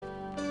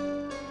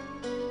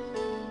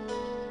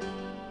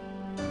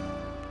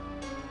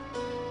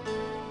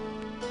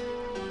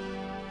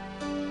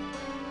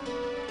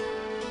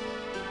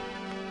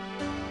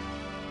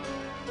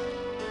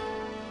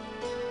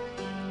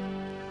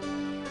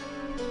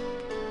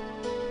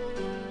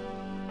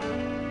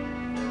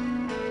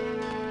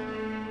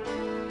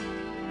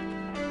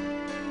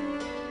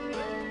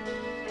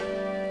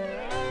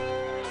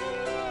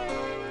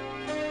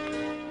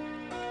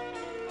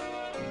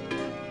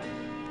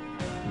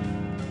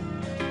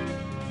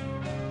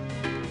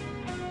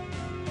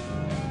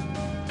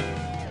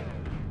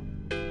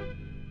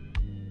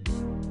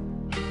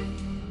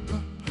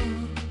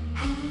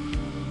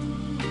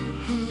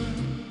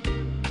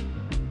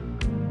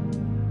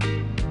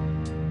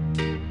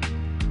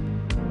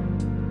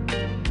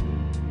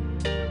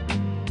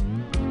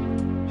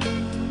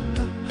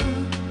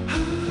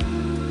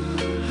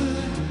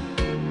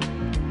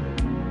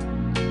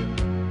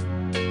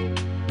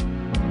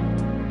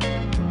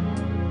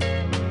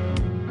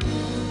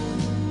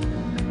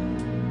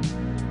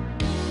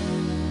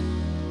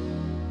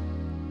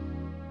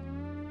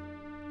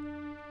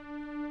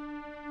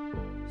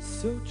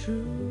So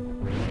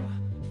true,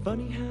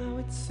 funny how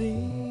it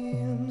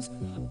seems,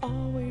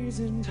 always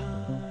in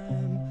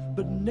time,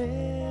 but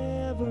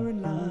never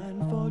in line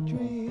for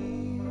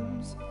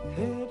dreams.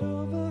 Head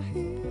over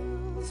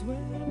heels,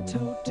 went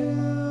toe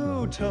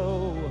to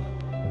toe.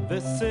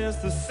 This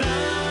is the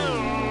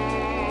sound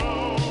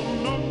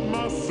of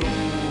my soul.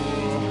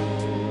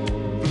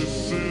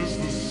 This is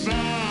the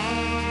sound.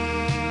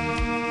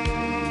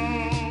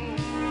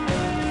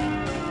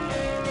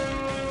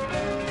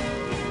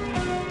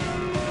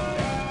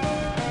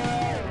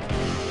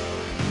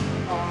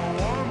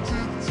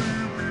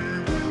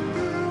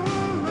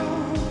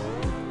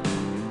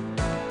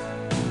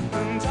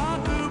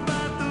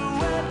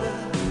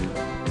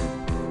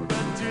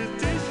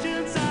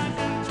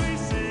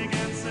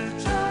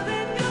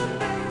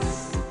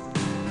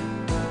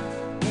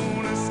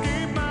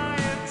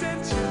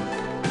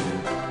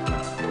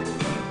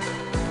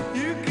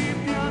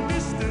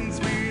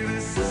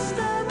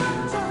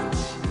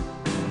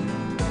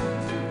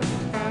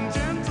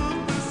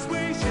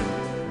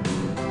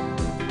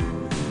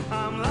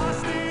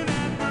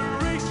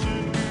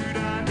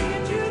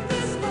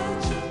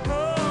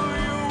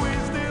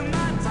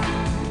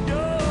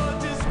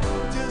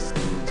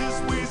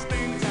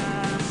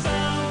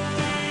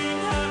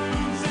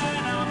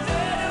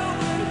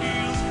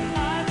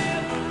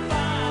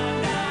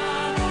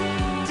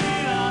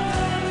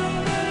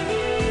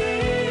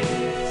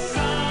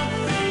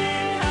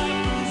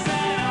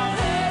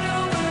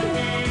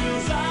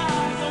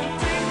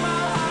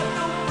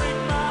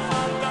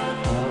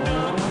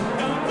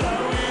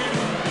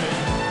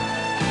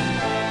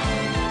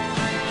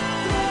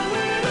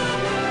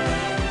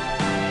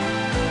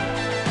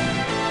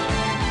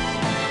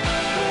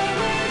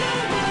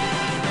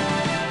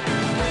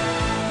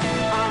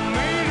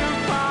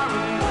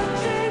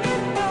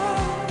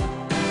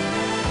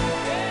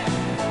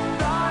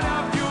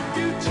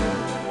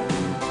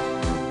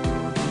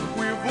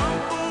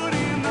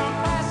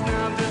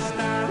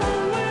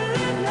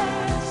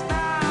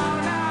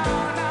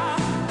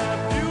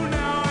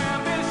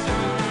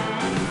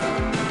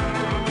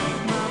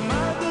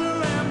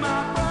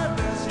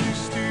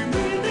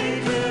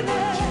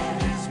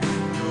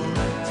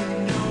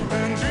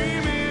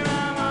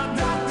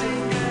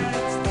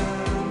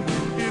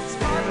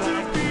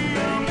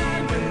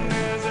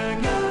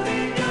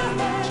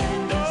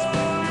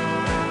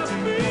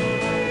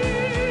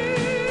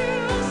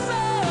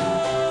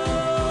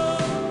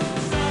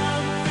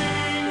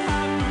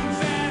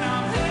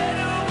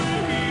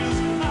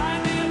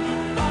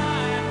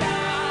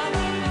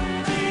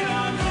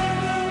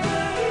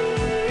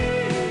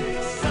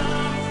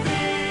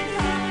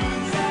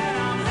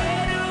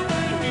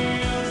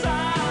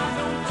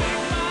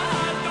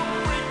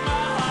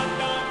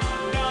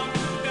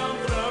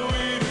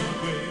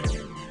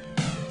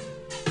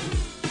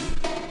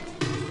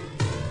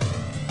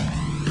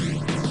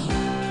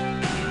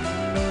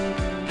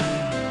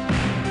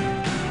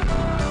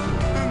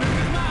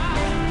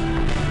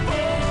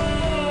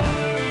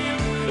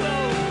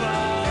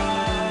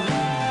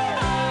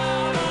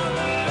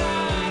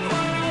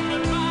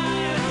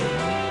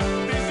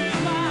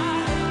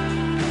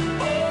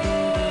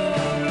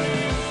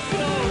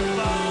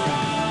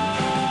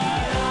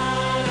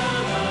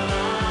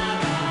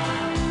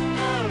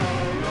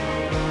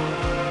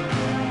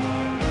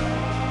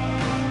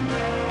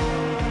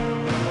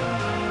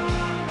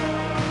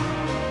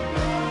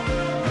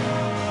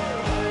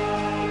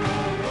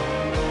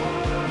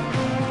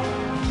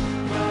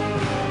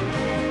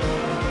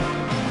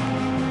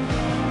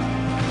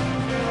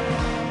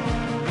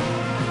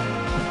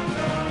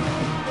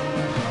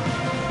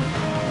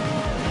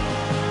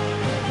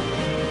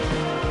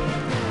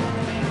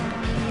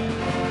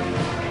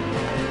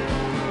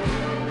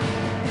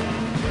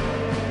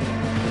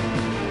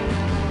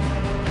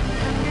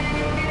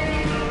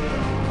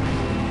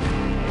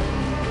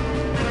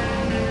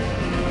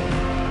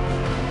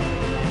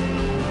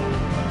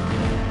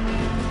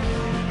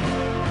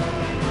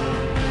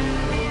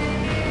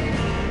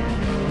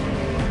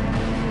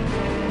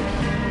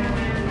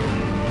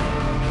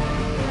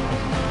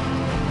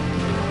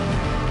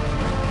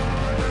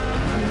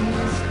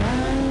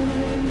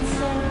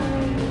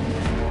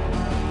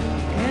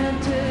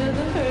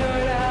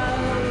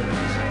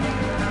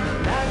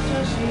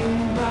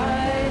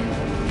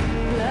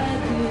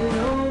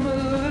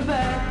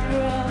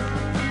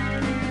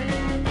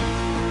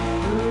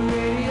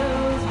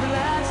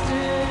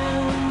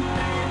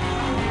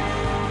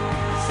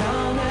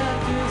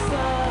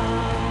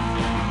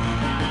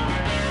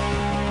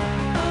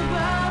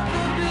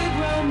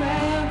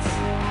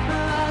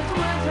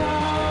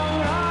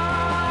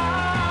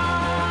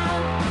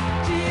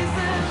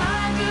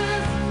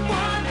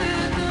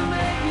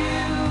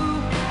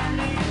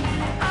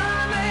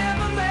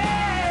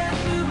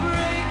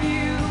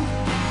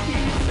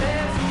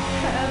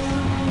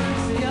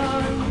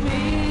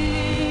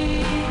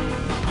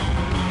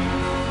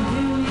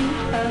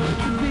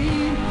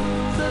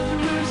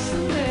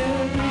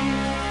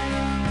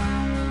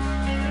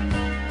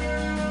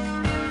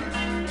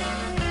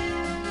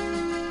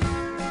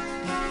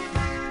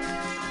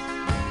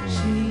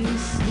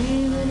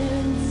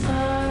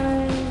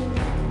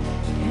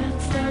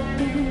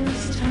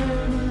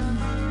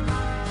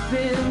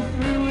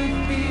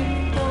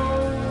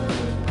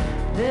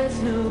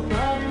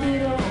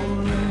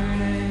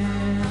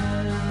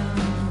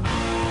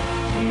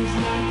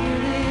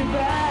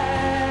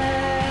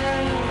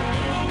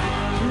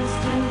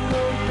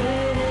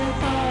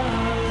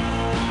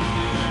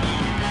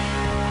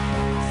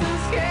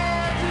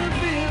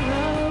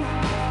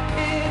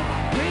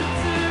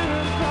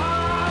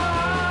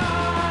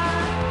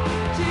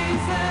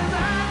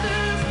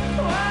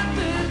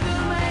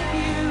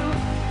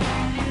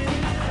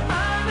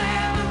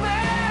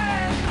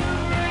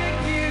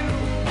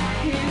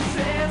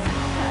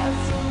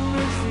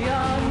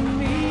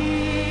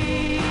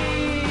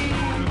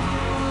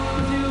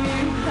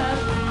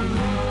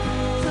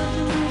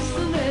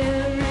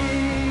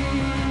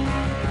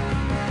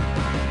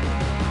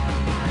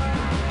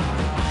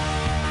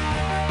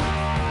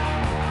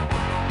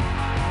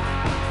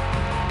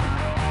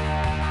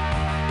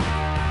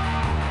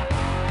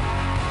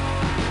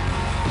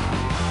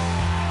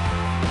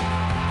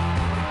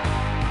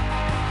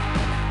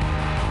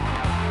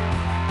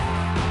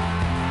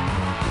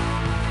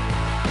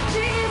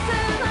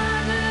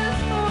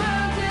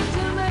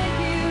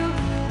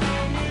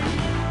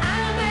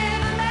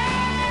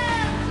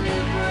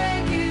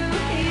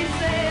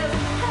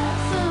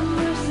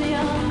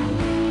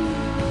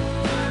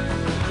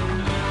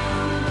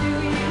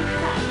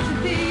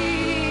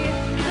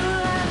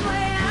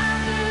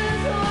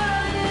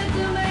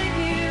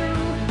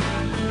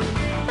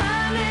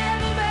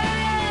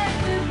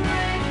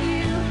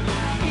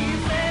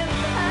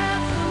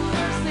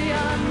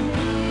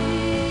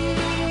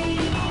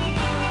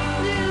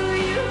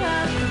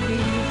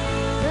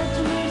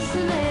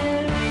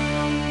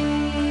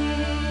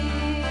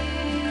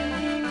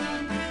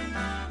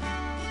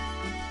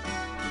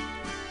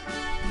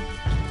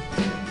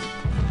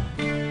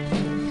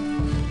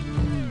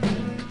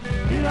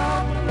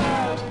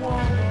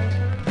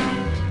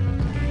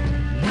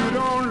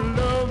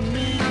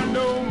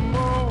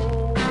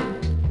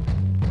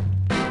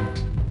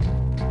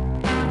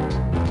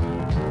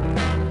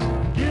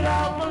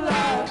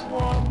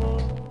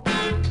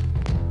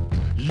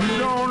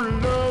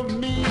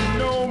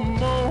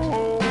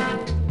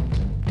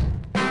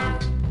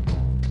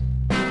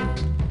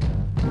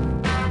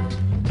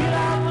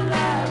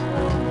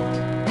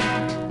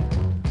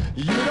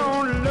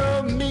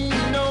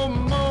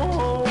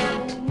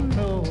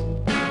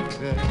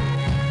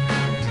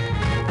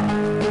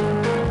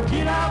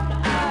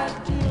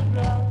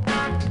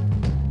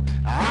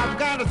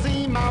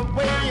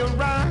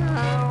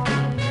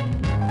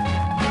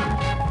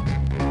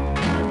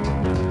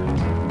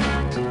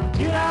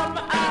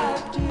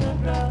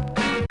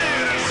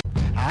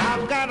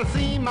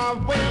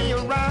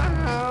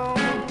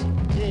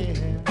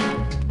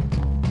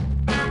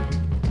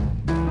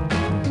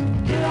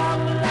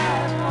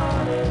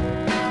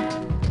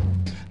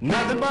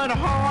 but a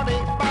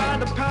heartache by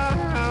the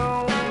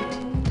pound.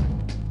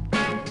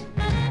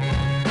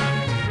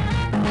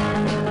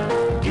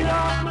 Get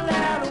off my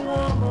ladder,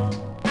 woman.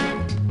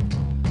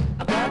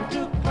 I got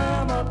to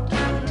climb up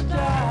to the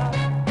top.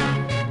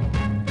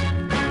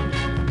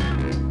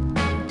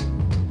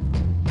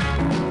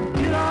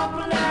 Get off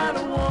my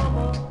ladder,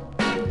 woman.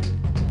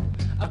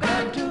 I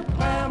got to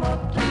climb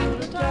up to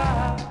the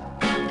top.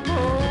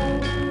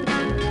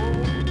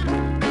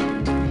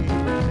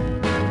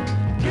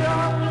 Get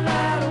off my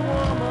ladder,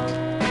 woman.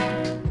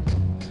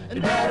 And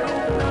that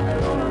ain't nothing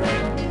gonna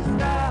make me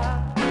stop.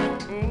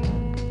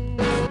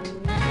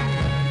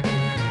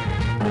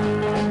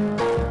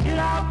 Get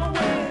out my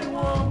way,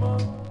 woman.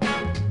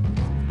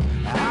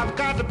 I've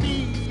got to be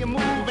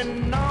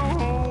moving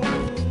on.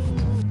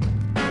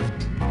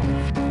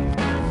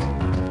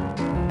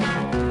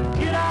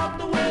 Get out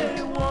the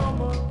way,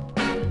 woman.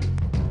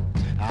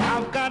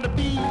 I've got to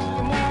be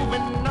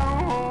moving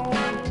on.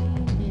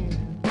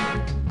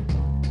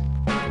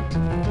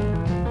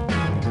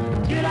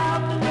 Get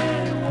out the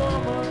way,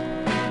 woman.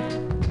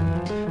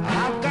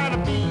 I've got to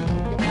be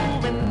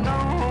moving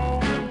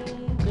on.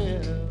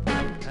 Yeah.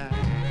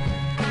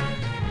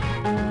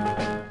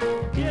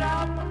 Get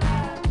out my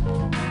life,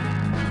 woman.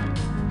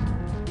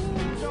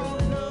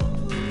 Don't know.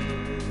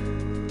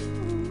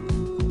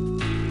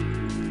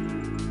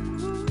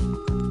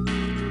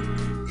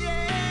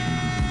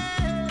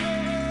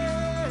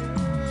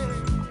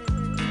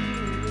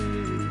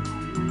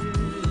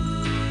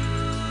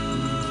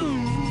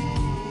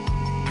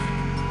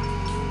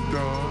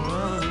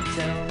 Don't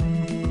tell me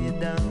you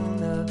don't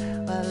know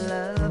what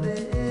love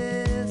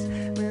is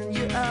when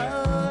you're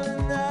old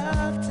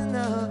enough to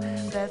know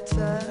that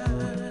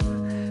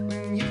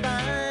when you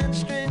find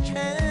strange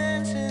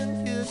hands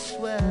in your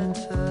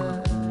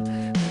sweater,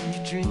 when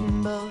your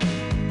dreamboat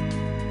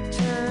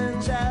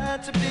turns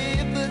out to be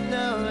a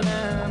footnote.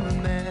 I'm a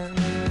man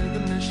with a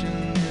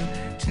mission,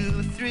 2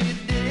 or 3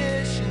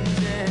 editions,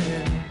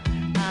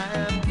 and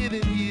I'm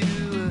giving you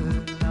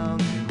a long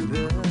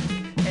look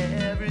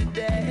every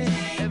day,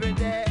 every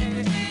day,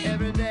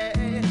 every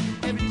day,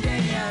 every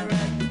day I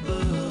write the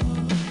book.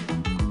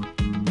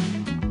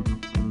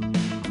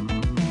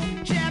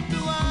 Chapter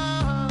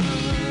 1,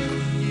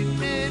 you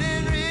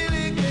didn't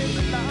really get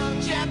along.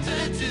 Chapter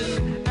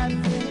 2, I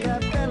think I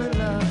fell in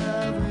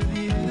love with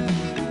you.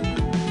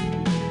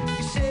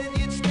 You said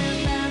you'd stand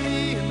by me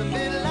in the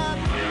middle of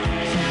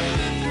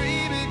chapter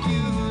 3, but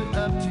you were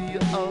up to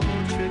your old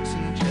tricks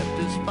in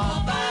chapters 4,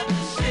 5,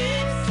 and 6.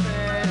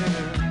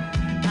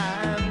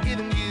 I'm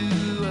giving you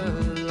a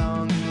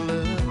long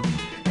look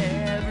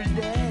every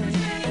day,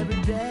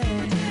 every day,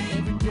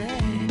 every day,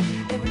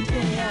 every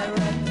day I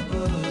write the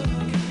book.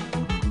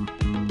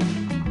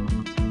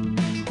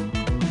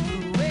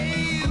 The way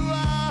you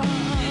are,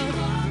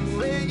 the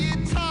way you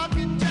talk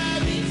and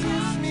drive, you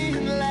kiss me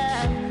and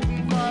laugh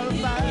and fall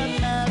apart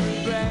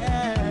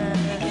paragraphs.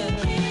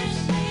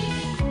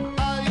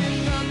 All your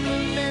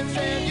compliments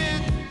and your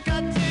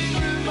cutting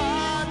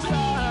remarks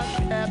are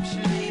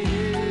captured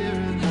here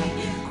in the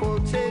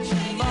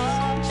quotation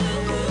marks.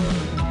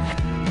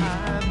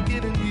 I'm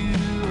giving you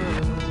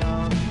a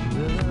long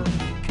look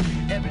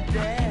every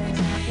day,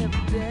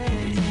 every day,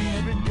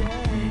 every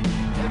day,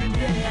 every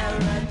day I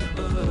write the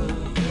book.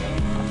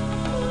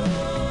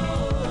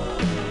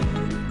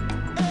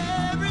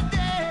 Every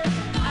day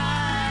I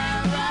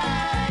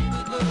write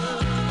the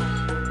book.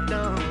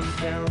 Don't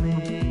tell me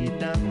you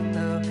don't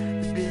know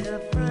the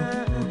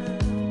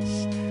difference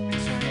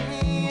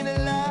between a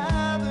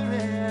lover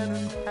and a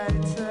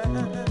fighter.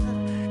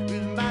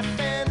 With my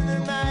pen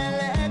and my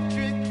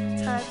electric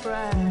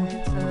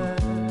typewriter.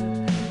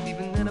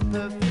 Even in a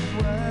perfect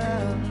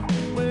world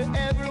where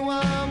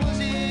everyone was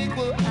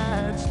equal,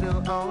 I'd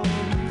still own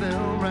the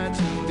film rights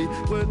and be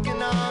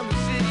working on the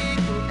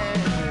sequel.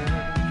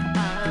 And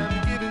I'm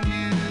giving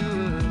you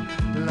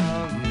a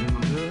long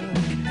look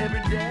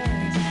every day,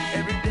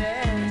 every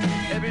day,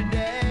 every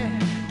day,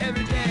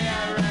 every day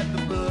I write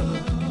the book.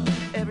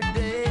 Every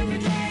day, every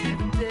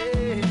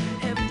day,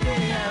 every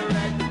day I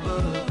write the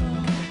book.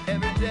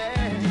 Every day,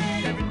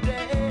 every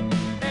day,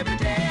 every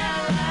day I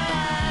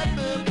write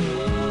the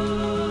book.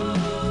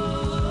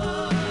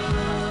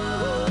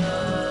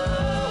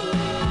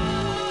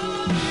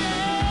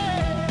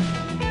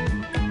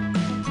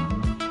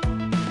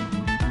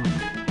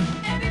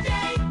 Every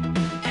day,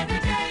 every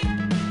day,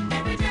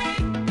 every day,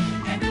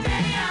 every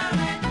day I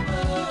write the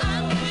book.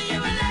 I'm giving you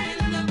a long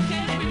look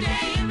every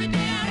day, every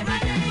day I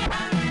write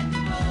the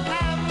book.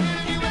 I'm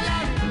giving you a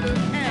long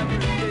look every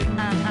day,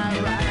 I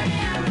write the book.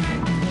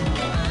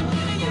 I'm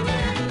giving you a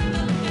long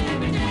look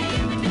every day,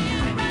 every day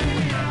I write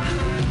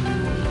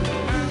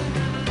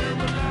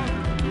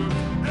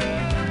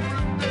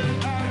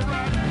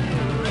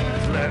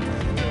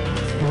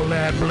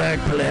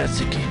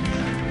FlatBlackPlastic.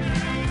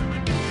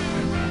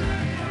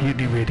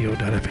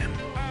 MutinyRadio.fm.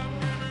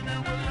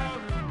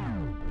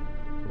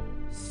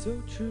 So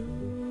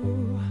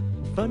true,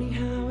 funny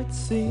how it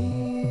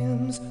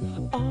seems,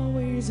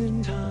 always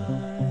in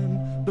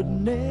time, but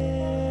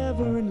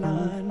never in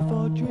line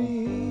for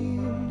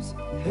dreams.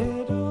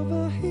 Head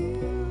over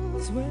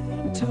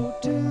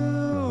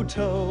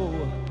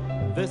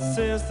This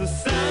is the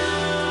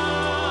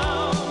sound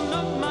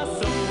of my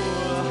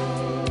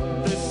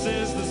soul. This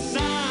is the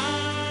sound.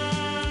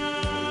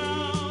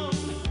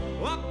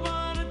 I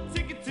wanna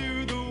take it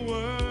to the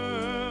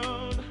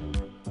world,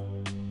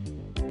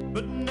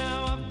 but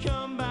now I've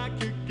come back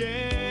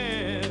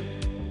again.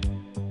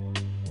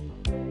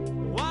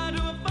 Why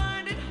do I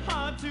find it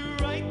hard to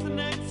write the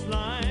next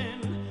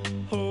line?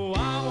 Oh,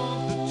 I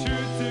want the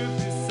truth to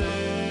be said.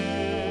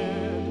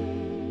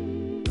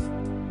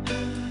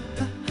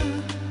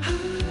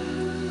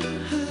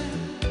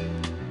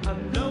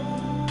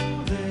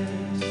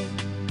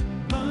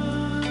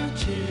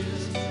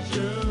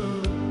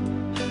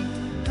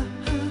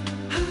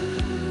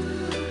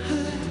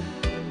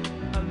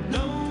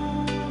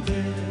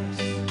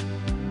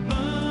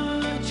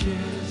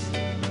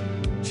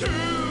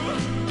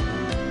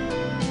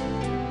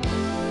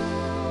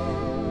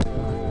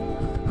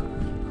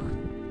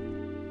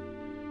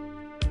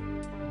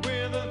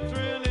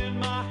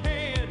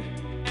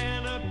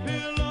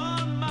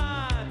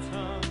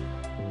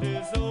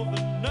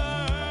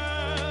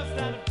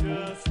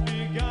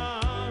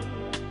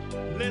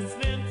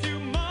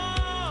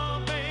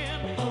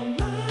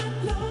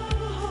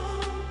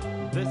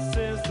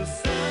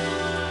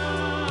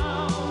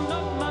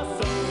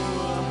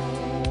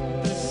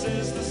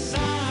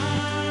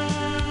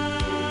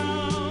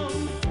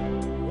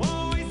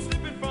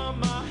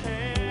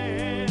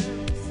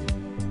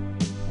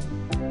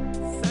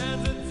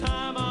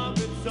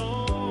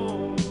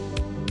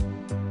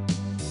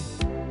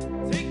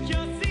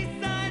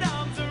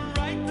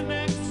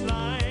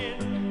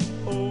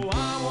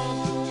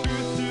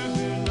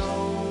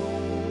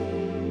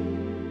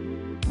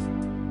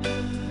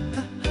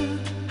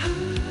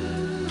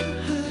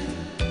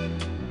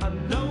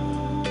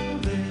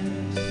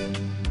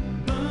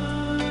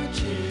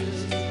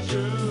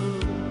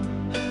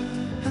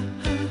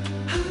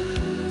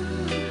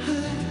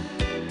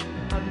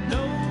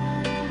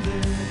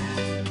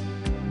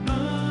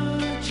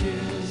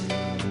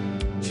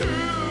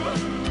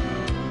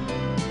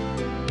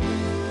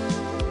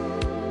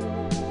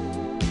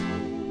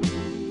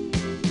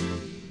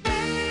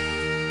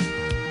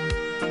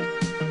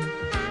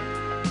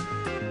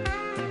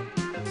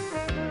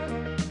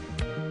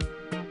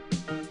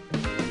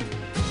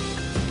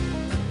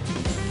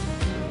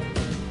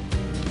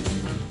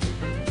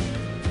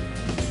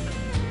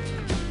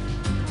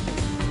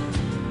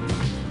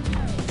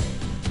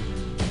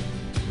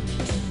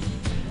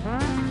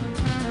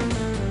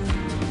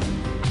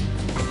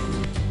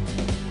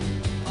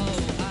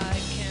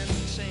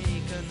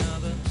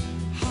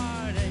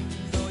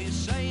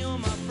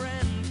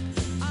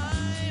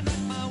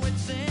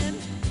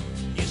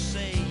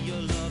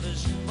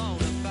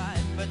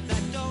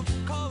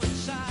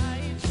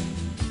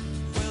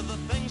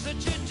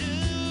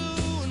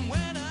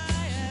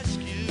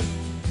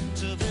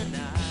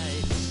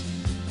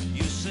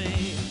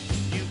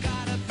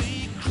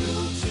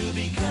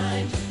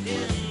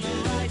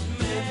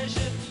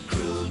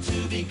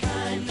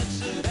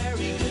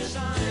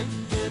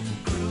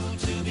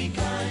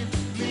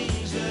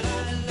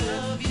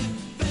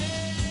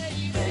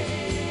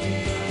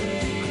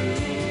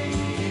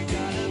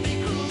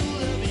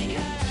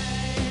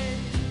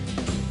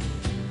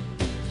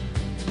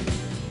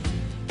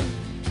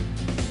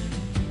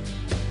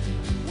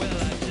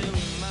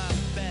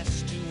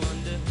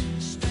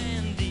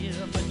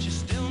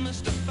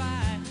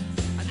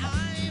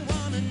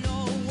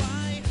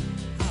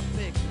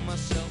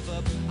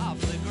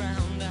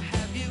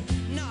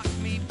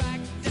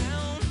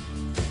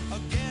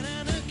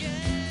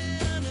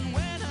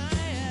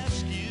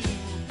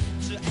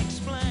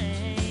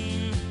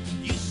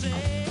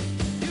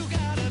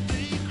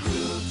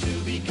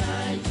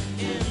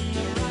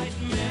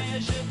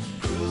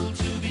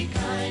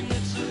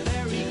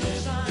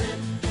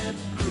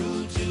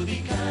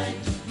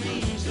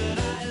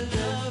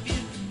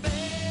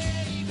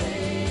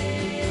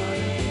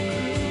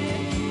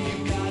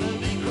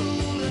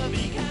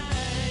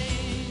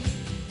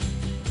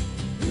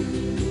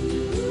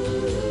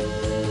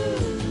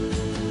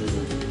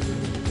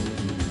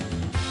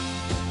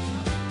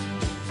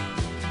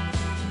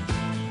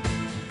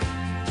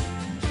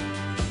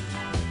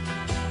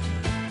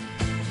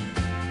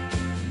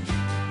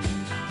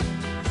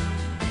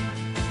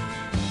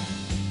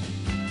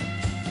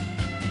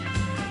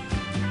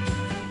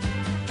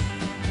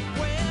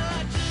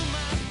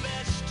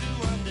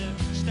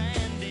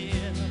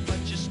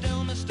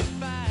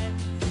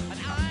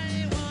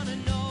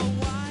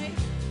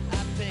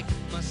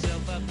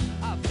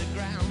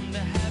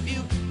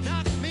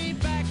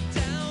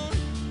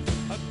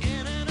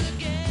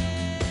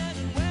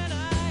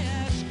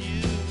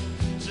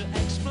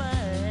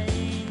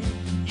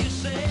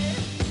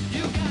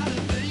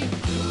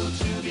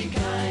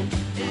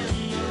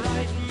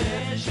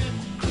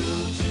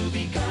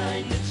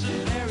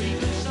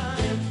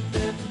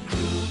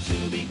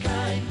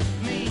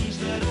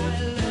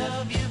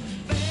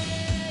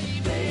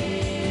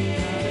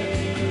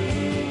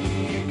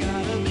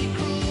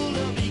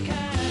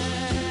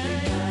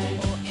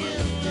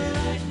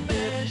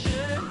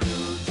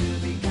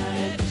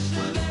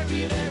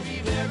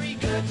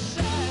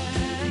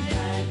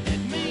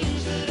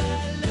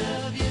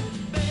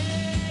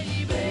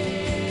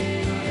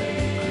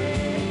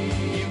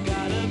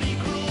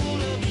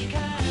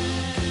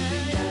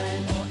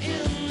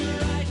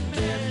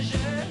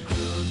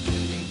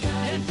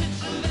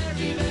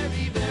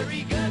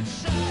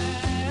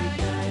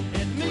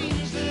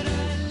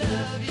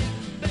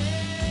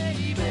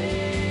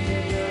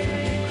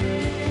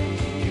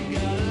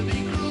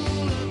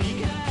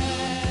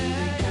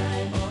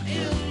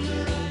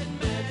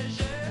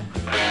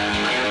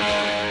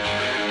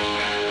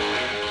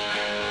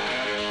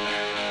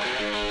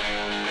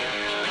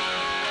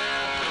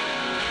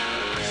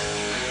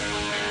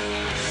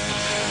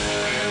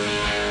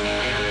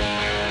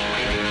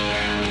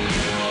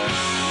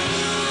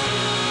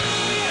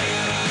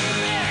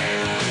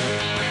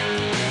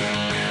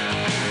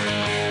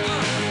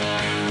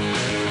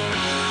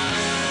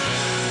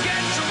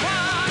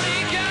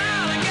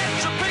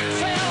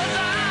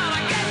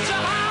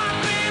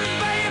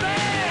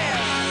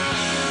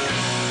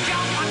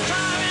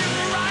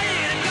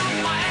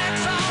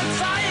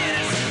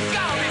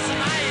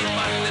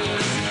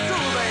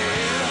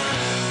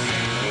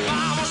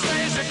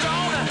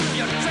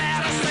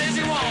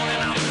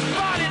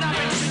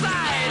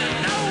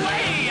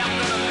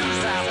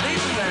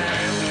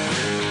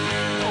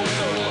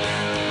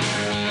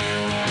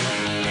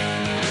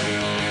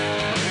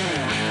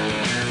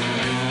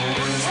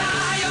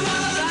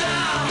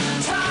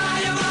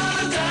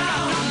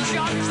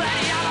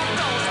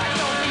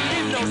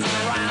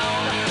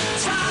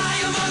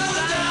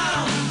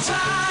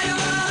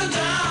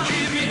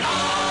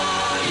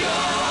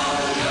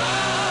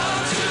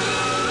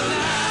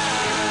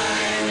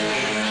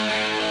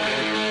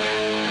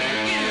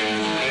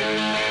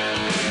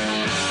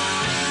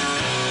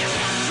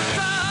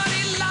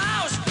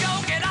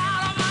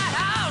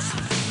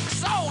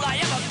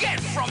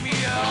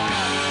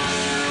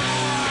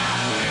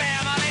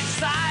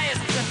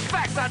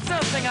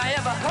 First thing I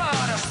ever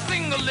heard, a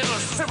single little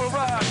civil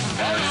word from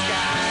those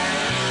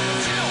guys.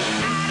 But you know,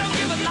 I don't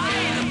give a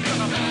line. I'm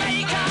gonna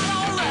make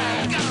out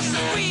alright. Got a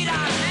sweet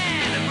out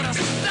hand and put a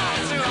stop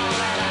to all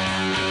that.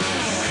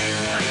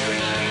 I'm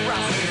bringing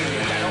rusty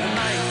that old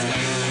night.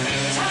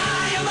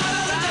 Tie your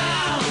mother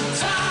down,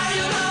 tie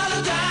your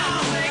mother down.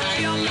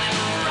 Make your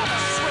little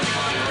rubber swing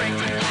on the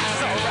brink.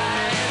 That's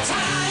alright.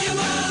 Tie your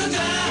mother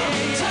down,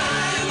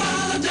 tie your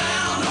mother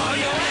down. Or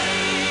you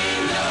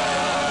ain't no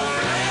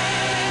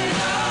friend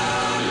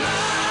of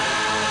mine.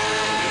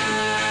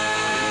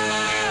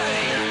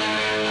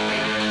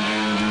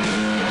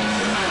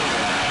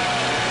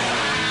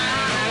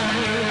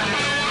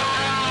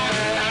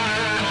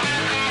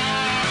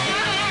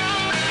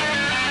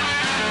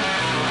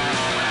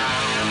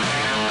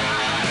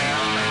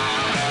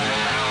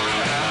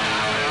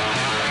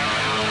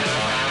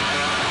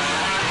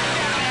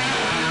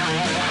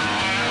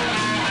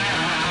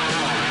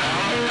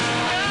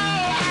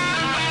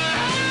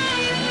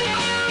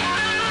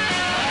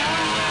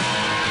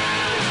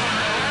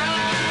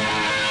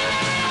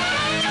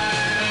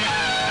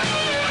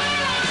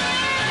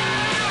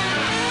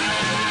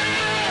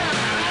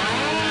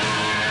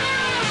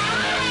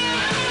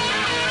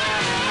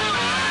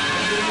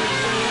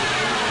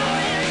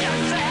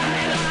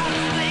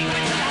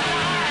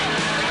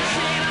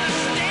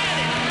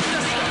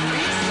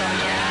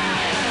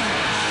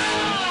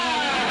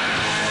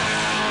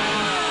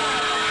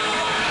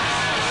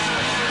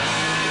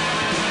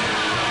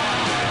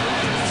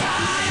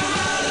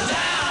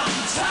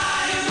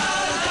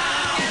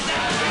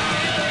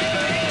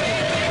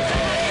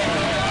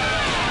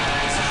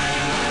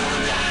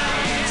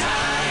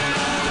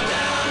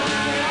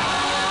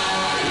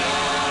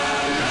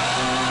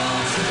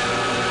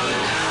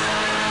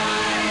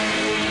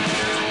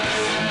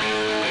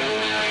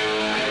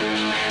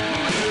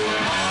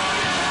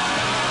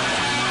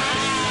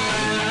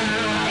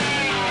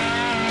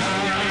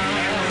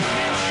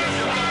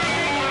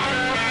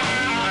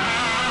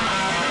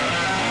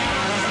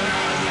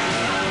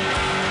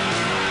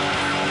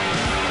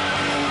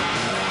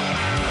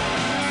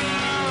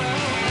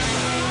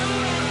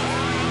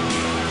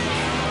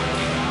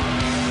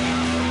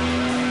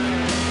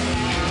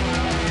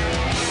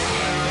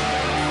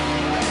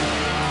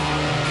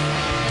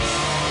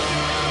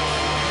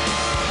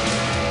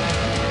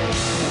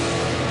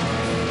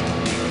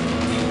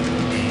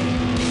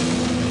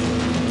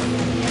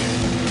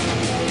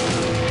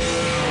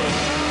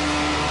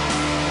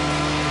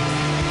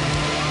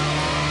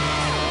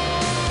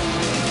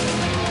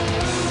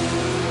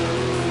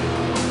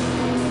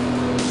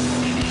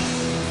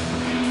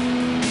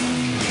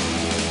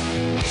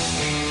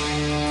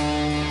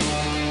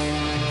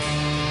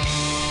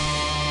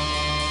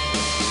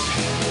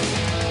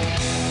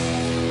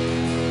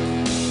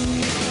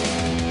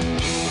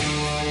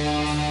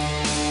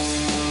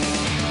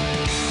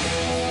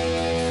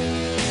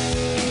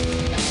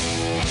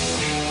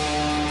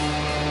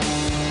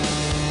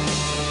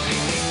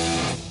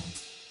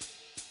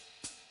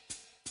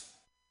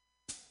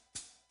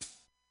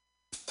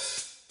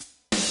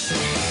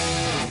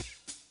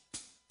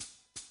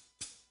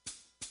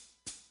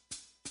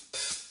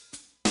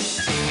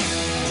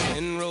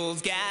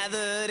 Generals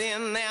gathered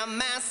in their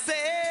masses,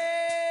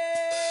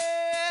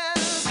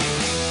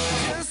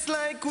 just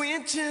like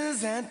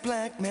witches at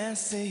black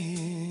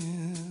masses.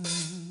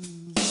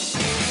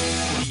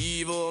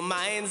 Evil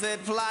minds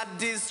that plot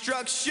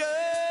destruction,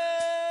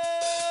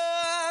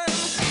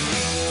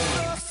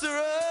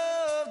 sorcerer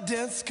of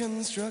death's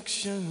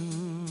construction.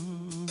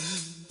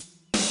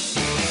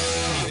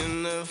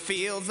 In the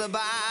fields the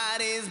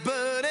bodies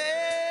burning,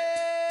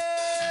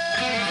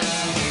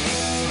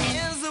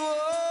 as the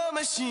war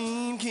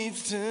machine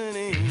keeps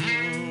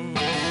turning.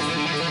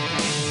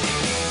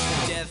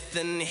 Death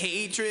and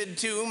hatred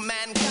to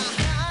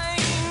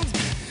mankind,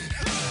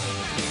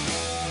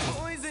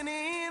 poison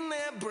in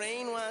their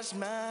brainwashed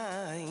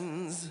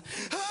minds.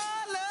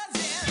 Oh, Lord,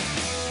 yeah.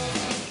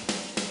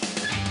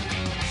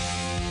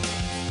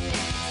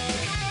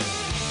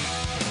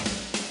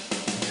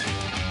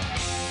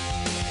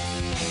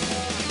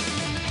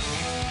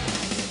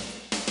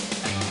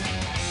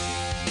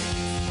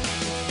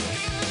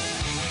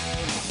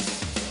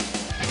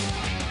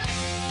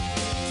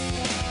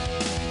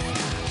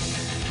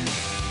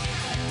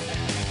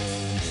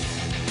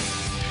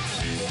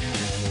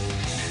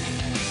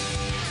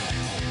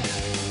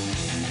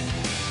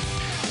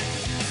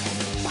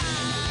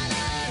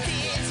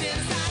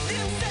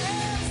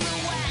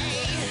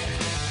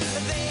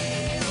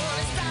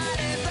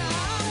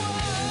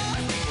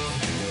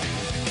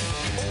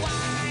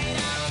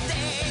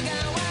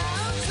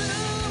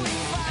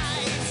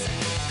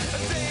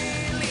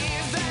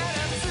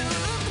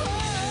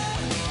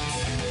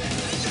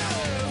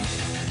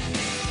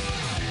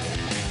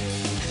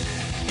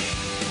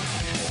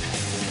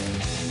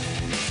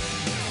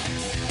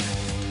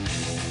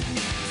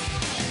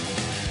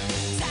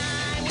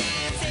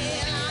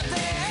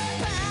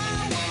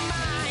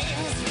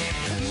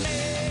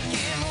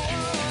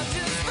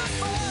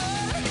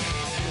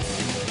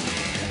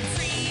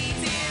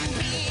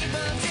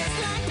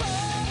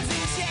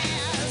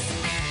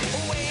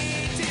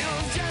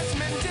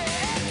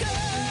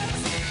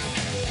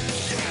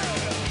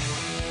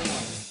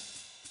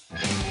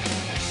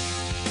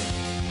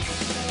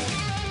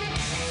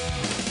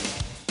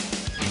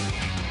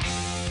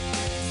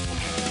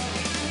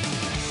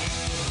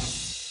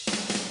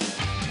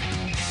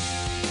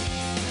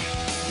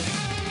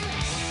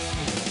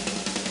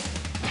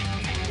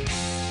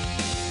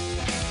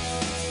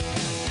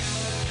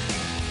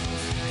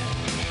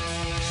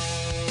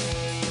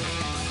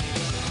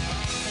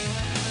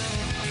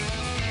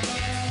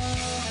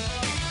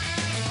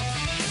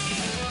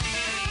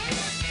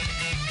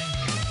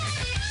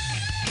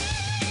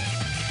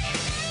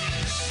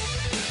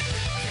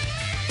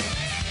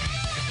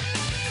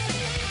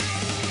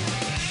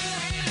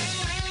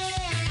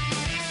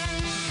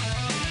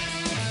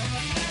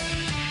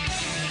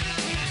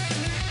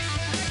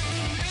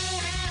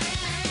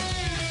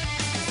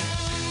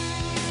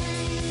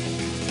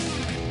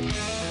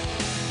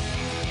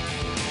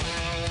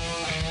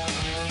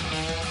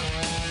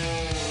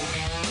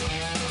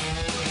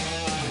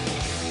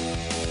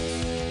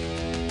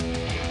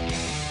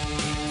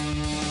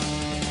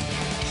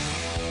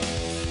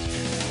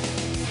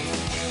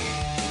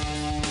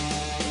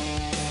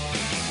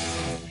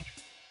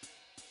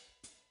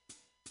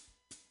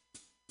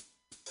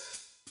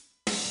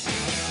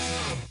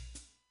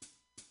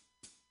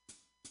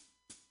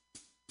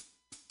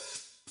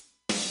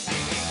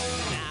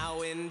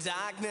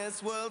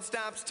 darkness, world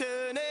stops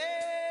turning.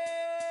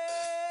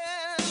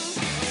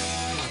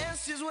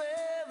 Ashes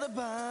where the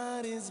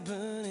body's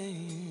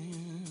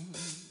burning.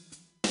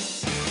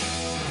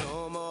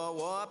 No more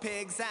war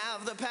pigs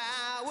have the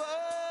power.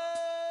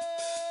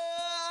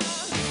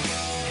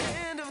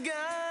 Hand of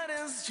God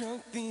has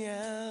struck the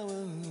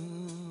hour.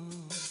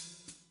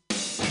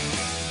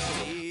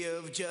 Day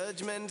of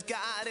judgment,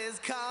 God is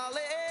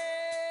calling.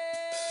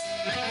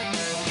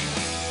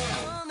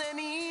 On their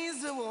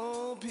knees, the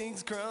war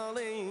pigs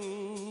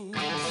crawling,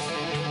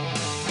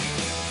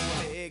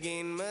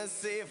 begging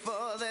mercy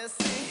for their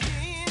sins.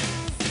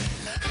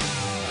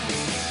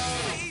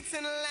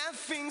 Satan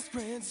laughing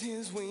spreads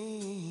his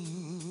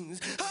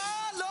wings.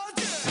 Oh Lord,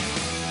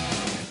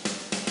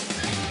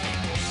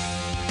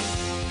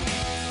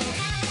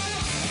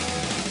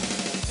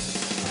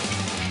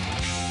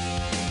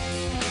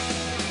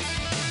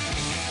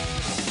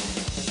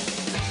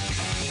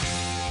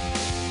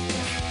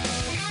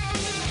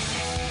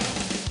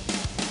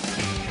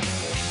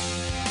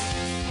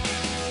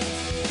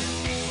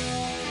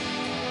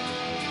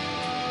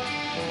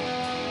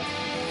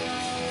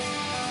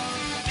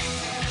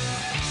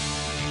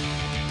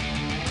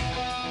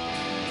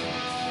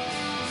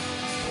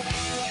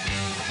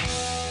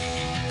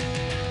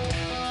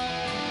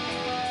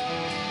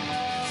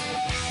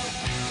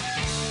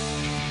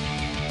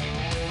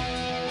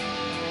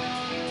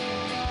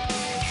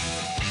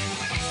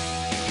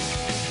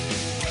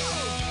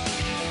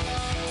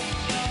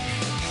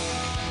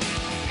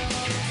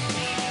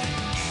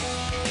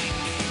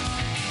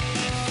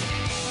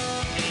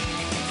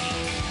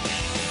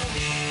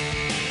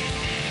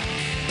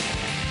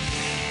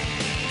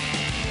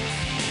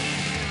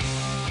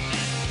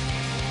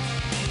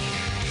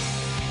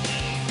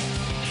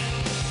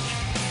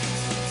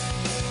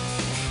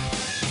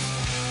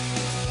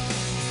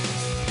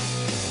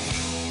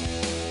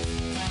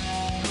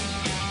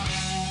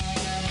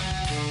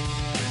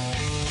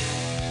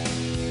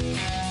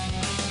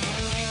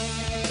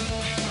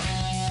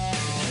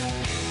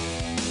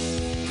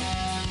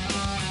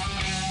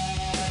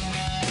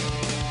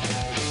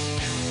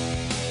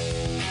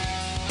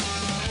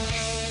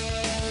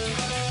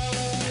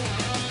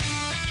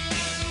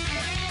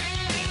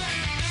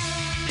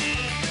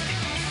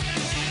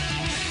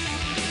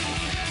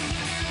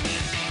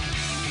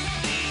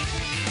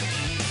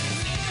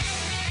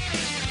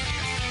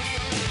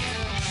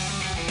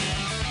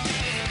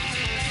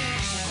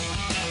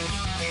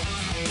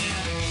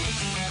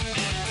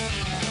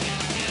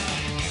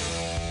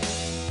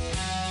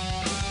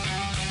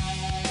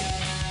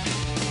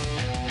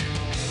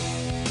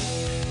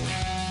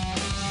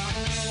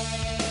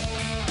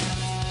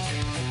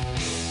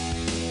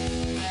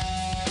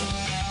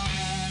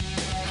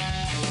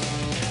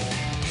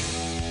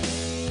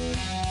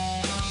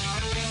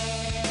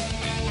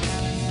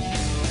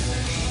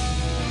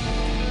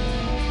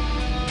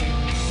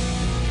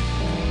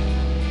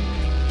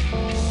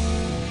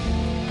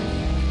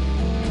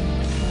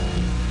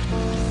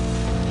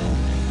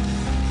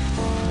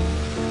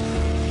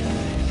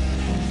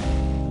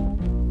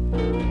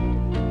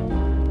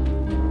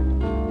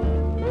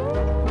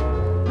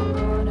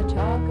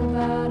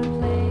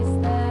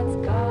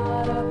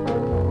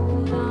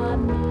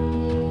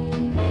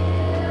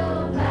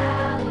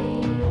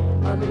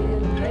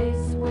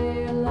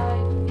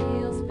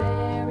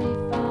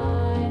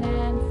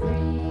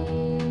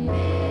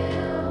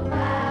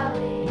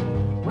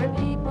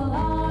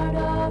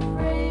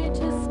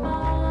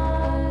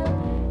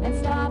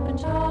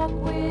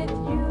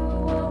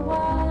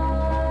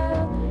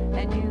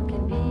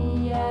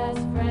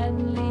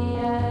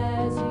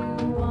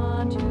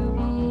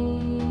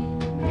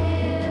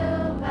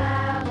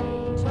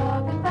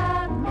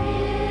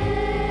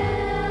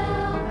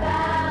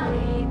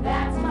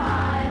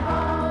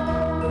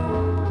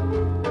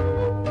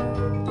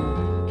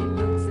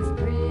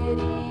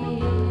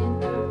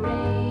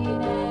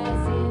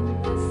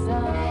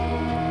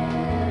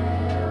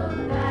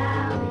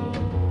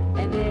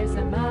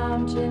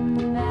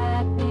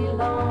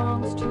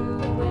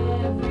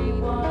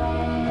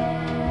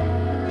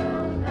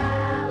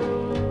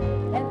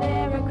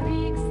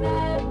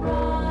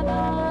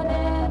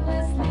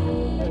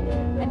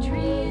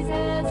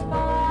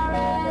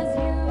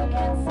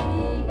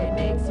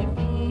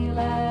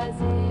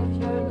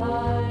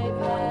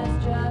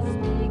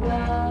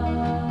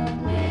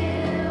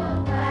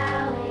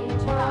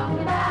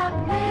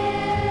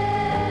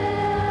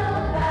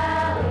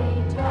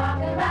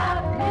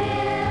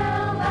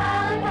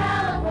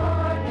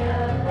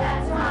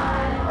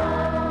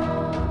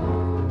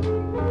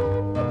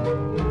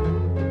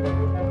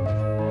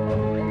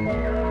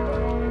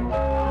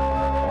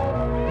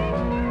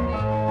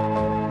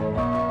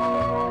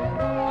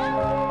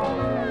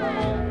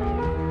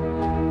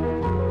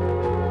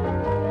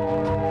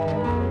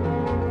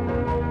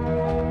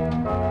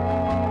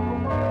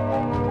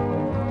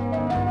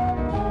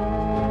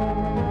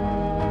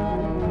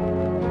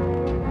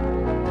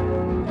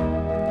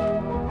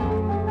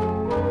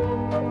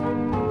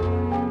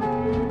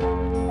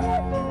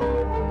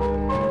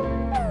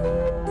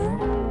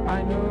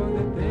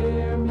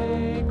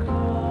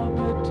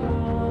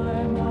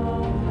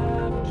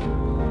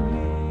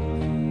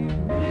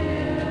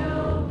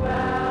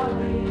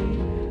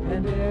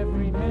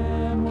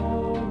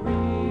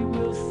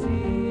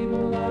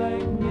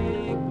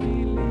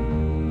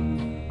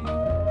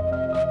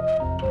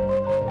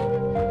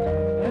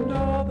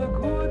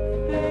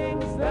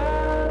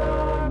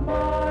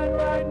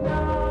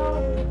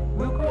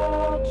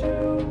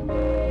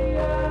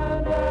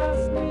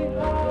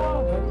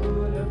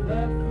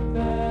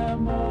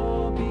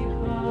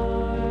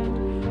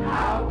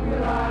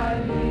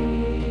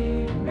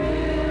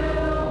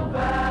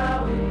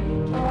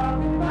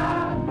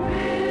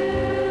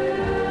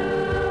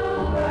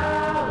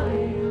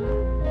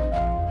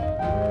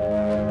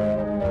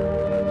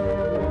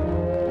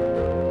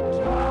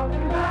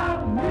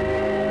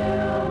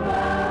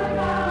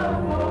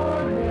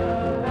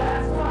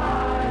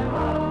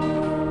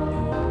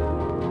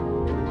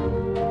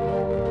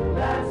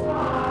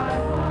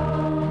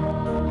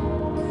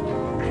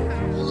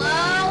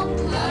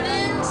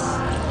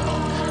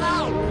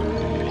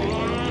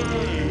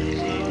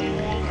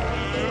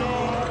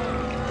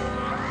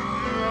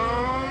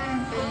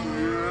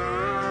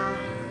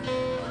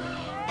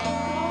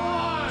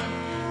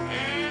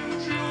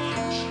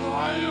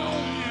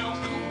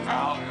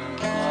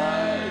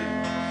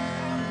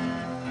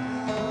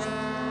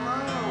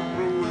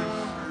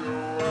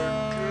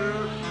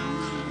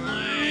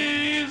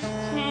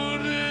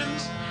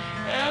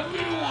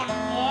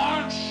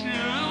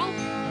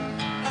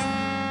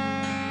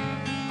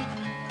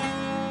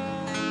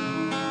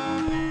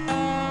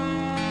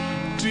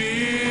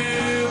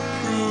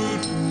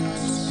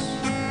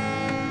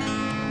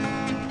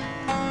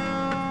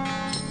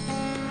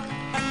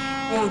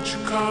 Won't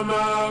you come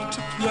out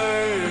to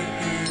play?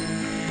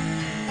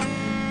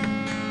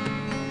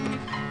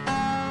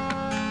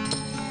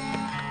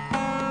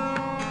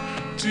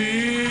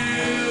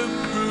 Dear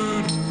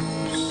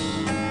Prudence,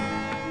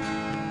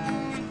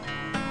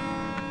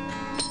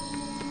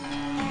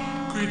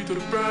 greet the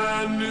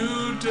brand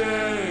new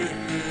day.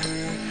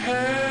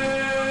 Hey,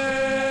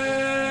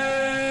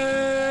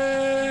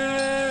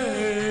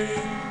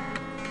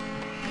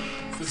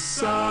 the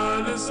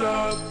sun is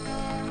up,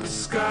 the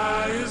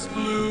sky is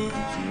blue,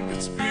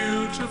 it's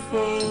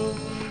beautiful,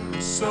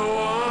 so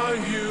are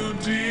you,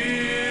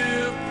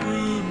 dear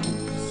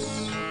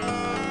Prudence.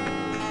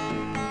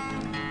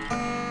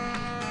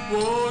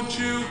 Won't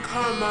you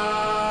come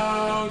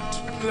out to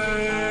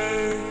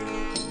play?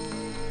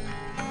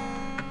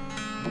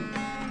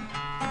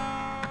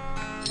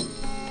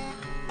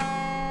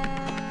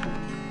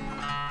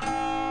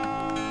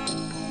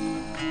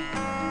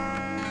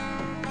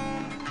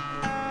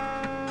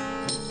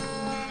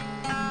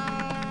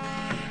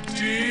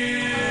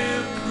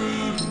 Dear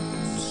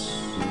Prudence,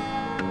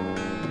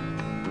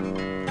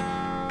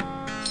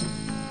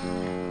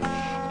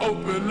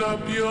 open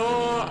up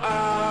your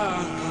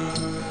eyes.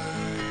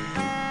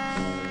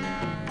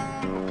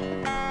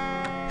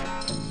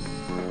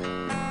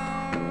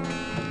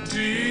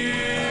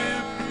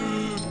 Dear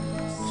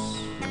Prudence,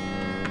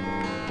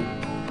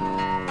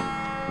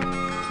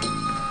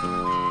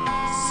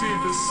 see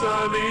the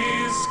sunny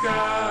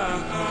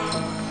skies.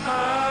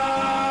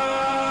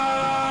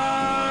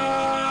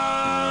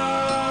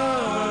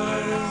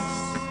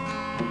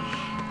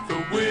 The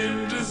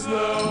wind is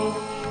low,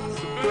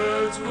 the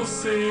birds will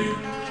sing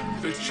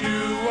that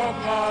you are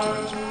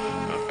part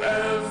of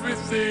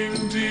everything,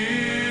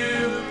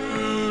 dear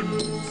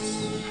Prudence.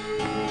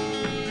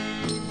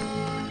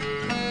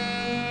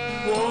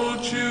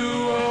 Won't you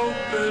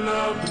open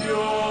up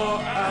your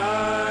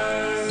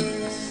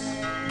eyes?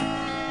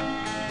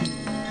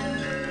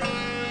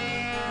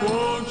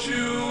 Won't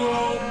you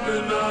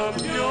open up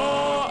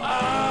your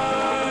eyes?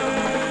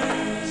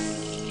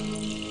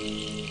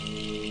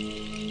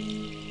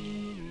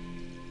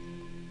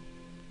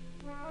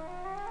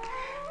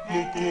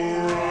 Look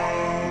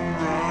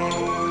around,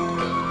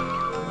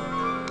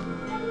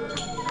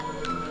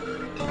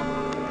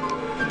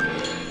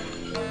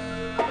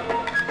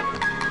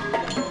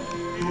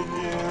 look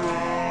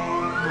around.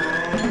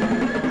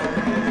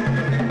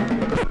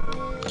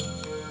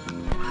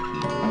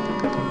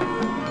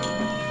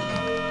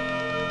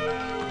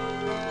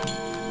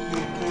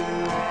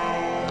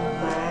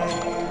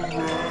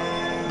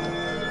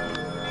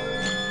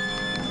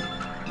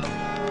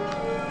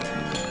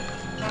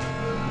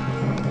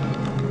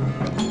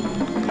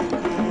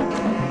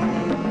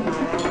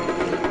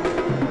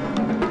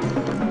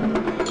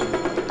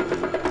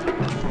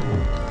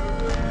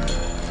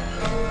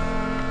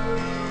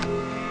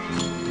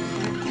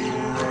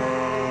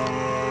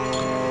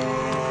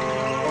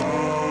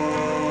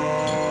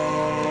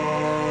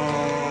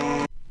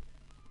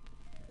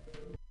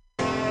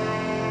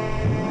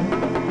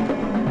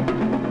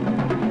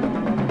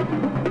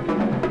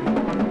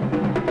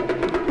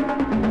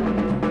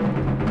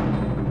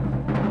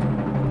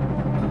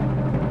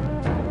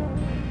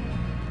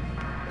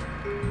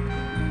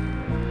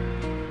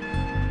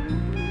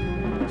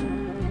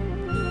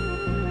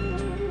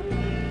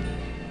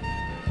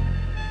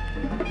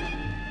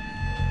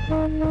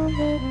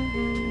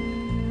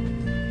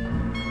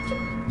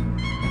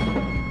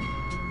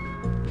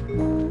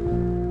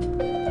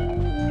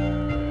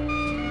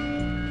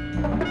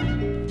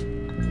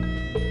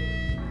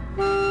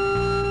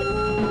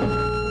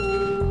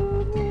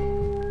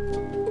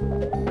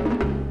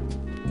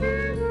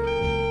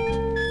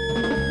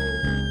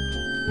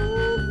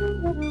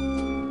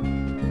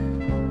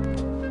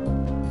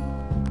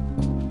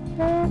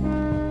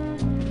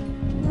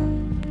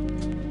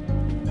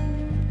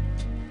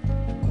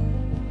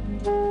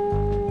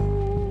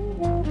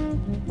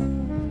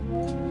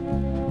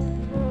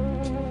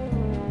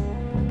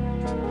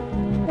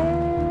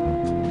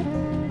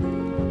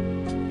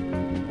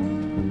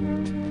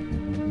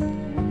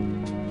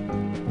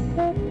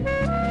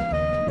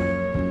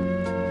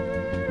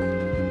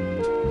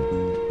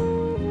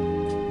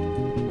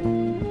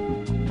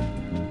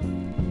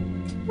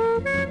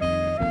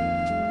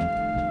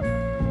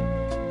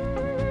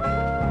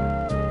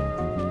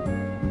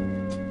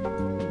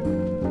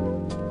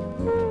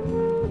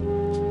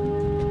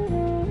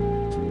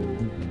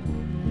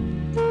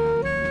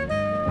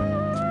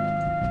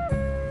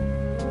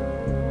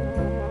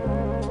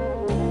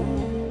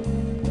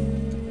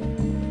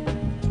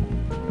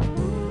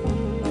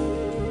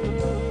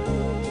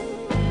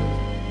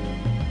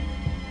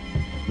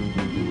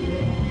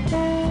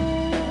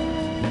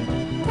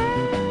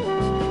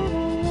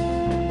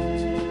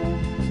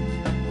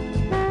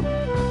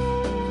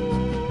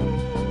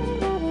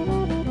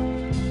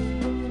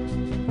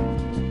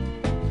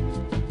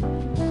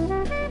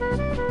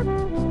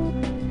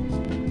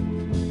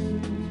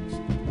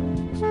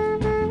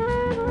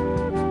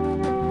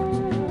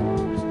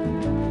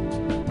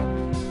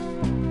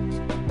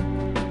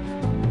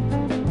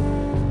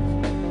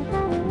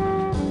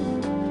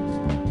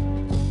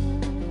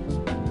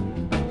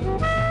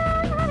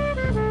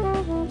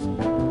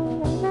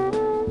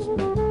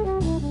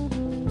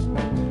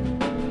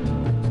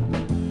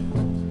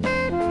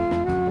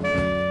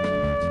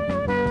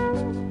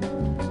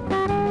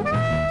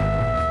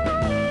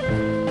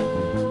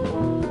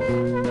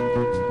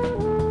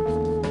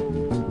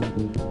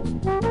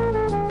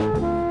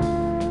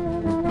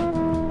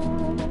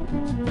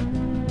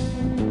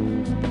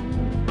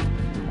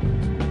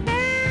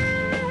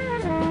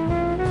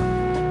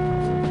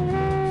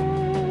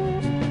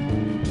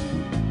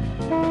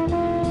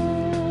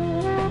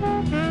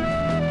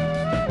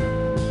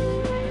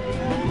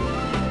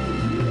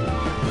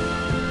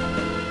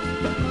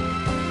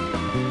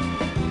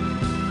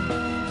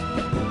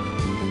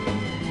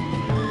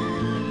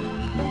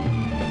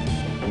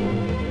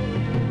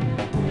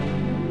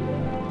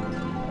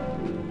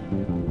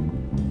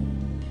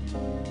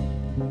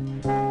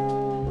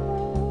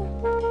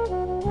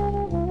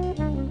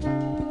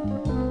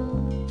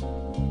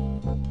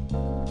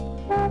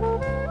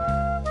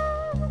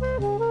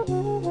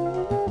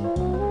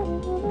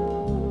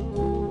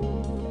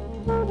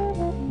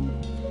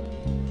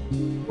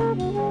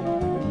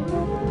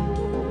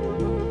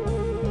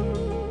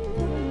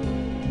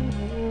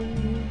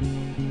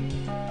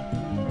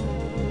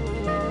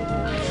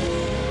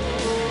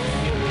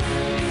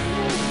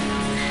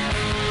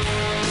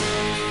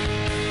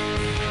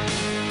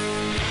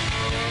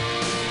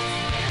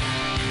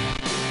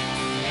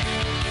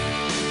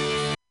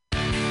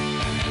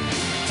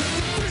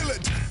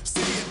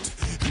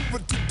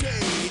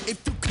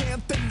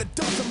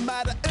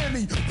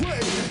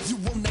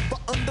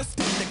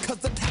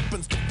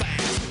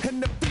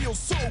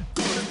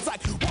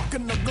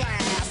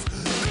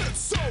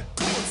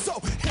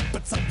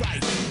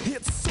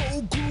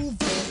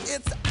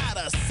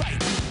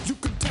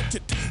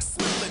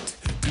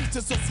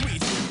 are so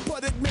sweet,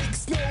 but it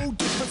makes no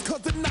difference, cause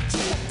they're not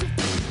your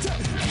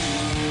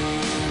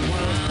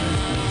want it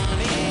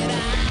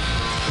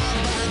all,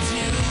 but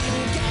you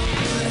can't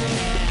have it.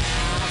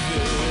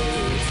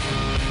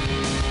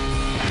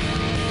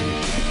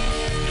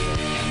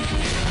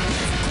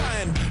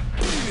 Crying,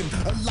 bleeding,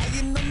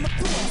 lying on the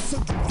floor, so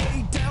you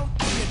lay down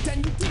on it, then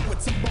you do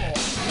it some more.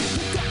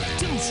 You got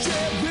to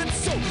share it,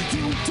 so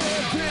you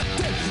dare it,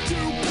 then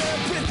you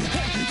bear it,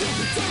 and you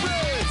deserve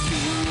it.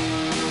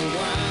 You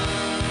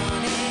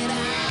want it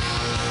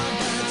all,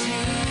 but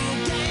you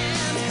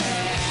can't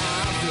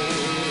have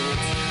it.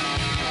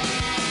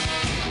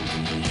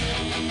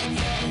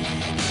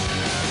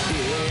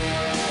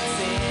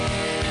 It's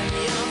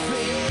in your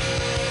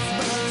face,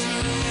 but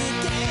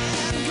you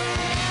can't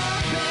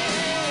grab it.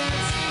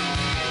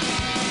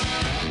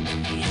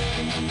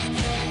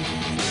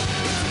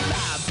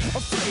 Alive,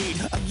 afraid,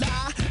 a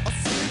lie, a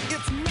sin.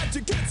 It's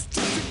magic, it's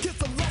tragic,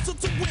 it's a loss,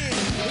 it's a win.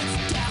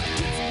 It's dark,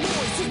 it's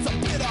noise, it's a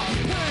bitter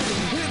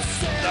pain. It's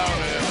sad, Down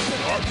there.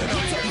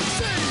 it's a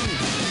shame.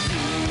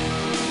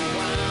 You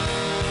want it all,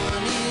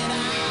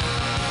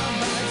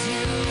 but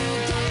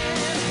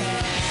you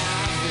can't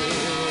have it.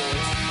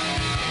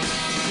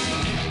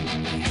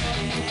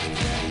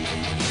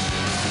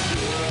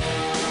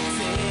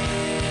 It's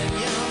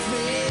in your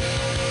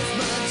face,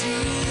 but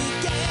you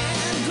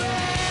can't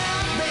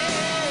grab it.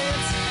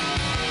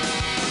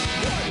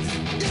 What is it? What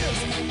is it?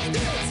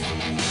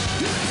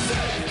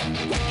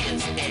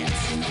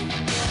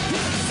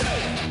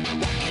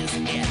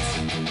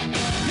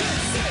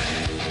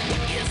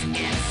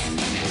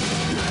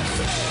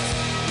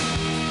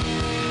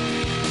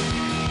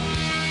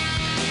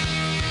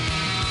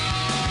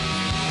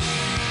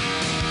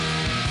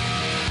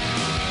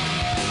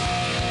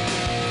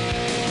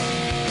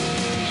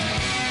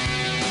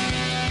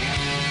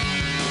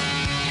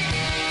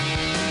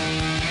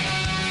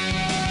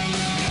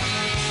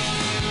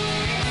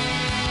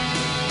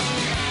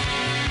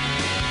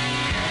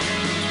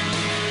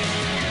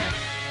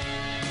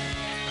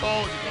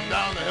 Cold, you come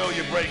down the hill,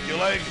 you break your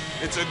leg.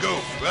 It's a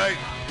goof, right?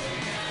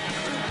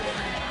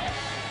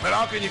 But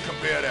how can you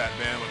compare that,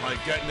 man, with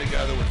like getting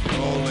together with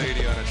your old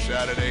lady on a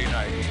Saturday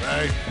night,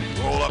 right?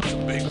 Roll up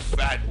some big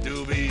fat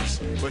doobies,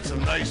 put some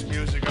nice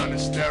music on the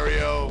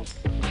stereo,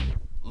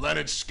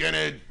 Leonard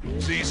Skinner,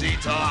 ZZ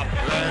Top,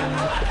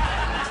 right?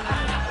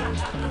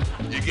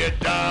 You get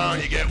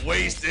down, you get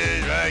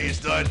wasted, right? You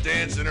start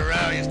dancing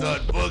around, you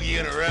start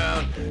boogieing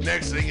around.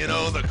 Next thing you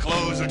know, the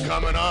clothes are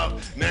coming up.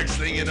 Next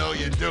thing you know,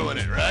 you're doing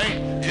it, right?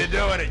 You're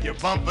doing it, you're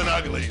bumping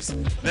uglies.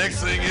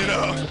 Next thing you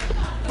know,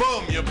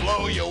 boom, you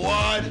blow your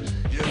wad,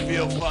 you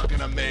feel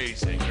fucking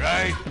amazing,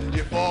 right?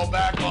 You fall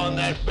back on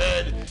that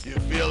bed, you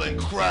feel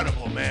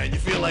incredible, man. You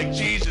feel like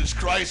Jesus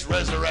Christ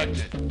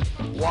resurrected.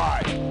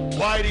 Why?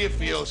 Why do you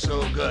feel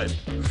so good?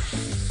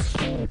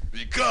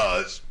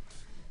 Because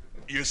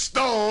you're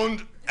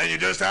stoned and you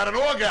just had an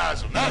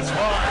orgasm. That's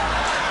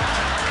why.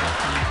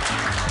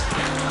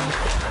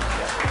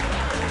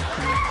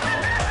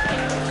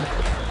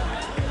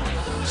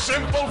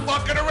 Simple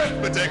fucking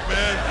arithmetic,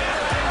 man.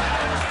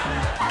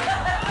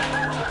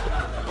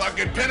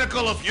 Fucking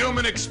pinnacle of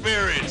human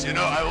experience, you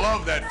know? I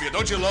love that feeling.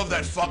 Don't you love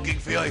that fucking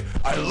feeling?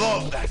 I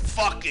love that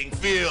fucking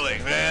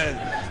feeling,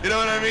 man. You know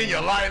what I mean?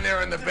 You're lying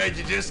there in the bed,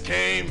 you just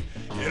came.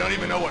 You don't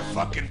even know what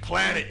fucking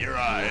planet you're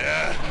on,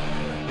 yeah?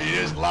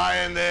 You're just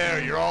lying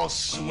there, you're all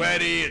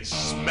sweaty and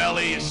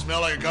smelly, you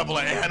smell like a couple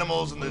of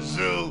animals in the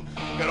zoo,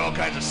 got all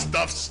kinds of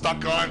stuff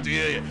stuck onto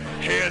you, your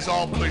hair's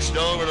all pushed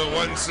over to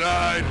one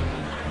side.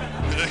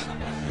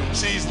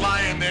 She's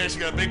lying there, she's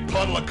got a big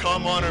puddle of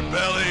cum on her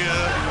belly.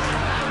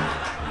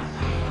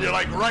 You're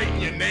like writing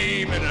your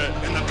name in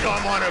the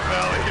cum on her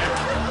belly.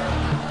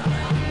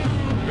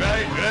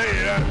 Right,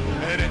 yeah.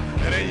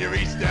 And then you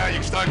reach down,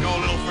 you start going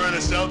a little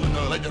further south,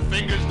 let your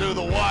fingers do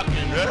the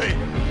walking, right?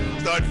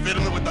 Start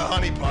fiddling with the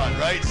honey pot,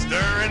 right?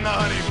 Stir in the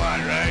honey pot,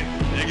 right?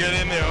 You get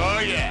in there, oh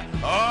yeah.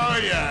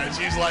 And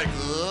she's like,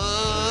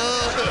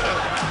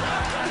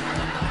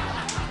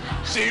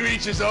 she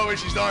reaches over,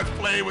 she starts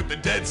playing with the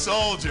dead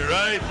soldier,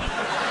 right?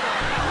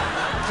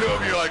 Two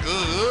of you are like,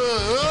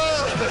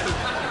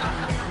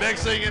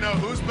 Next thing you know,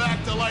 who's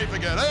back to life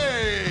again?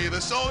 Hey, the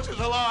soldier's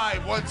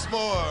alive once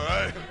more,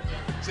 right?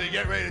 So you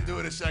get ready to do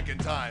it a second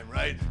time,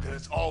 right? Because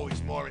it's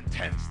always more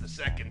intense the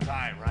second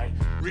time, right?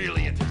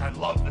 Really intense. I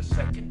love the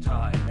second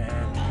time,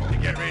 man. You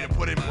get ready to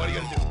put it in. What are you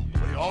going to do?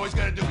 What are you always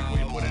going to do before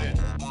you put it in?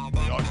 What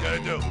are you always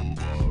going to do?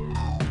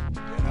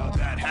 Get out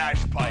that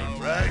hash pipe,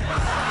 right?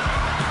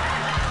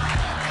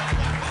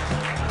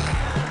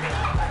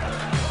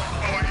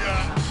 Oh,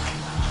 yeah.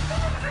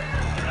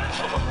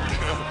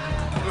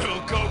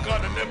 Little coke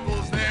on the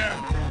nipples there.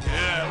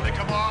 Yeah, lick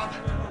them off.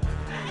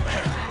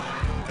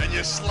 And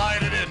you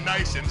slide it in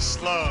nice and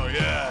slow,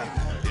 yeah.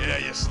 Yeah,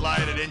 you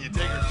slide it in, you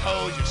take her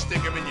toes, you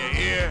stick them in your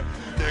ear,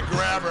 you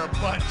grab her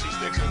butt, she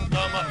sticks her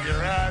thumb up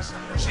your ass,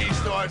 she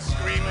starts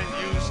screaming,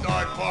 you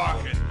start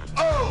barking.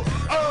 Oh,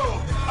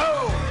 oh,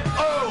 oh,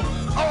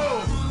 oh,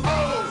 oh,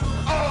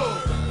 oh, oh,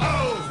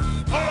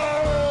 oh,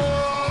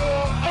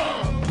 oh,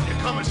 oh. You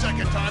come a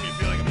second time, you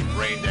feel like you'll be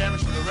brain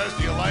damage for the rest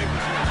of your life.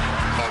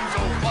 Come so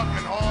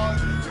fucking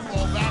hard, you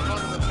fall back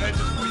onto the bed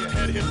just before your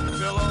head hits the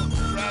pillow.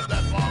 Grab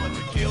that bottle of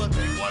tequila,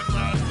 take one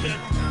last hit.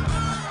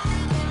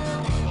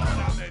 Blow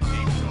down that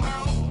deep throat.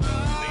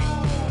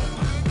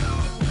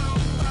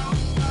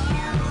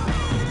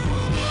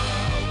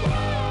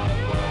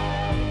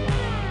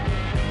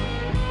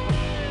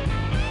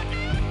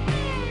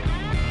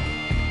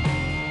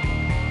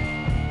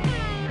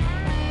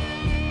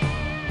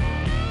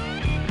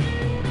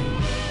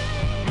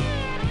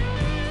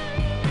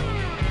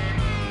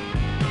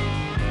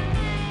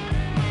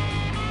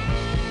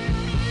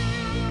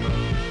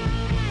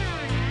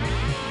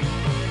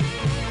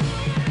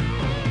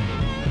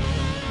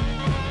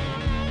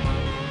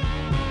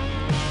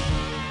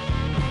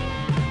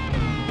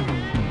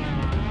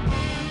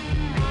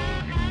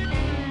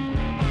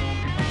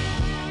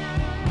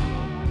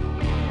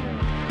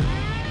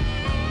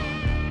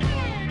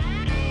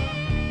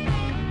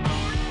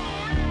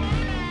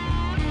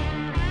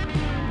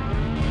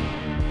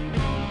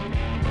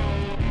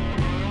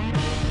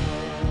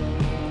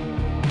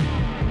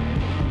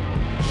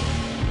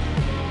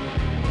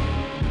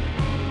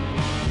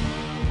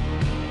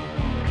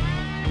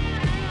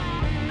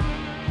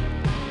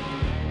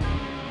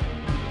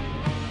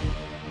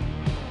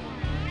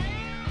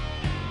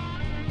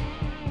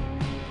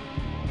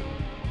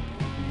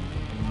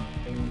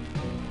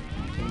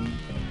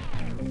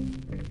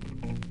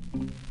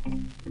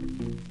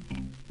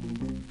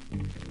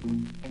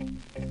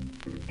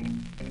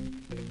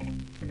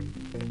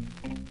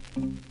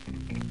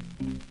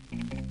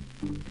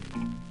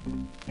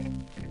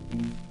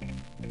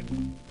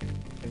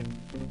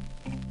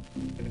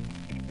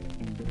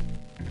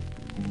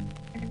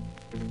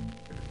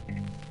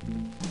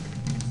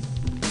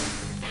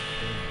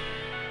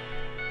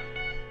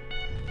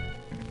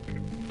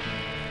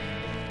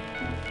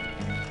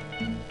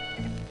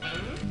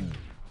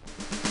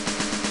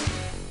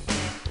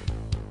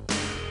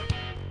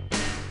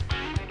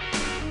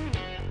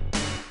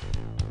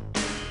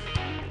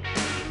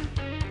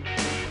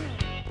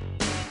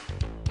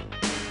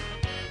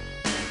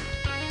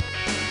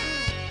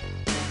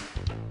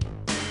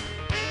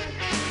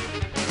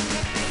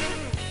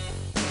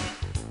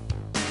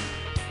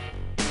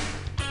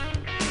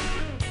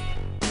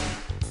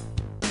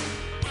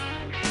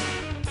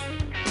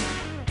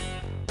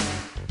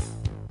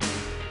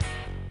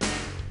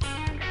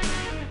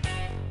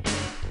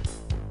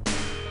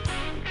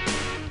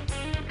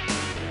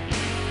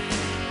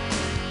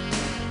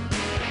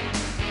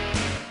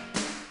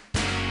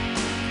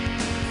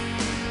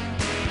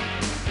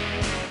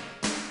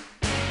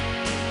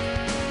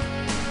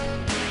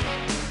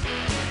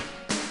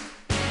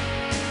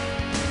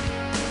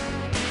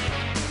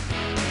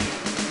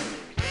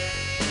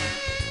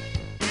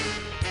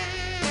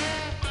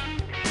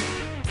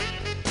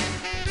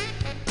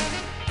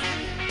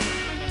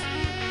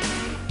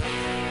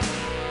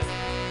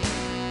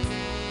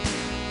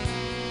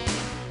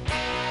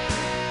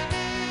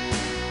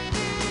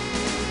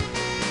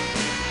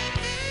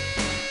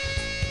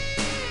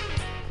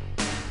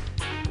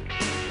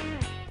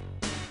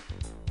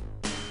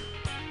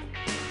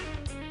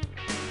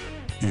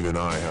 Even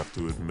I have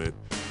to admit,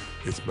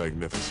 it's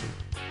magnificent.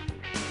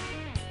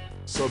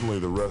 Suddenly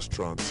the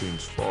restaurant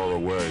seems far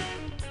away,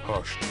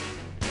 hushed,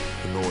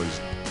 the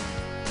noise.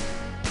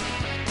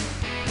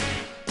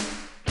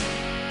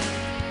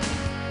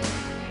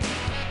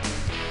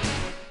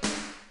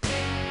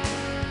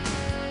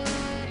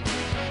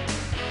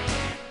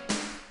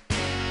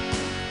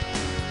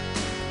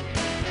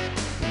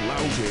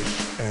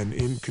 Loutish and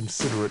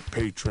inconsiderate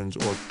patrons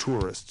or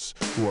tourists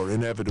who are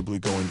inevitably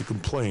going to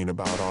complain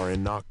about our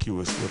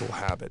innocuous little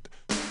habit.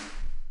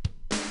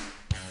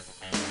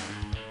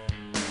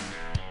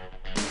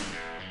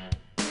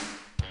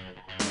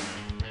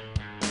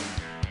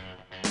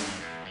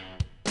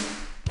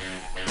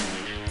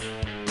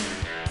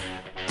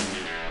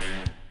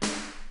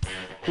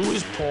 Who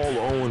is Paul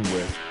Owen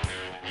with?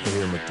 I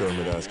hear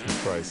McDermott asking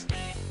Price.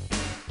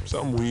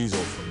 Some weasel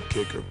from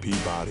Kick or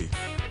Peabody.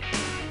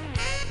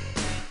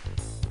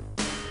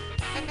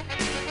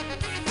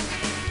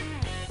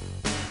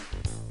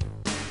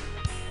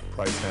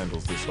 Price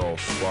handles this all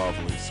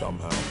suavely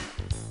somehow,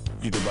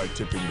 either by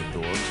tipping the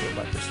dorks or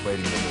by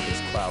persuading them with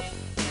his clout,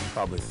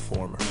 probably the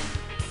former.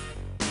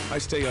 I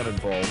stay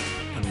uninvolved,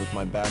 and with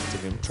my back to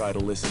him, try to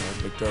listen as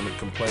McDermott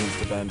complains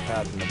to Van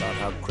Patten about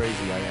how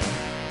crazy I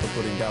am for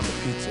putting down the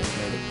pizzas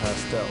made of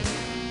pastels.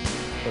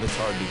 But it's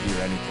hard to hear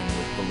anything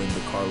with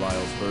Belinda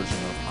Carlisle's version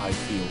of I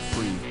Feel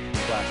Free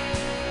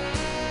flashing.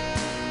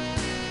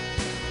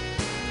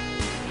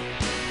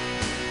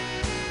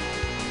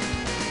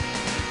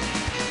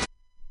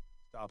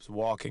 Stops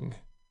walking,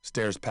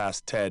 stares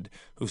past Ted,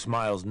 who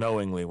smiles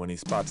knowingly when he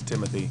spots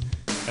Timothy,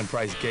 and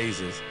Price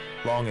gazes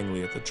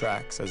longingly at the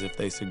tracks as if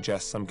they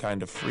suggest some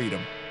kind of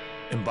freedom,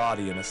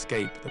 embody an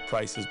escape that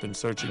Price has been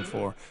searching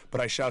for.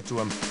 But I shout to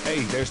him,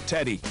 "Hey, there's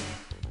Teddy!"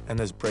 And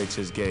this breaks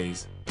his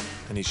gaze,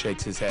 and he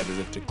shakes his head as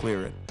if to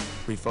clear it,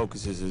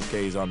 refocuses his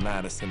gaze on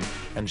Madison,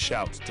 and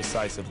shouts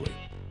decisively,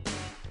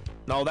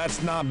 No,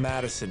 that's not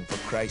Madison, for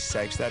Christ's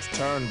sakes. That's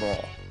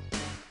Turnbull.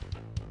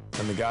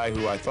 And the guy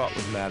who I thought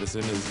was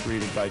Madison is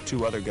greeted by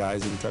two other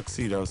guys in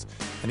tuxedos,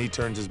 and he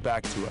turns his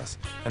back to us.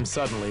 And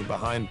suddenly,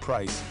 behind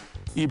Price,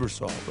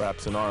 Ebersol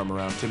wraps an arm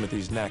around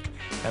Timothy's neck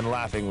and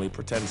laughingly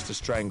pretends to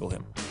strangle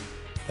him.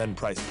 Then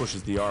Price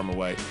pushes the arm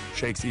away,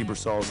 shakes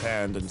Ebersol's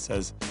hand, and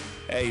says,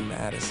 "Hey,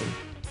 Madison."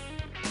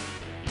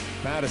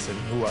 Madison,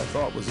 who I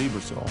thought was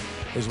Ebersol,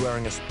 is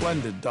wearing a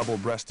splendid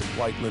double-breasted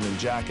white linen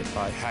jacket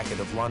by Hackett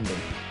of London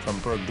from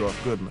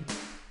Bergdorf Goodman.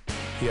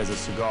 He has a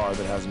cigar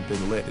that hasn't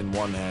been lit in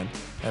one hand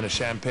and a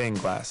champagne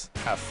glass,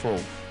 half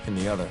full, in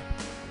the other.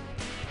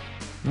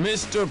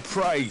 "Mr.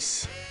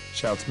 Price,"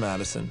 shouts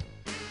Madison.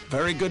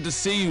 "Very good to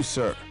see you,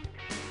 sir."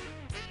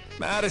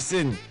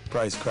 "Madison,"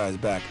 Price cries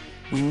back,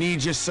 "we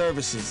need your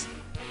services."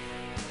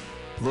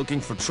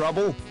 "Looking for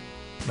trouble?"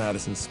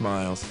 Madison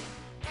smiles.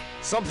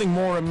 "Something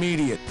more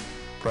immediate,"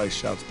 Price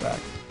shouts back.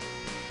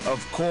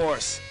 "Of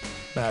course,"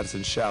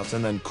 Madison shouts,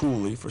 and then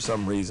coolly, for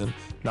some reason,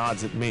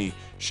 nods at me,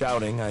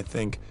 shouting, I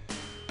think,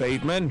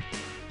 "Bateman?"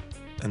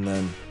 And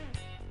then,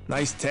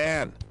 "Nice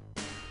tan."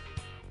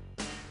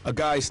 A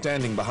guy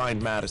standing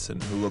behind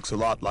Madison, who looks a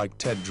lot like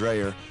Ted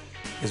Dreyer,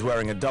 is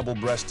wearing a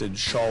double-breasted,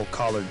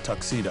 shawl-collared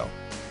tuxedo,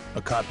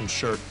 a cotton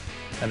shirt,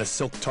 and a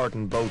silk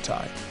tartan bow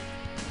tie.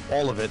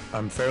 All of it,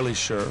 I'm fairly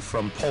sure,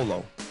 from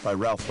Polo by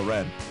Ralph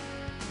Lauren.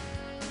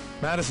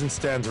 Madison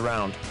stands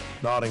around,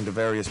 nodding to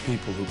various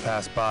people who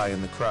pass by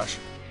in the crush.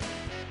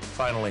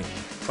 Finally,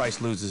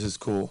 Price loses his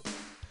cool.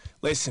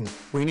 "Listen,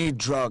 we need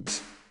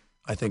drugs,"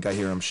 I think I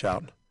hear him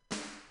shout.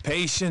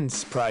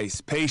 "Patience, Price,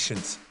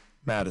 patience,"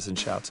 Madison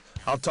shouts.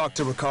 "I'll talk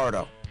to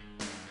Ricardo."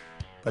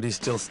 But he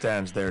still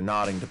stands there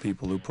nodding to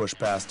people who push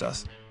past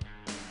us.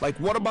 "Like,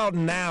 what about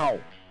now?"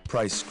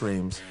 Price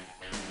screams.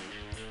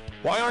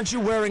 "Why aren't you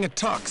wearing a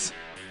tux?"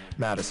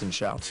 Madison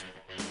shouts.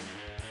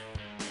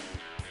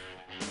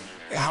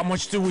 "How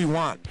much do we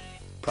want?"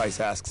 Price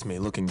asks me,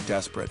 looking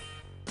desperate.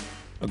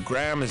 "A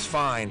gram is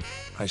fine,"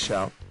 I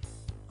shout.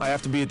 "I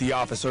have to be at the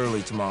office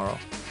early tomorrow."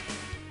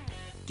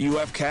 "Do you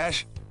have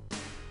cash?"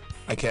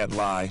 I can't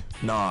lie,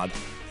 nod,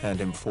 hand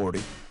him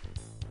 40.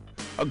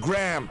 "A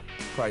gram,"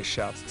 Price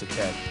shouts to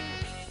Ted.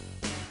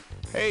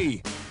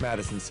 "Hey,"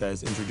 Madison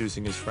says,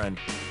 introducing his friend.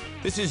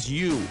 "This is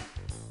you."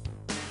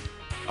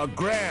 "A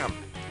gram."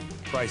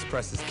 Price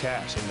presses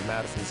cash into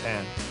Madison's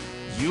hand.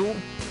 "You?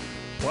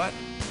 What?"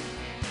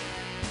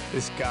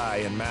 This guy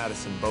and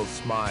Madison both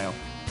smile,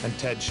 and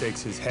Ted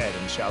shakes his head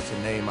and shouts a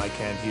name I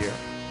can't hear.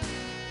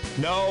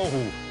 "No,"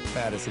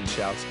 Madison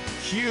shouts.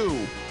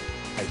 "Hugh,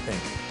 I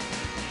think."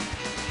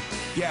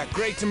 "Yeah,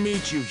 great to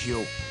meet you,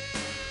 Hugh."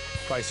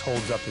 Price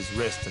holds up his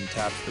wrist and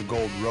taps the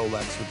gold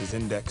Rolex with his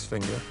index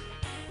finger.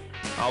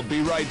 "I'll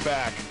be right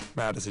back,"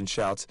 Madison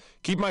shouts.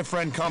 "Keep my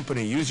friend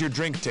company. Use your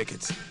drink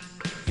tickets."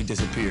 He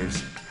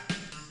disappears.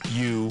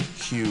 You,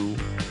 Hugh,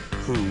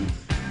 who,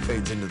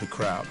 fades into the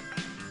crowd.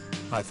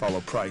 I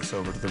follow Price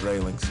over to the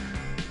railings.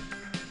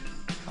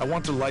 I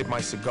want to light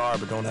my cigar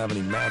but don't have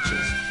any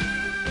matches.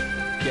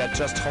 Yet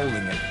just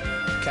holding it,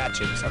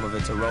 catching some of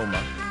its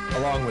aroma,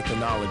 along with the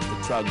knowledge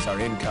that drugs are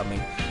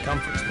incoming,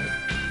 comforts me,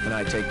 and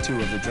I take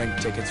 2 of the drink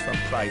tickets from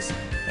Price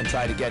and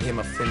try to get him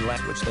a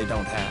Finland, which they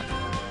don't have.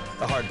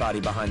 The hard body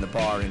behind the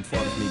bar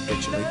informs me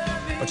bitchily,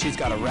 but she's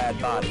got a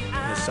rad body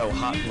and is so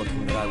hot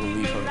looking that I will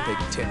leave her a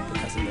big tip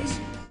because of this.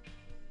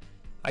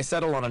 I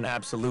settle on an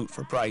Absolute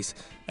for Price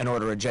and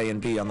order a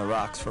J&B on the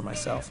rocks for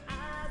myself.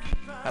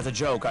 As a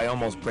joke, I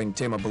almost bring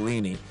Tim a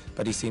Bellini,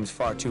 but he seems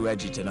far too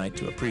edgy tonight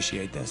to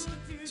appreciate this.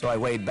 So I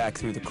wade back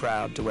through the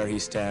crowd to where he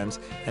stands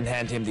and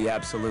hand him the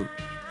Absolute,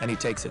 and he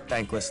takes it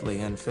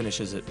thanklessly and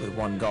finishes it with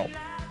 1 gulp,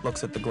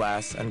 looks at the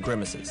glass and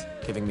grimaces,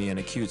 giving me an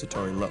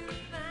accusatory look.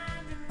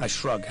 I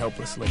shrug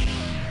helplessly.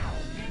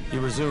 He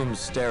resumes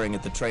staring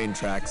at the train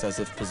tracks as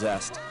if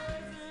possessed.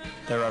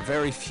 There are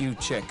very few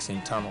chicks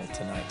in Tunnel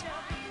tonight.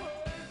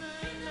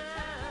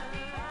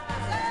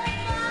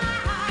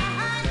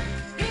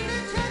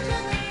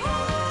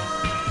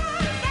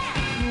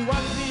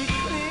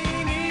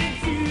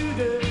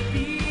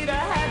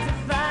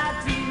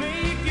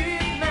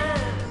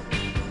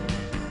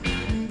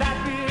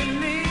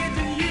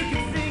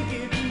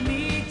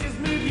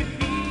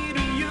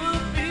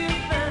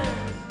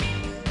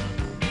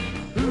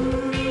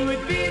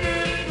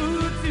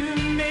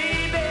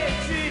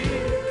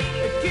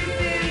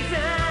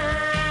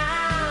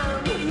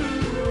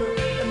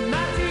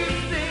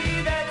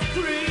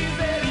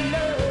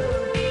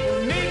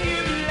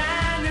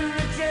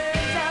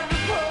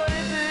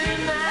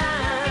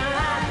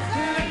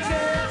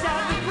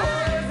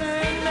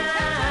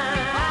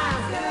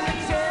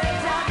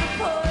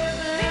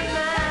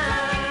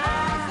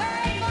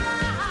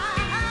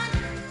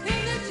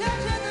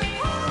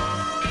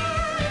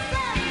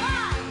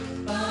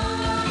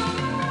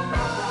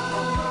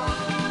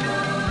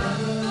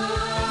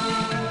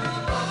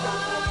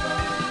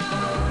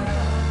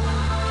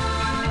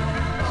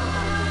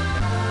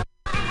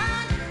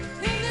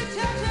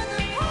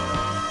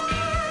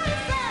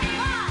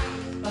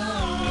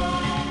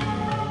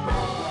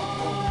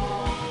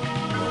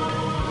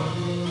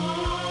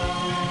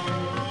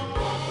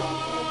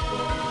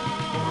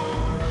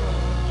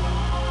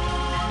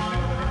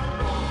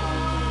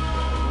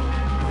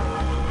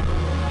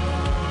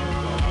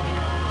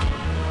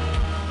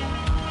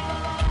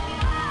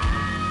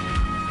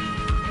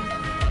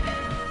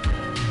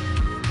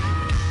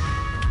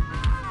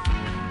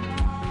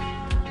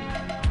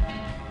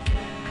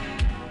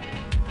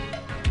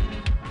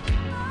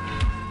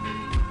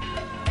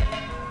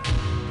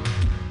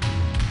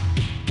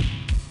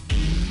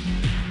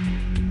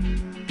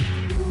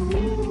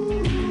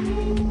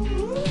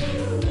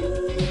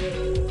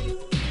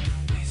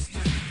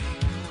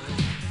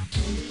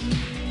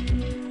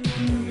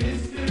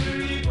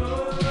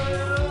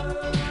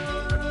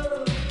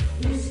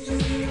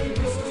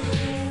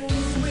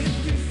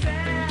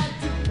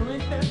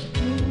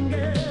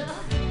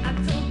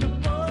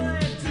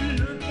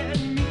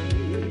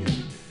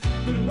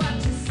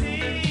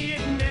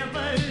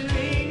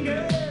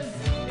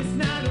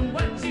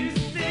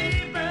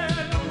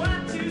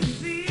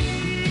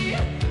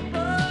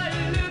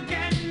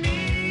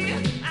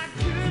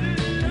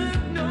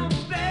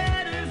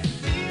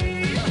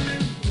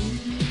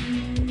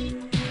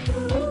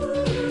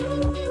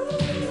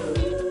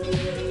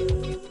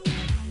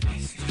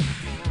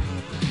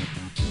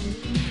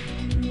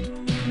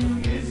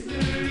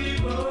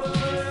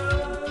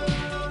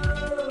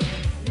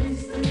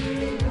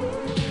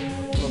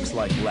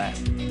 like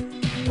Latin.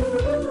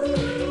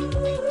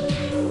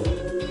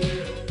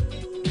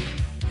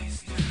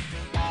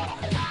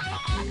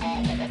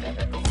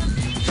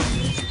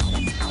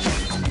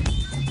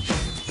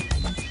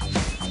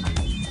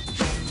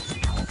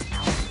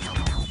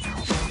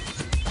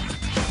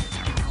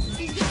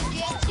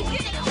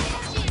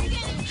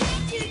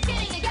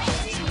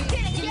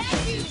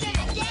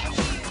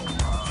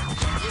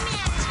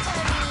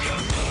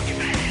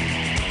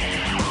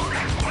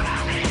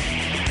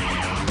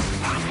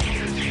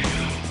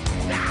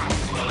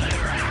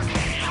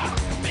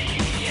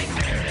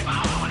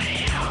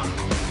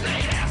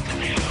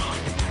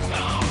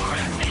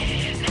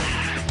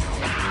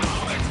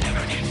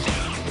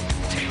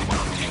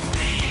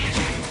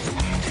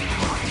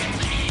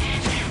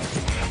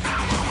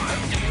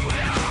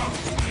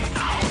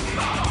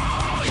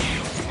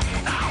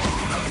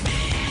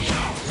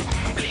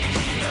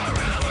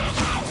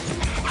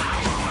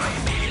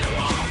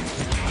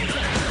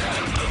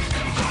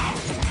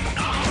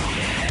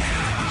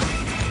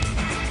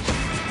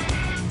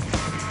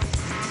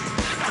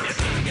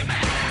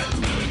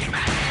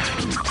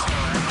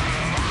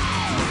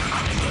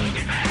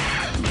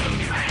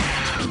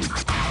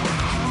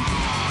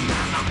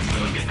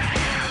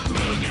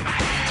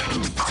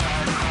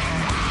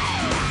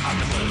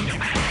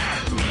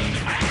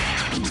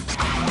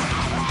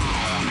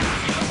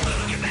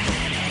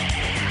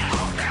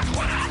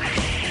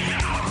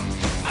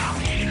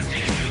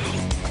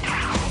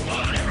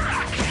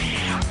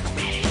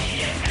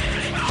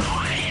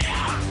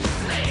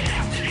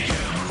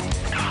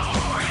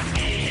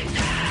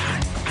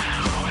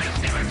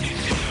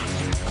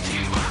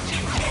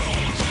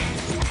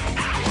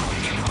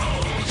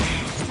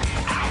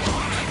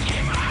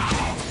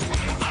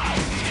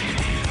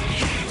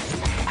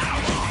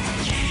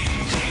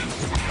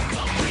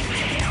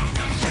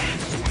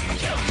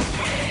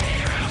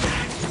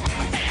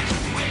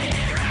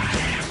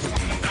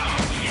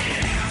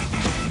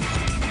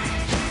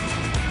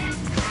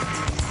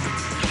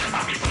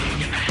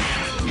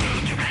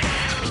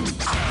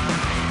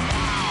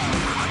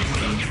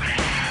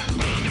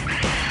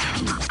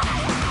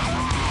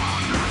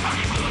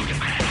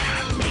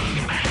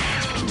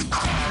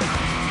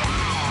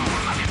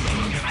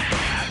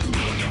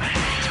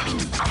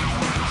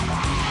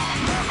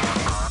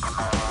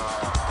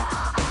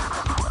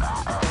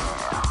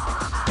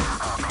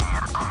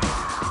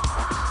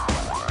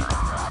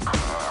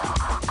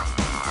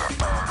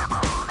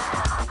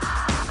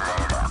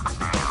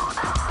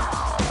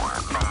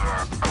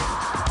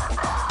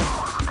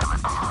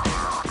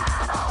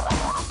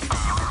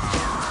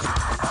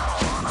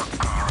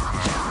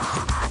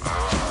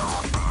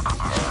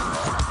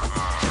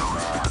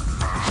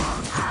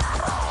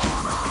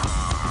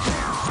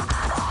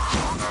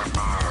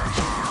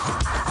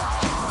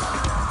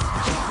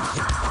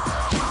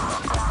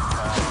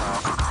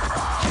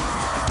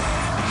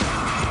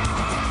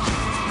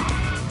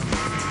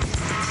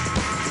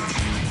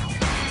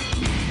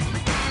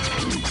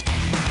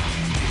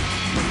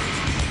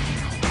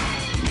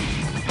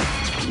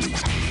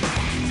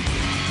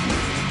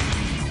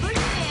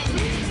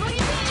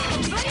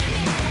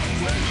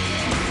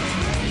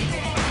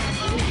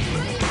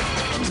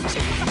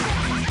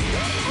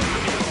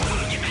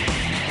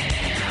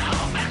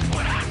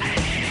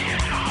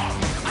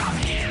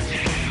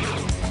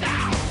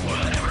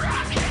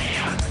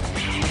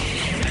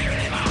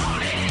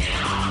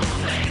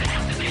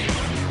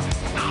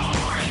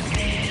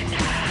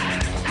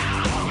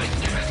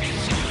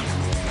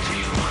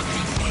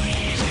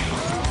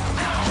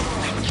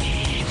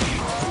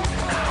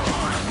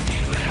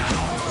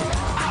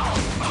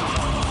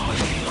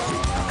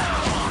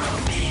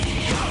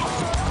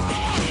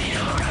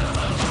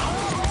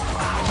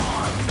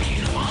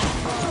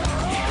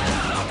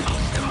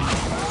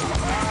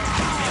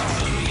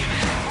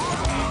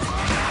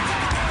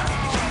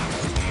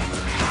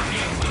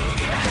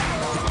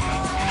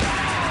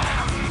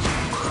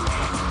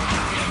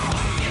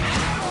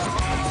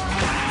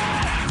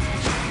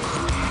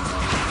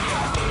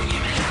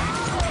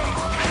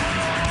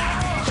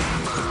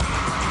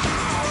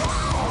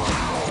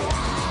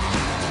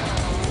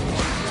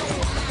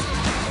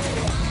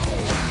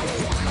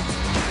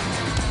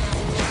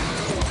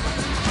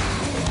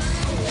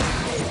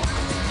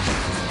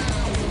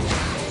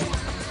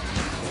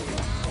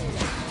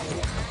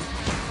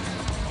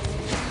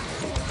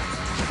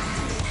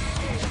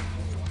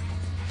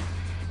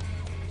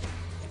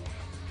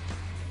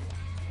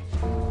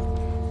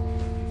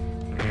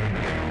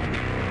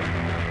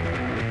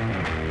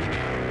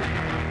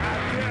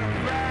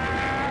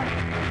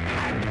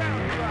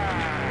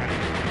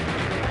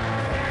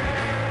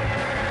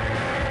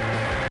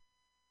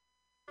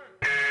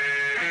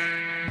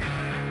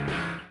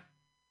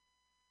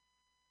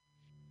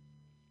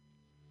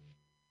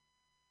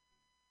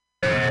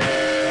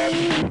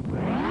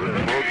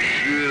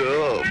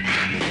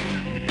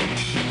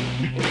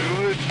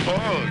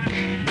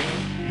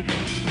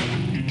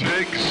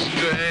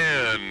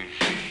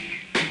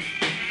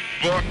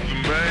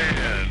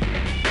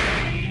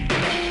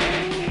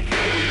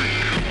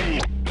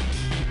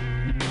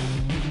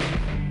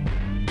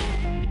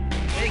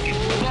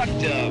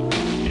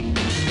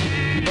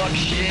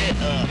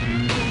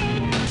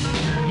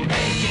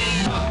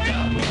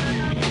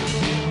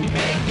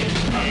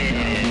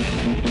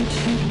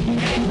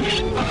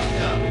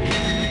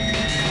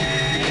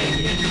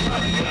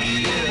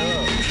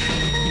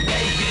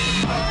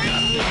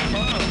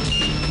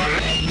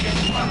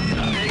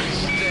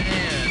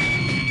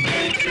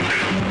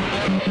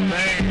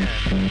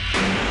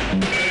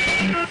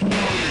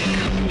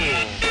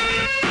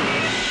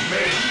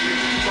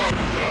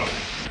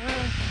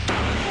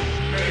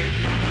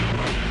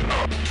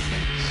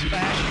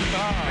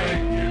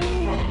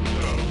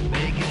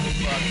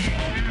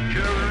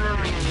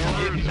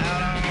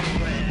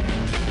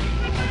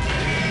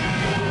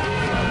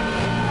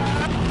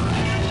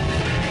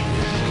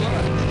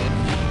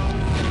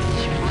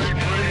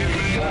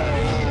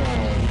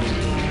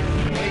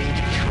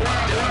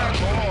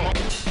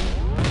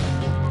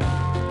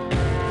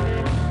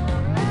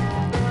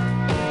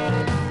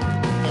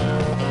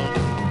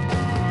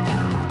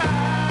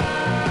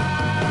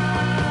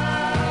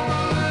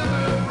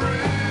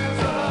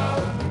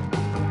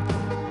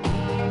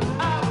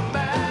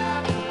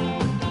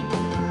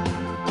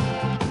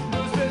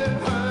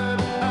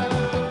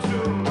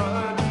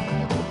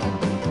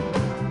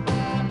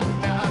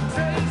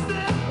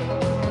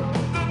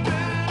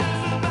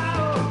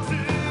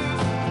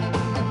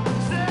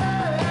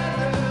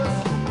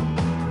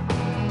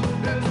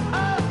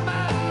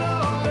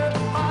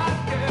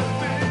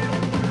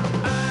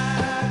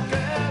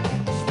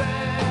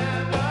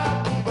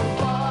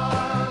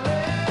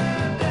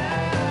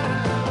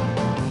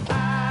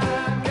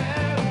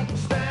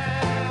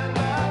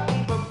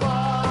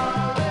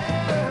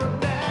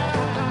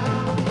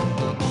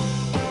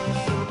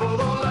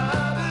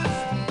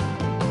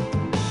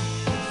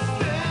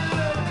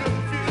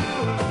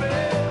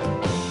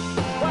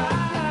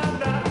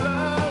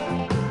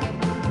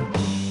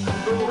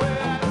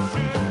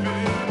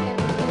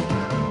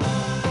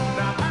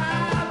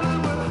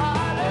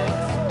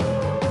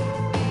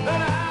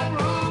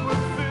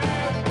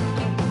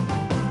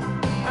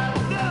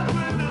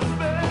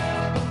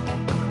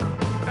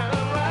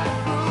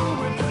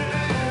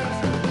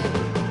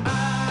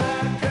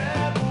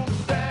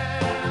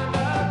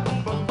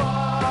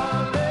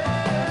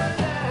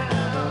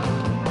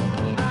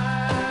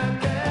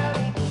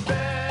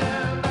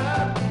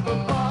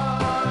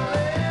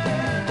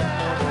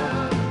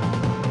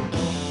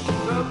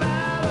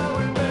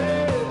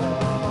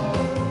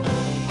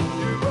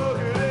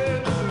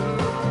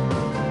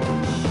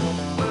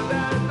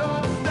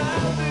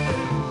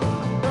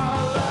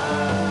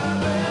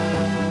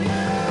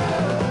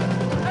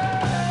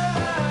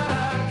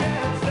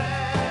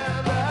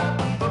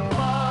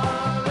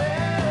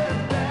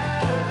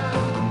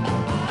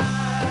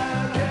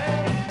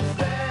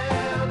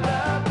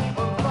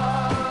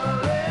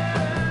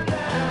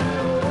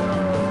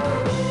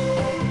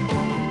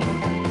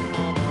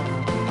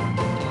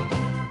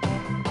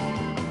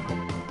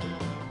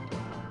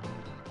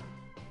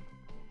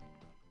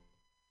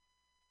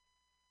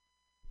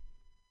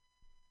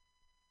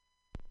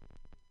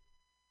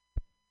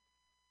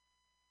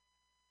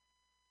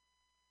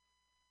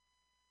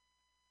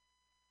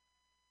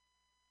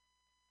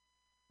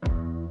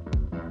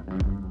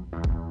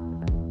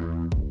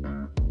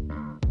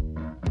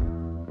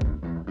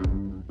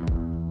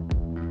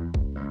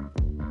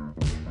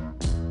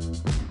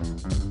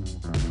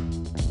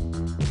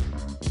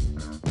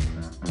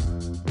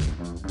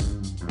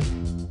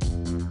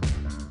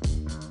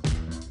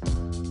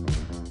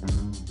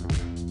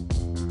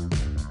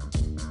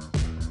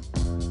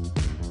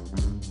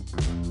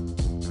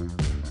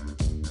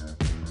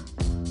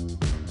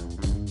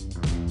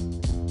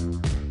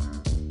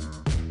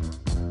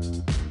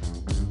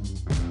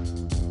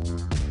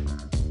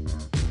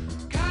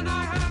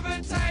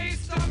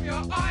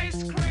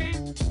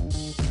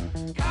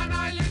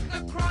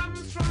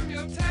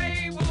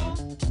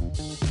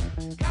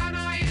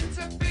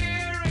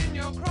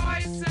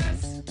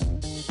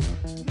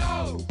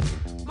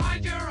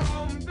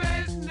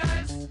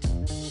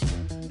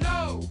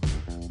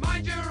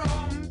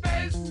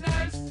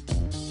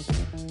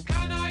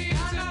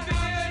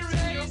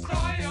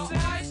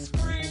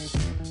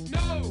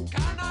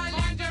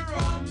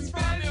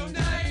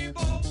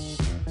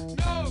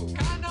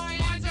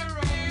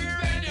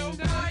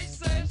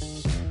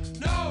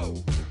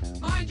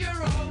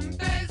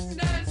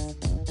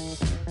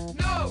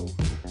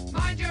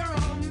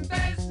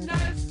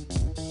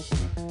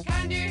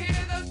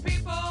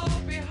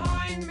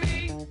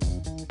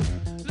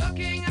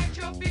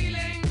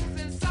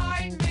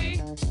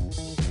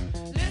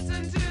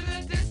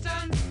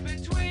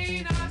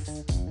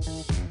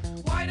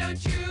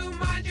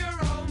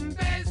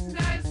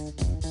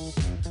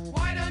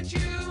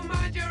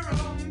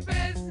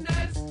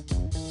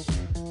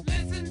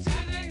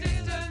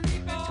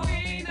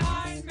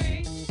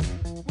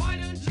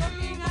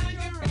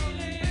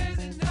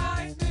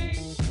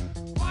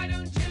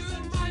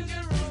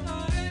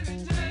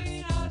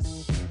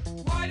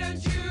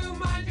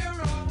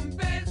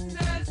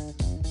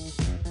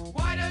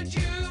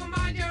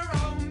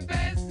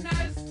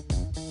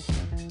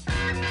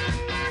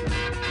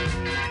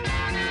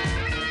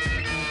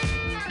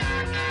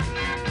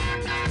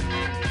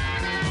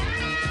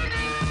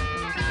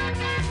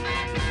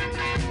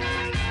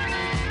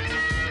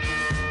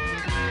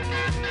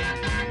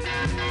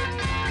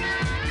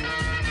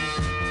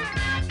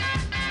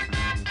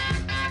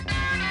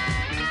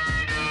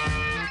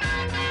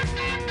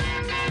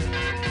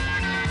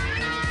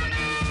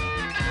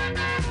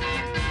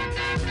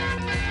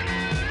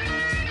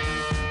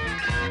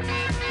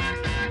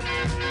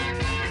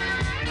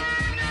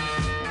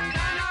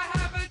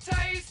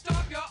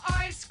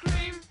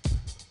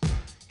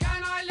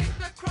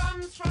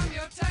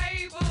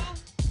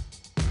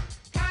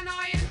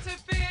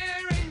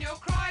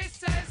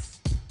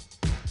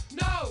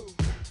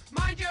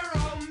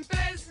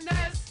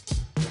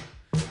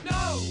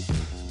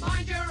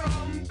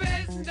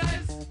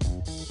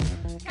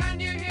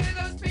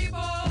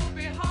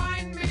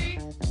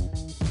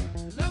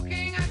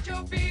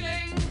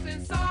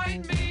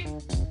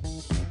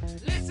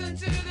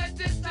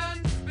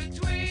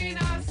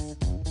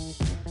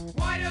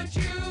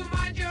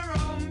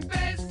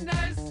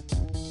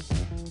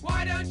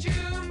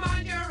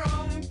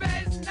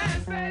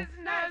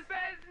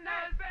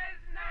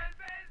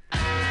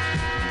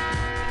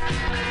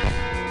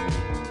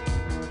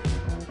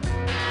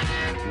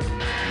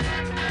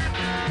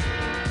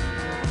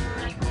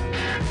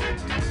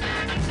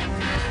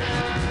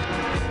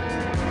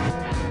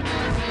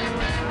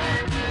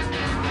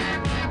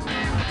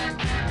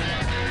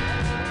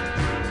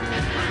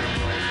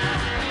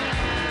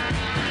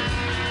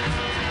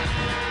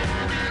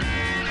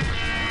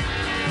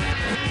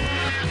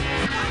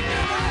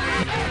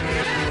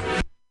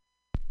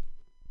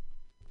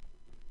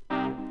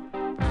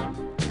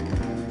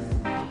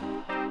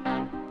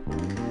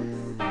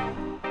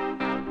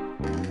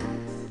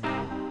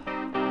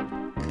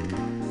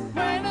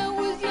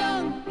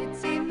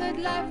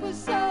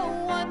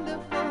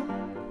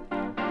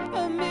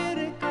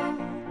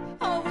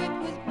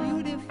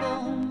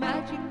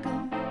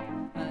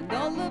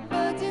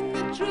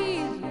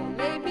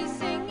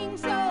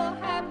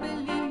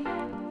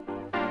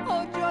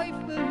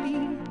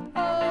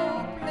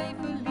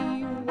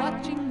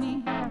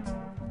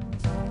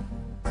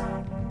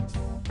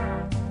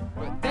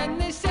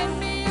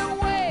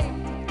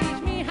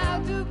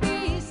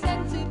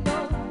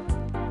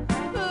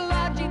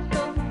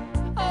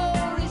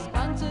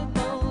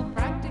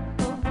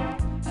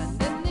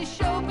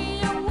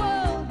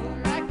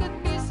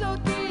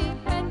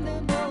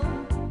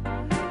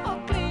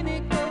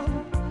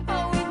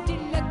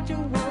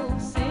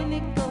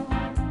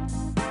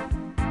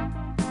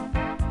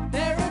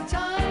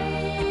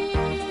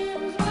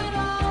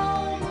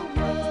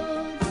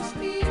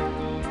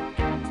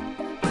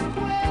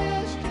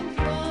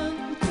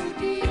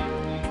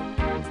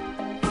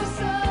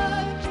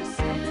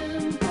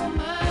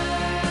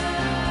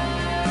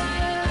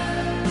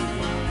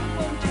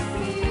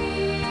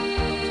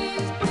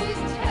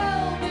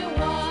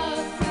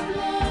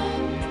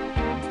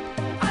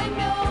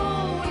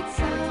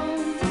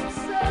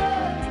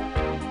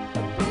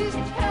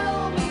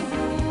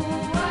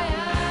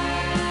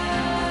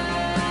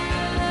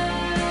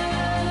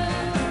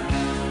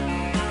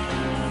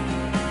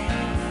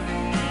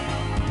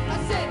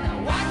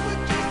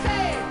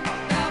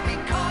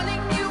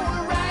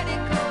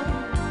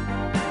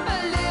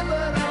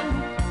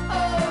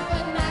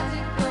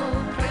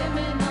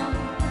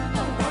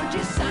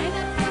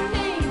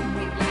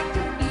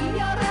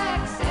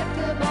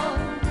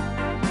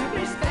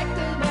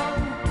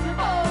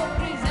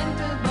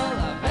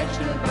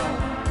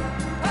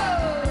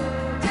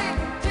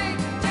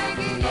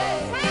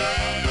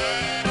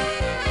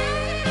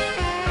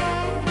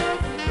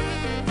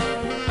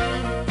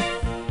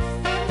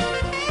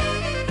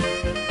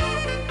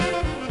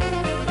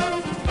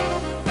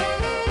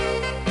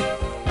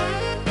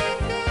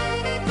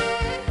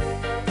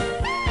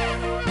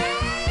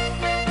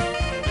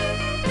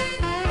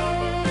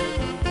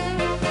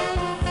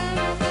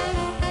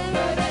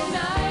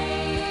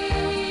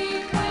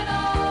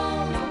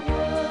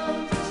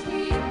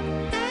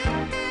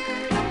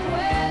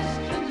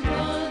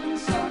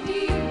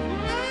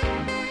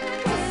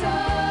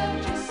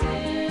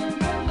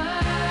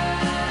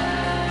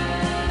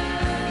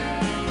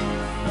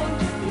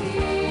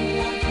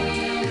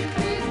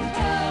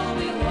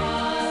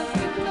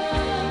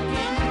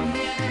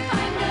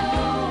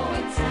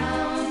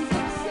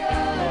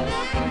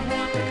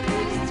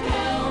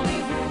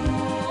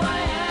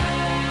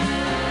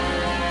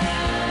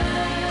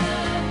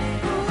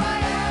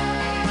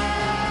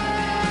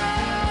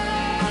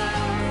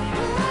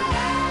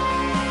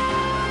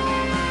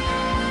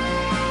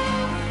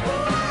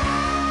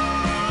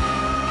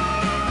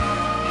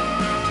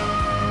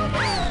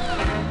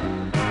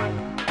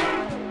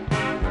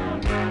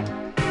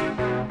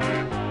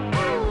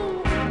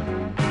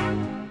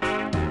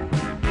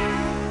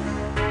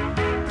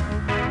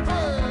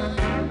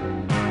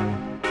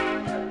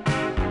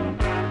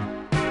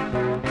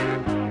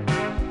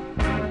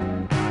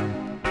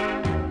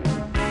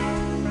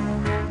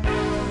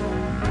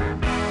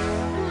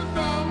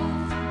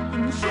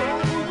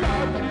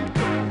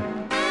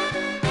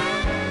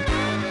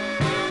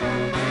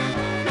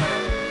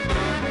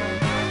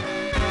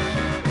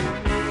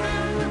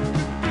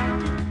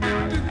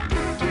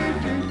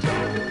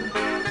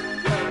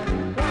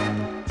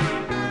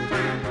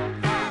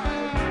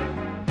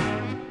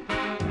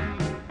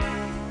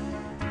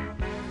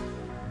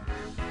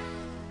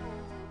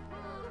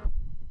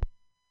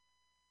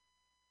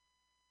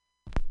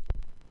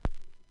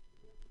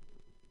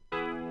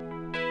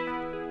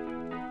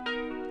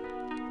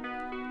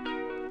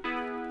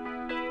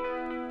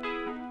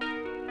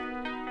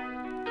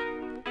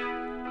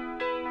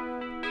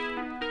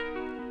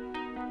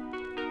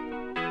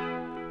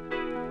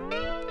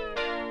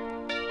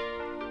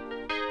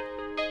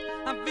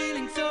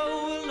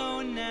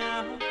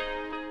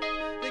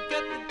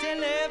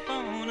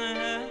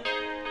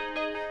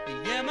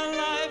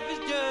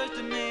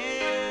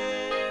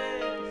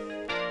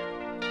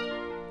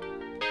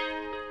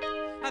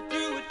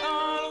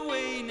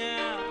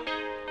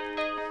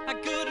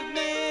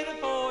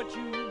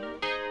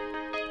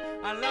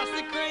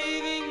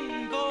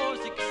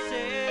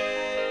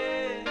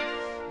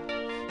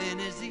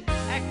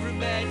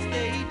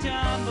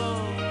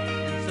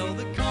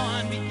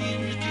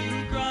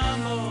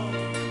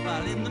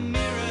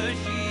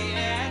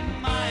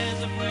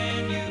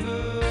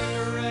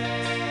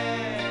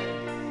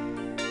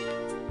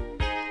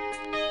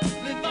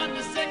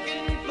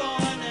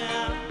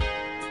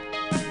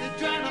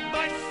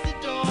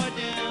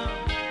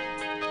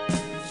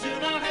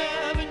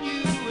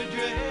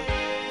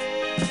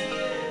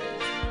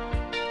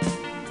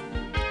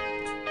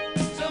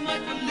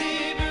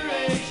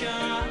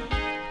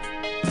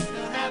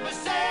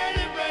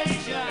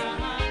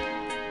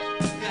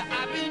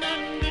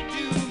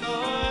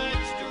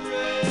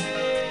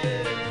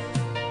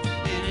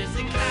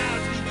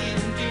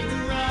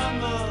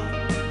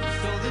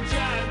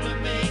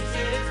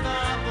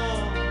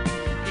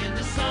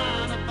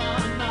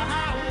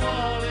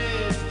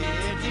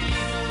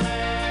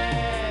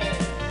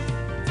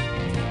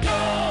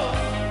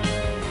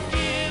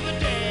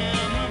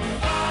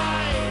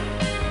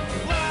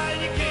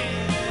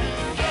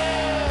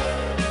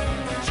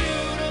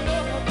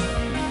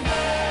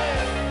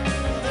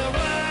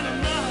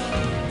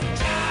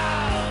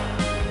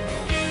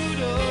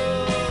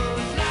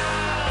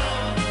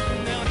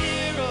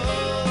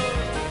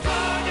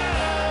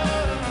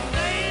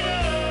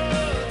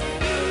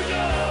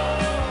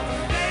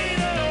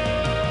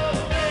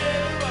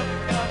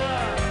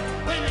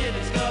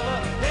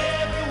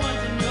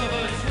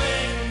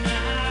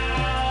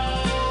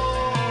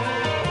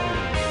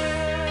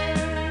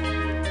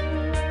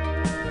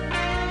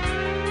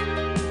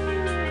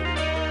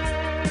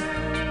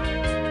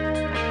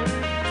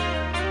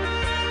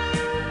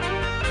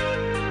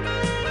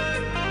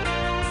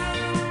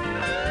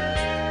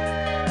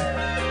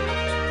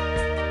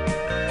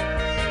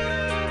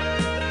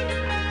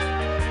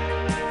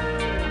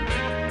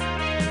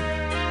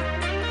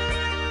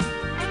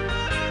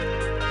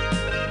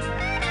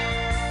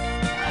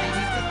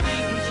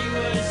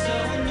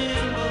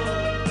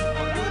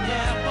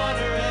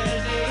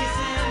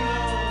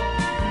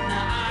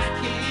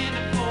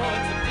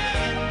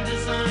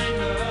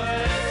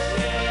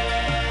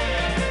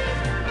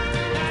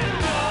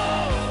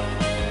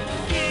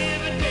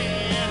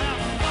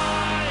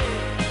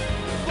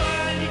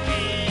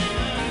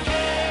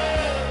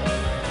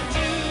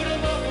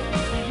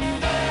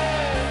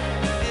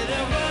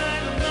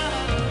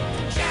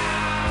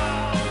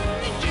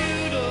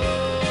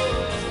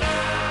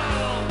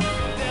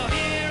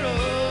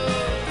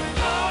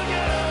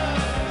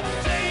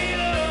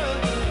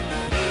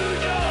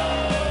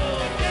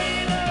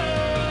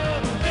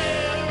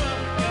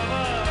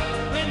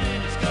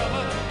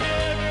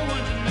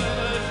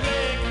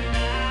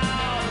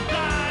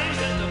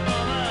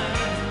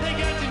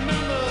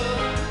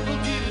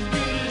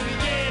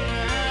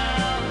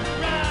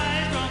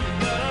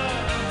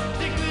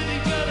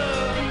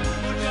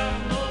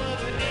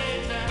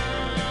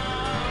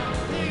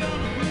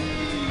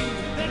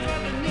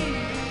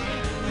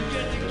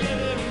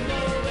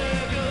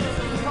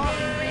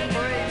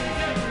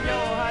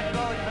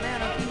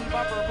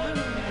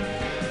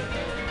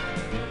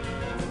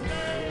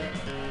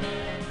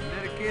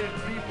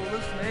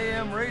 listen to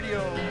AM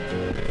radio.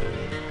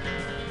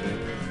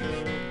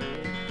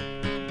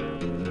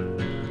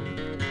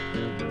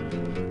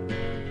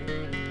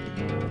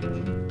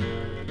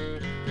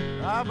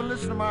 I've been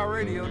listening to my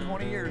radio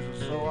 20 years or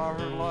so. I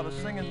heard a lot of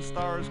singing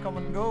stars come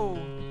and go.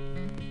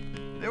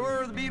 There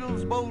were the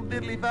Beatles, Bo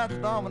Diddley, Fats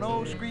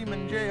Domino,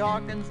 Screaming Jay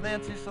Hawkins,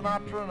 Nancy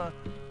Sinatra, and a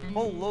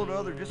whole load of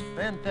other just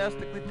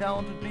fantastically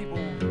talented people.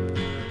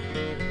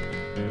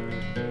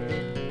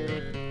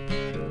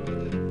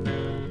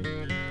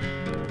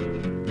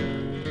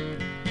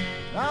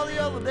 Now the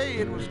other day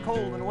it was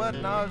cold and wet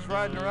and I was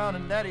riding around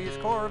in Daddy's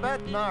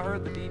Corvette and I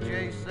heard the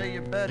DJ say,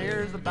 "You bet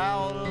here's the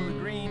Ballad of the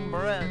Green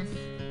Berets."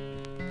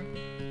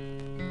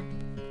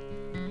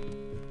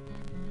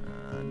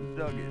 I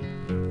dug it.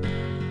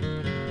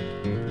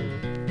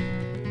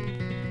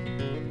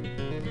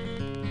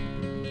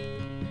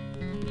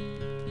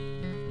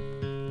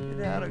 It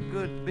had a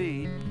good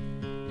beat.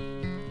 It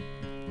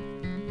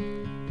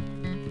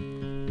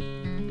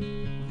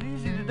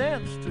was easy to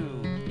dance to.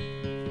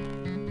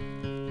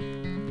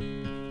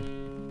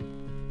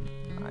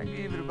 I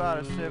gave it about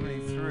a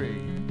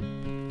 73.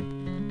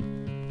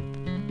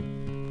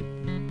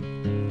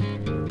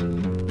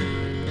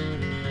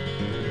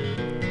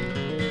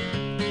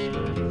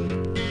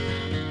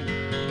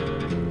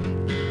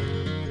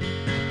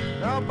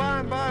 Now by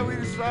and by we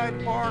decided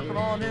to park and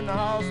on in the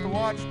house to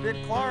watch Dick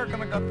Clark,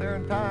 and I got there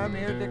in time to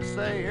hear Dick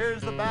say,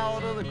 "Here's the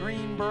Ballad of the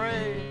Green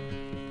Beret."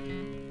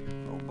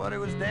 Nobody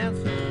was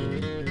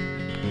dancing.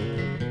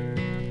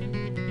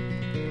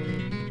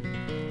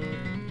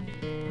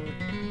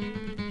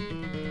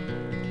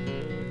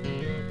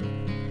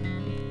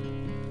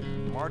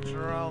 Marching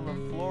around the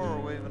floor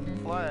waving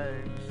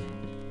flags,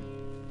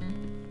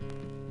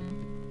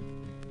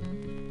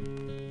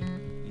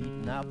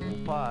 eating apple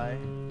pie,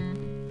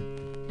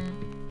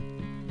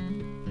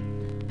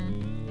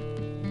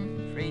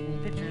 trading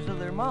pictures of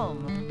their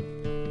mom.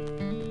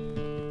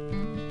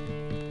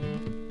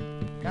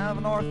 Kind of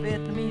a North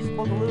Vietnamese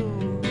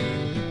boogaloo.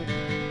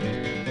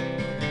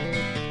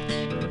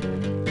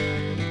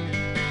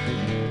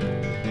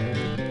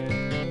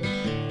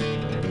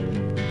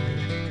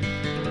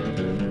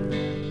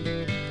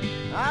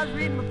 I was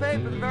reading my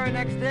paper the very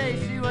next day,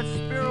 see what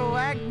Spiro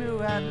Agnew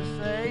had to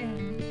say.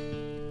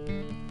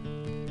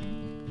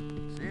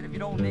 Said if you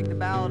don't dig the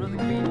Ballad of the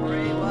Green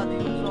Beret, well,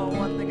 there's only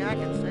one thing I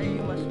can say.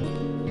 You must be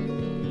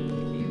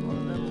one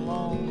of them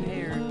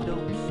long-haired,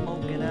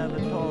 dope-smoking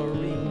avatar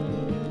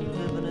reading,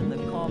 living in the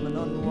common,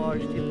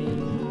 unwashed hippie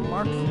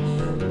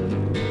Marxists.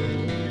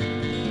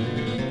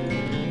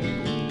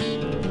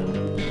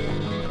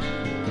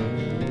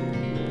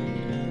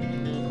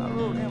 I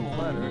wrote him a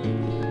letter.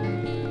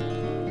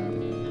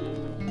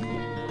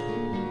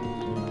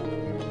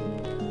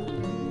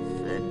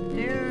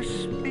 Dear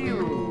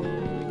Spiro,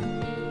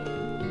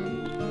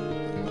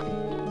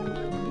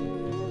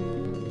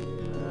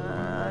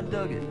 I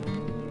dug it.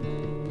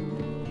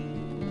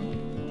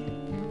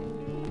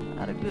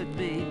 Had a good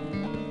beat.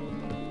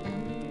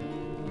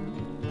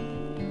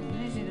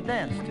 Easy to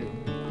dance to.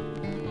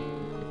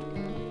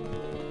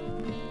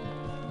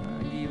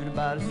 I gave it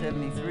about a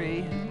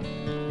 73.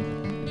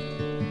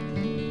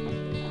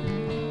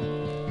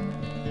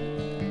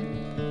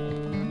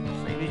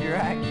 Same as your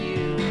IQ.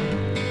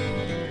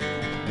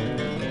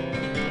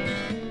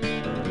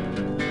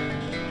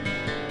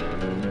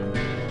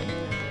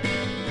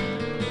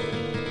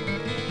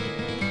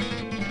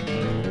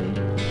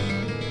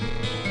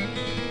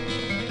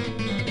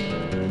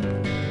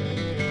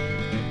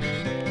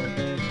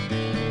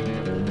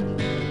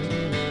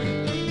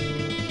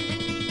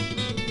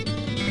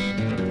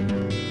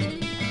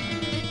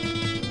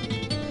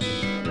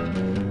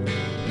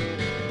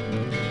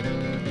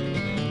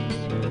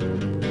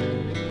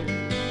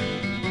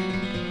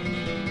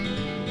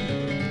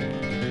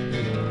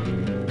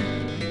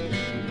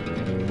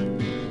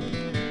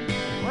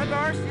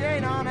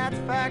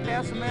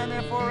 Asked the man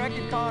there for a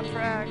record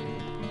contract.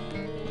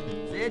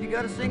 Said, "You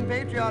gotta sing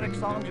patriotic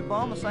songs, you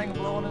bum." I sang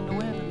 "Blowing in the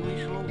Wind" and "We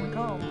Shall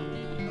Overcome."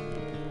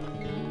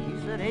 He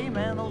said, "Hey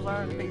man, those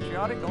aren't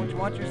patriotic. Don't you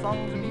want your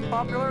songs to be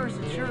popular?" I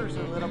said, "Sure."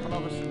 So I lit up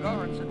another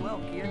cigar and said, "Well,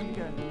 kid, you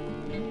gotta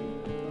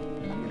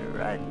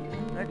write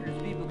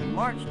records people can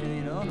march to,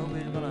 you know.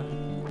 Nobody's gonna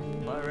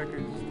buy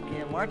records you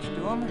can't march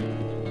to them."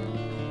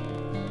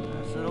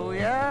 I said, "Oh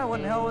yeah? What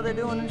in the hell were they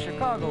doing in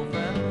Chicago,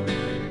 friend?"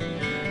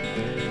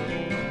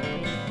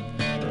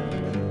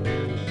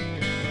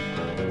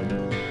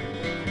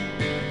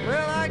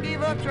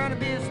 Trying to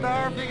be a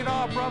star, figured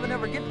I'll probably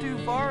never get too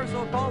far,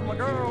 so I called my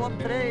girl up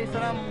today,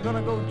 said I'm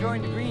gonna go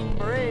join the Green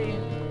Beret,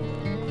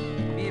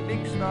 be a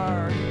big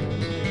star.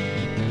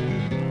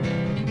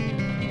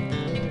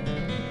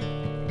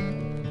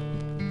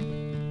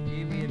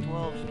 Gave me a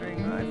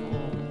 12-string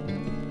rifle,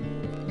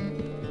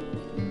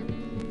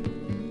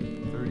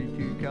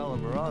 32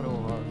 caliber auto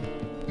hunt.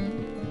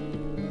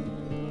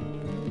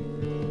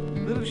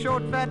 Little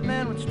short fat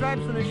man with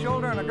stripes on his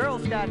shoulder and a Girl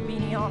Scout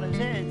beanie on his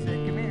head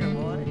said, "Come here,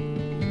 boy.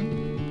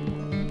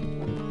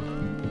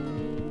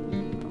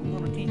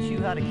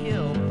 How to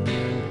kill."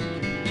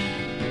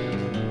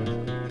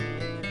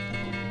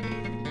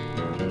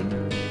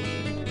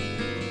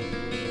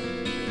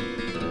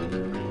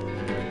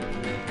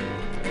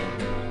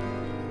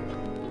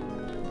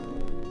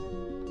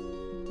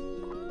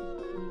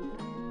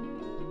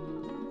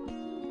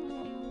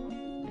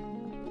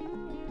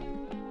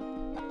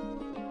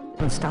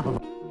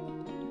 Unstoppable.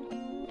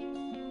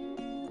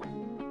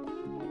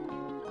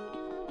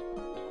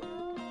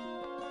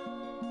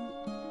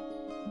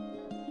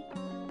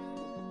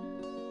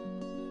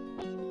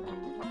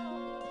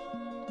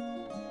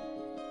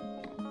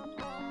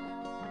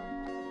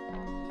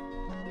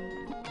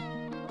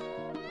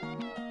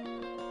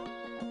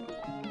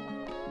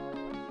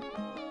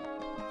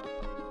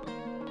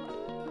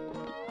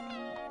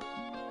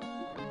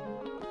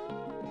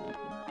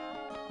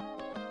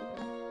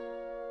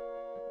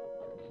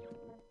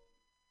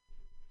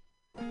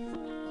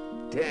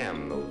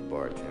 Damn those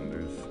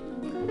bartenders.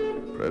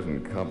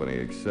 Present company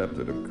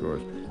accepted, of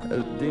course.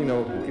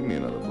 Dino, give me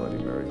another Bloody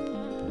Mary.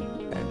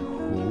 And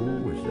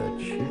who was that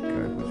chick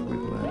I was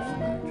with last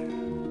night?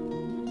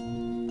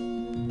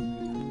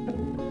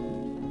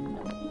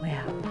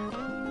 Well,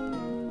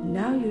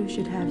 now you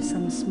should have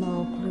some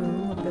small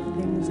clue of the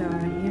things our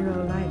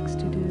hero likes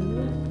to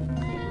do.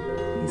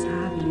 His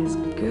hobby is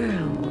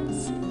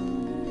girls.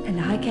 And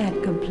I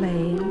can't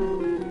complain.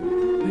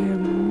 We're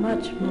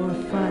much more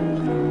fun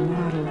than a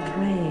model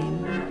train.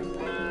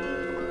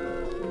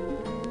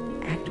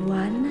 Act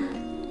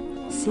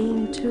 1,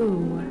 Scene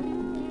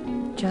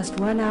 2. Just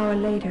 1 hour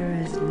later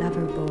as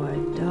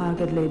Loverboy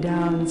doggedly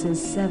downs his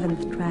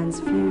 7th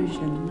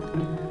transfusion.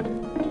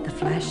 The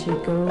flashy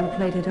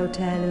gold-plated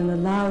hotel and the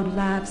loud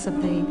laughs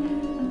of the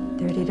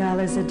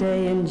 $30 a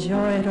day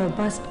enjoy it or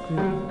bust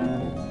group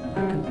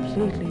are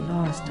completely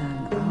lost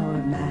on our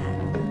man.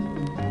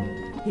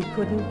 He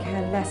couldn't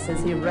care less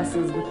as he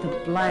wrestles with the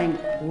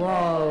blank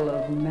wall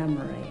of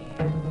memory.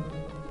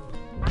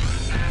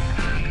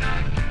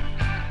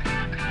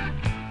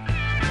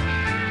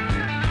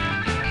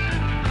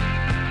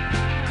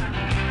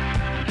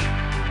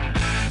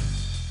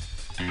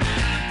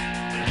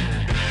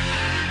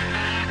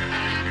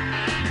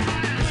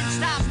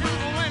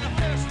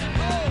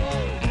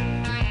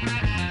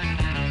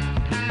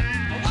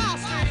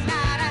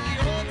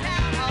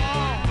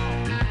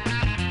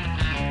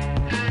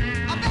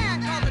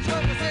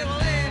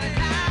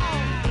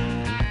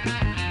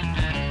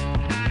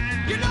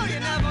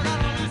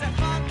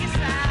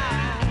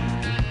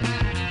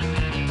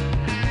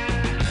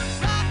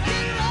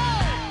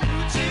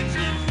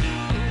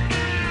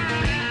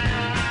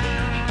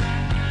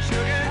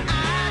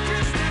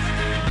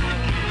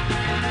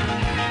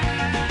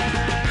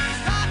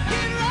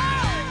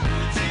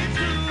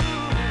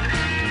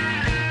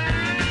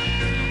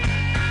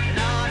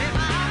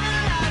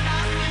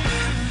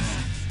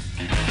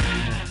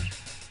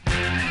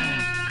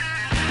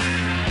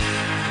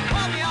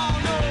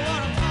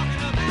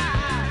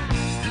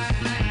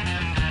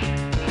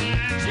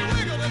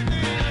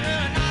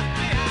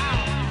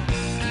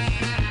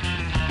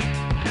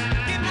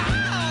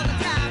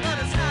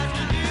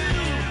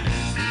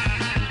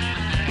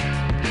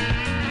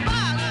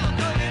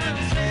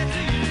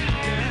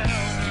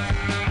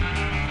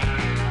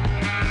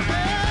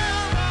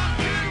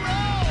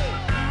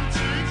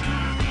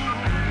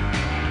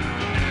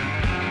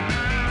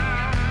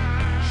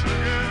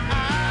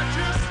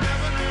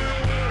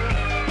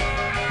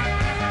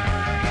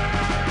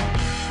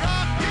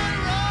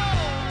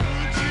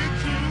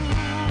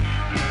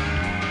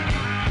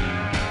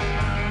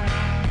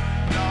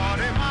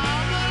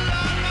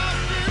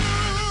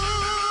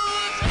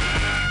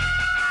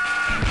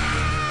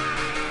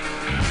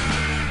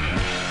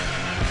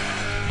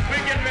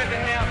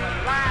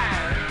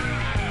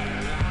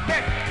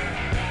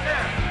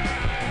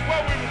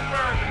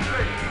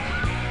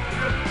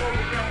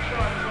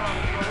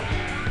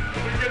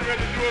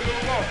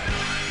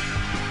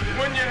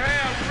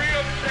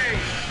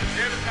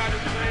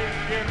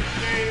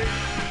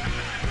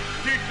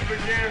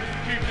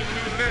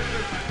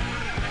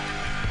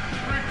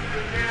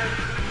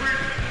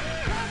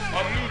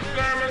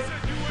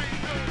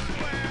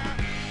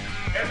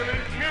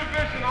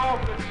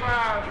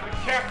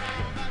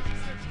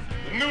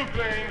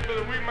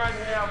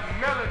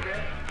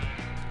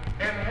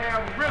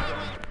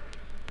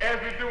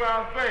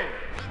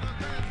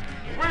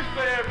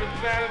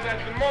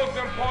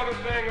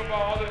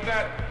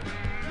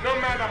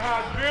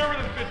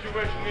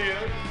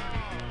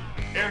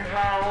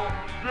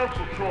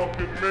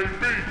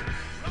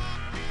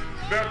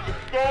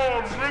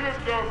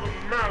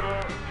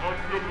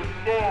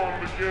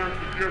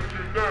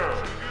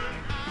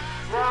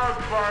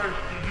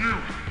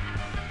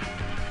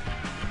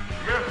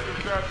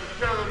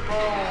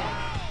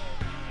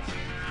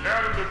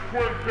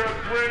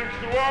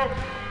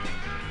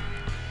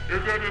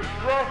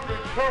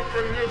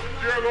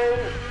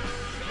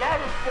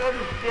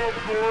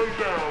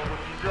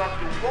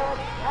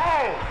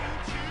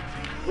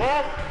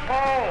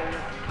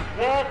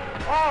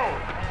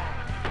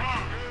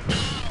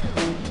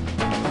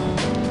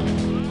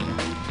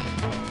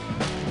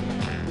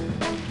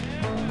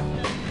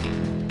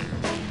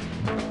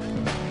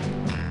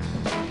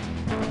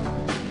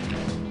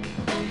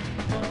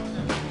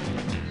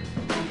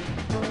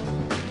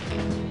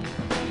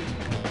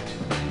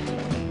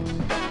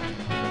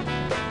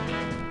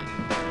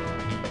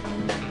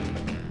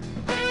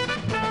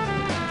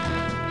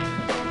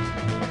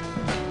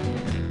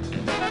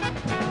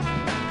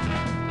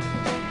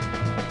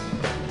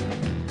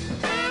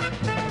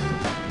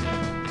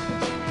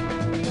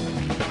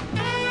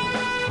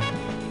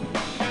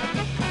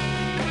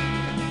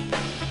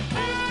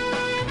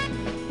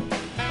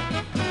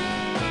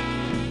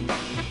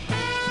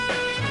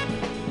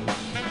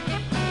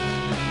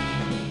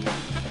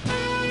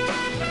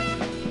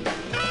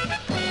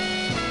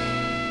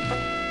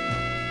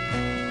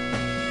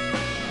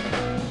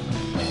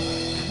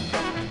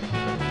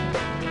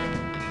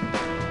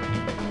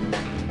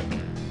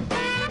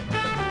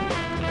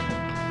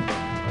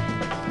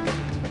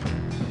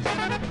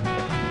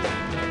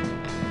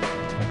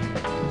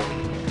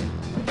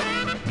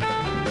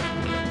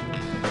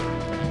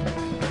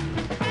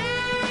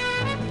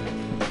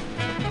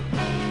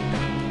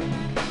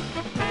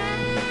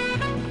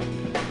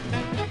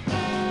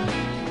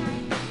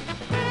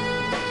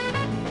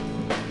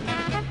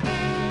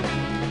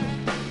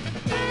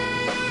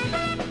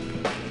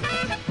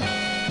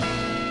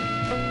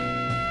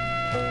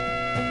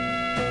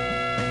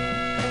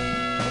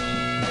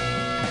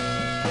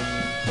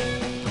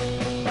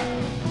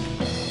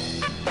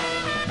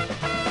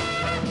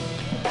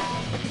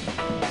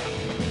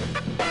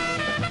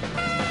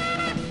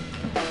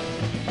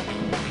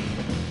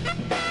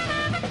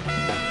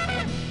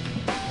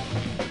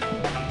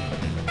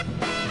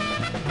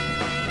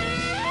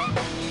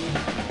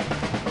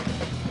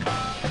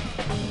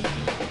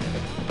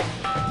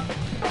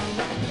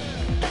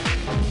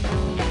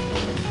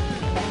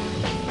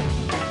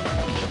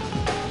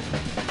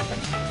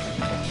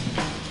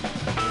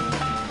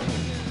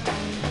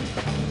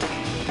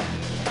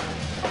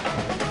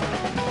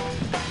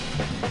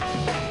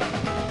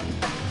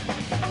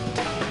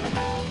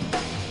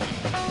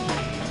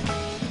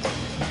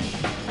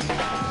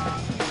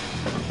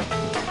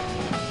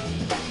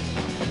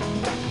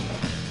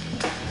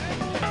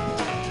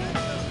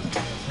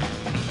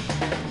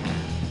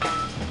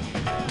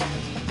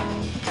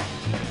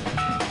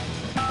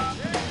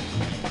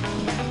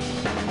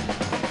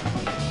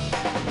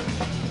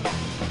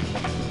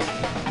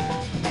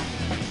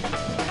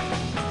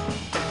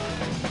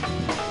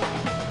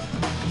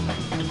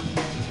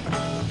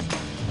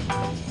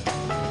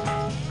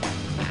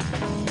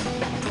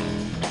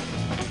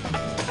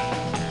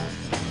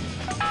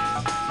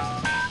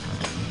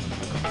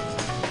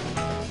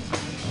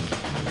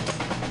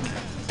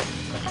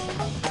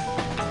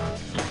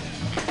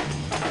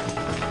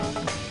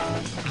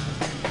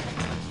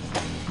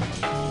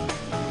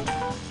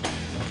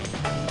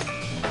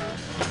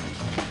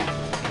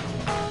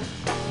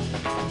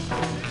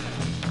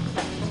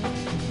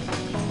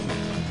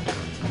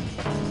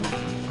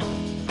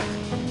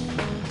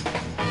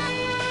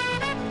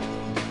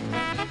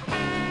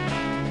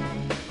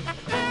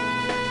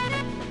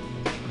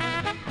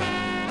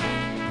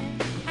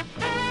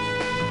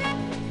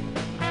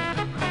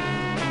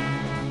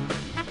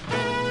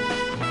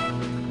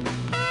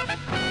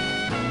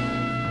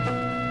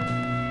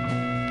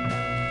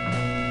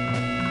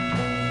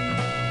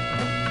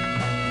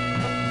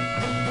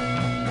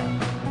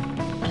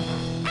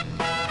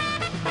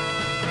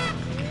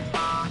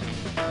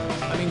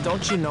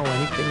 don't you know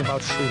anything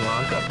about Sri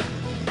Lanka?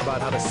 About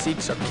how the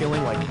Sikhs are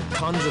killing like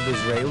tons of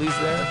Israelis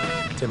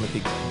there? Timothy.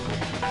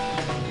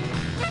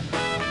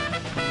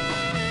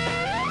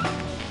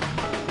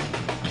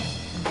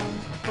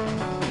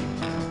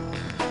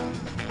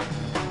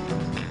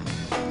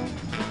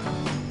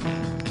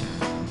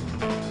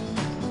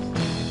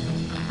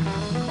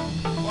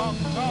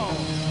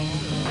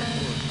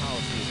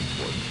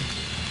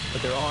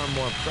 But there are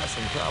more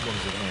pressing problems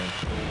at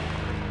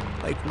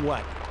hand. Like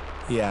what?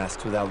 He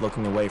asked without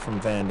looking away from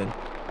Vanden.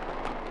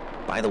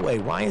 By the way,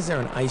 why is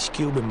there an ice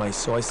cube in my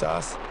soy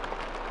sauce?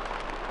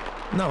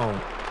 No,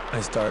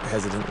 I start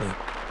hesitantly.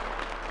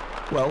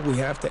 Well, we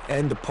have to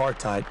end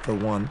apartheid, for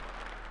one,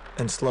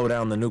 and slow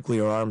down the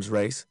nuclear arms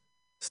race,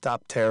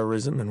 stop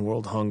terrorism and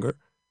world hunger.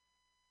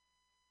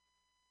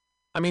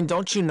 I mean,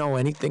 don't you know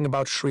anything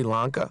about Sri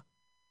Lanka?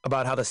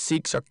 About how the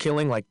Sikhs are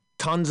killing like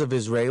tons of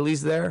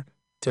Israelis there?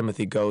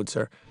 Timothy goads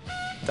her.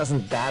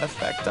 Doesn't that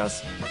affect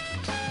us?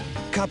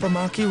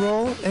 Kapamaki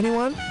roll,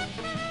 anyone?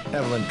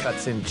 Evelyn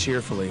cuts in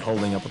cheerfully,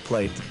 holding up a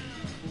plate.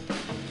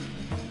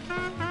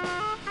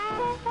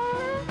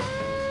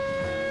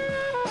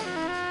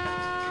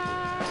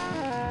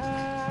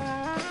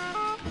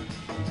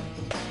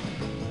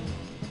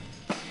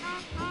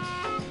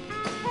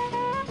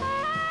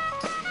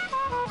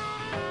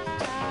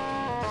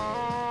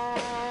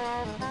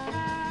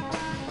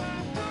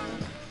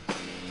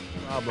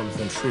 Problems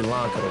than Sri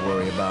Lanka to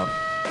worry about.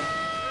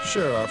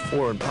 Sure, our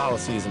foreign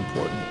policy is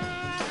important,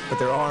 but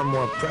there are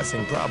more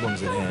pressing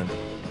problems at hand.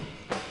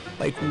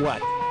 Like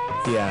what?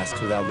 He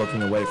asked without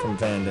looking away from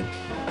Vanden.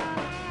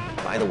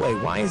 By the way,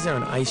 why is there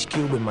an ice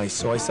cube in my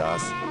soy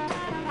sauce?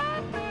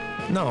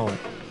 No,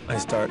 I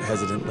start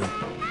hesitantly.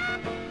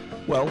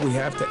 Well, we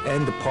have to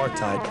end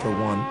apartheid, for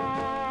one,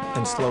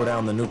 and slow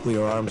down the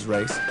nuclear arms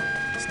race,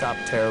 stop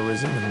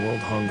terrorism and world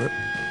hunger.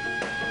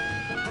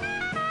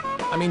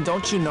 I mean,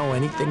 don't you know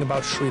anything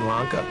about Sri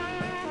Lanka?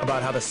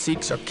 About how the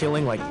Sikhs are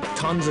killing like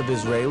tons of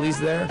Israelis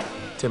there?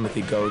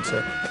 Timothy goads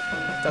her.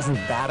 Doesn't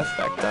that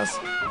affect us?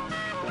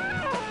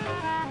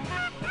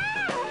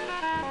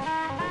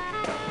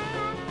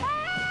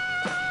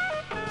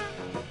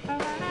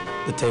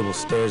 The table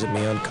stares at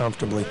me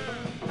uncomfortably,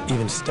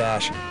 even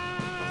Stash,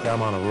 but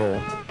I'm on a roll.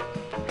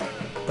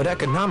 But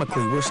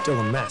economically, we're still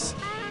a mess.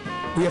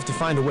 We have to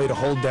find a way to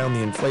hold down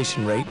the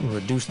inflation rate and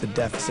reduce the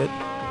deficit.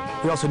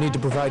 We also need to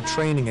provide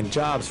training and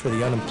jobs for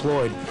the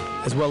unemployed,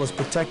 as well as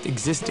protect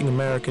existing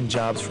American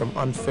jobs from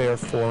unfair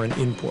foreign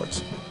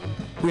imports.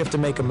 We have to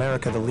make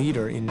America the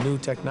leader in new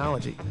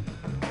technology.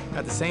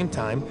 At the same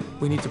time,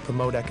 we need to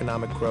promote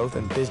economic growth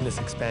and business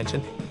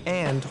expansion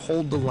and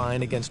hold the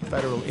line against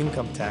federal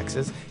income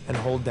taxes and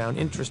hold down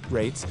interest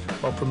rates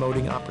while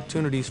promoting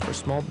opportunities for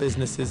small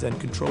businesses and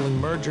controlling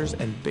mergers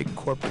and big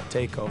corporate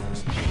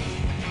takeovers.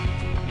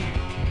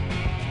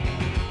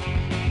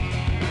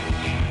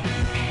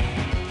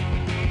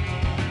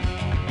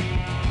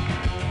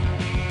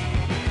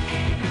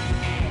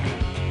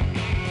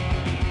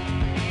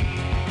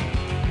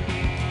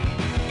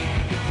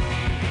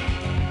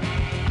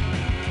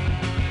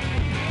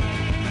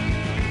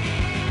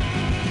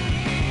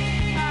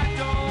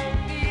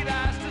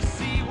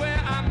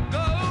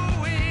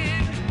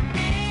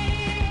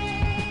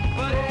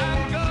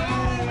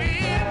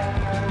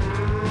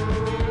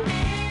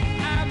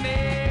 I may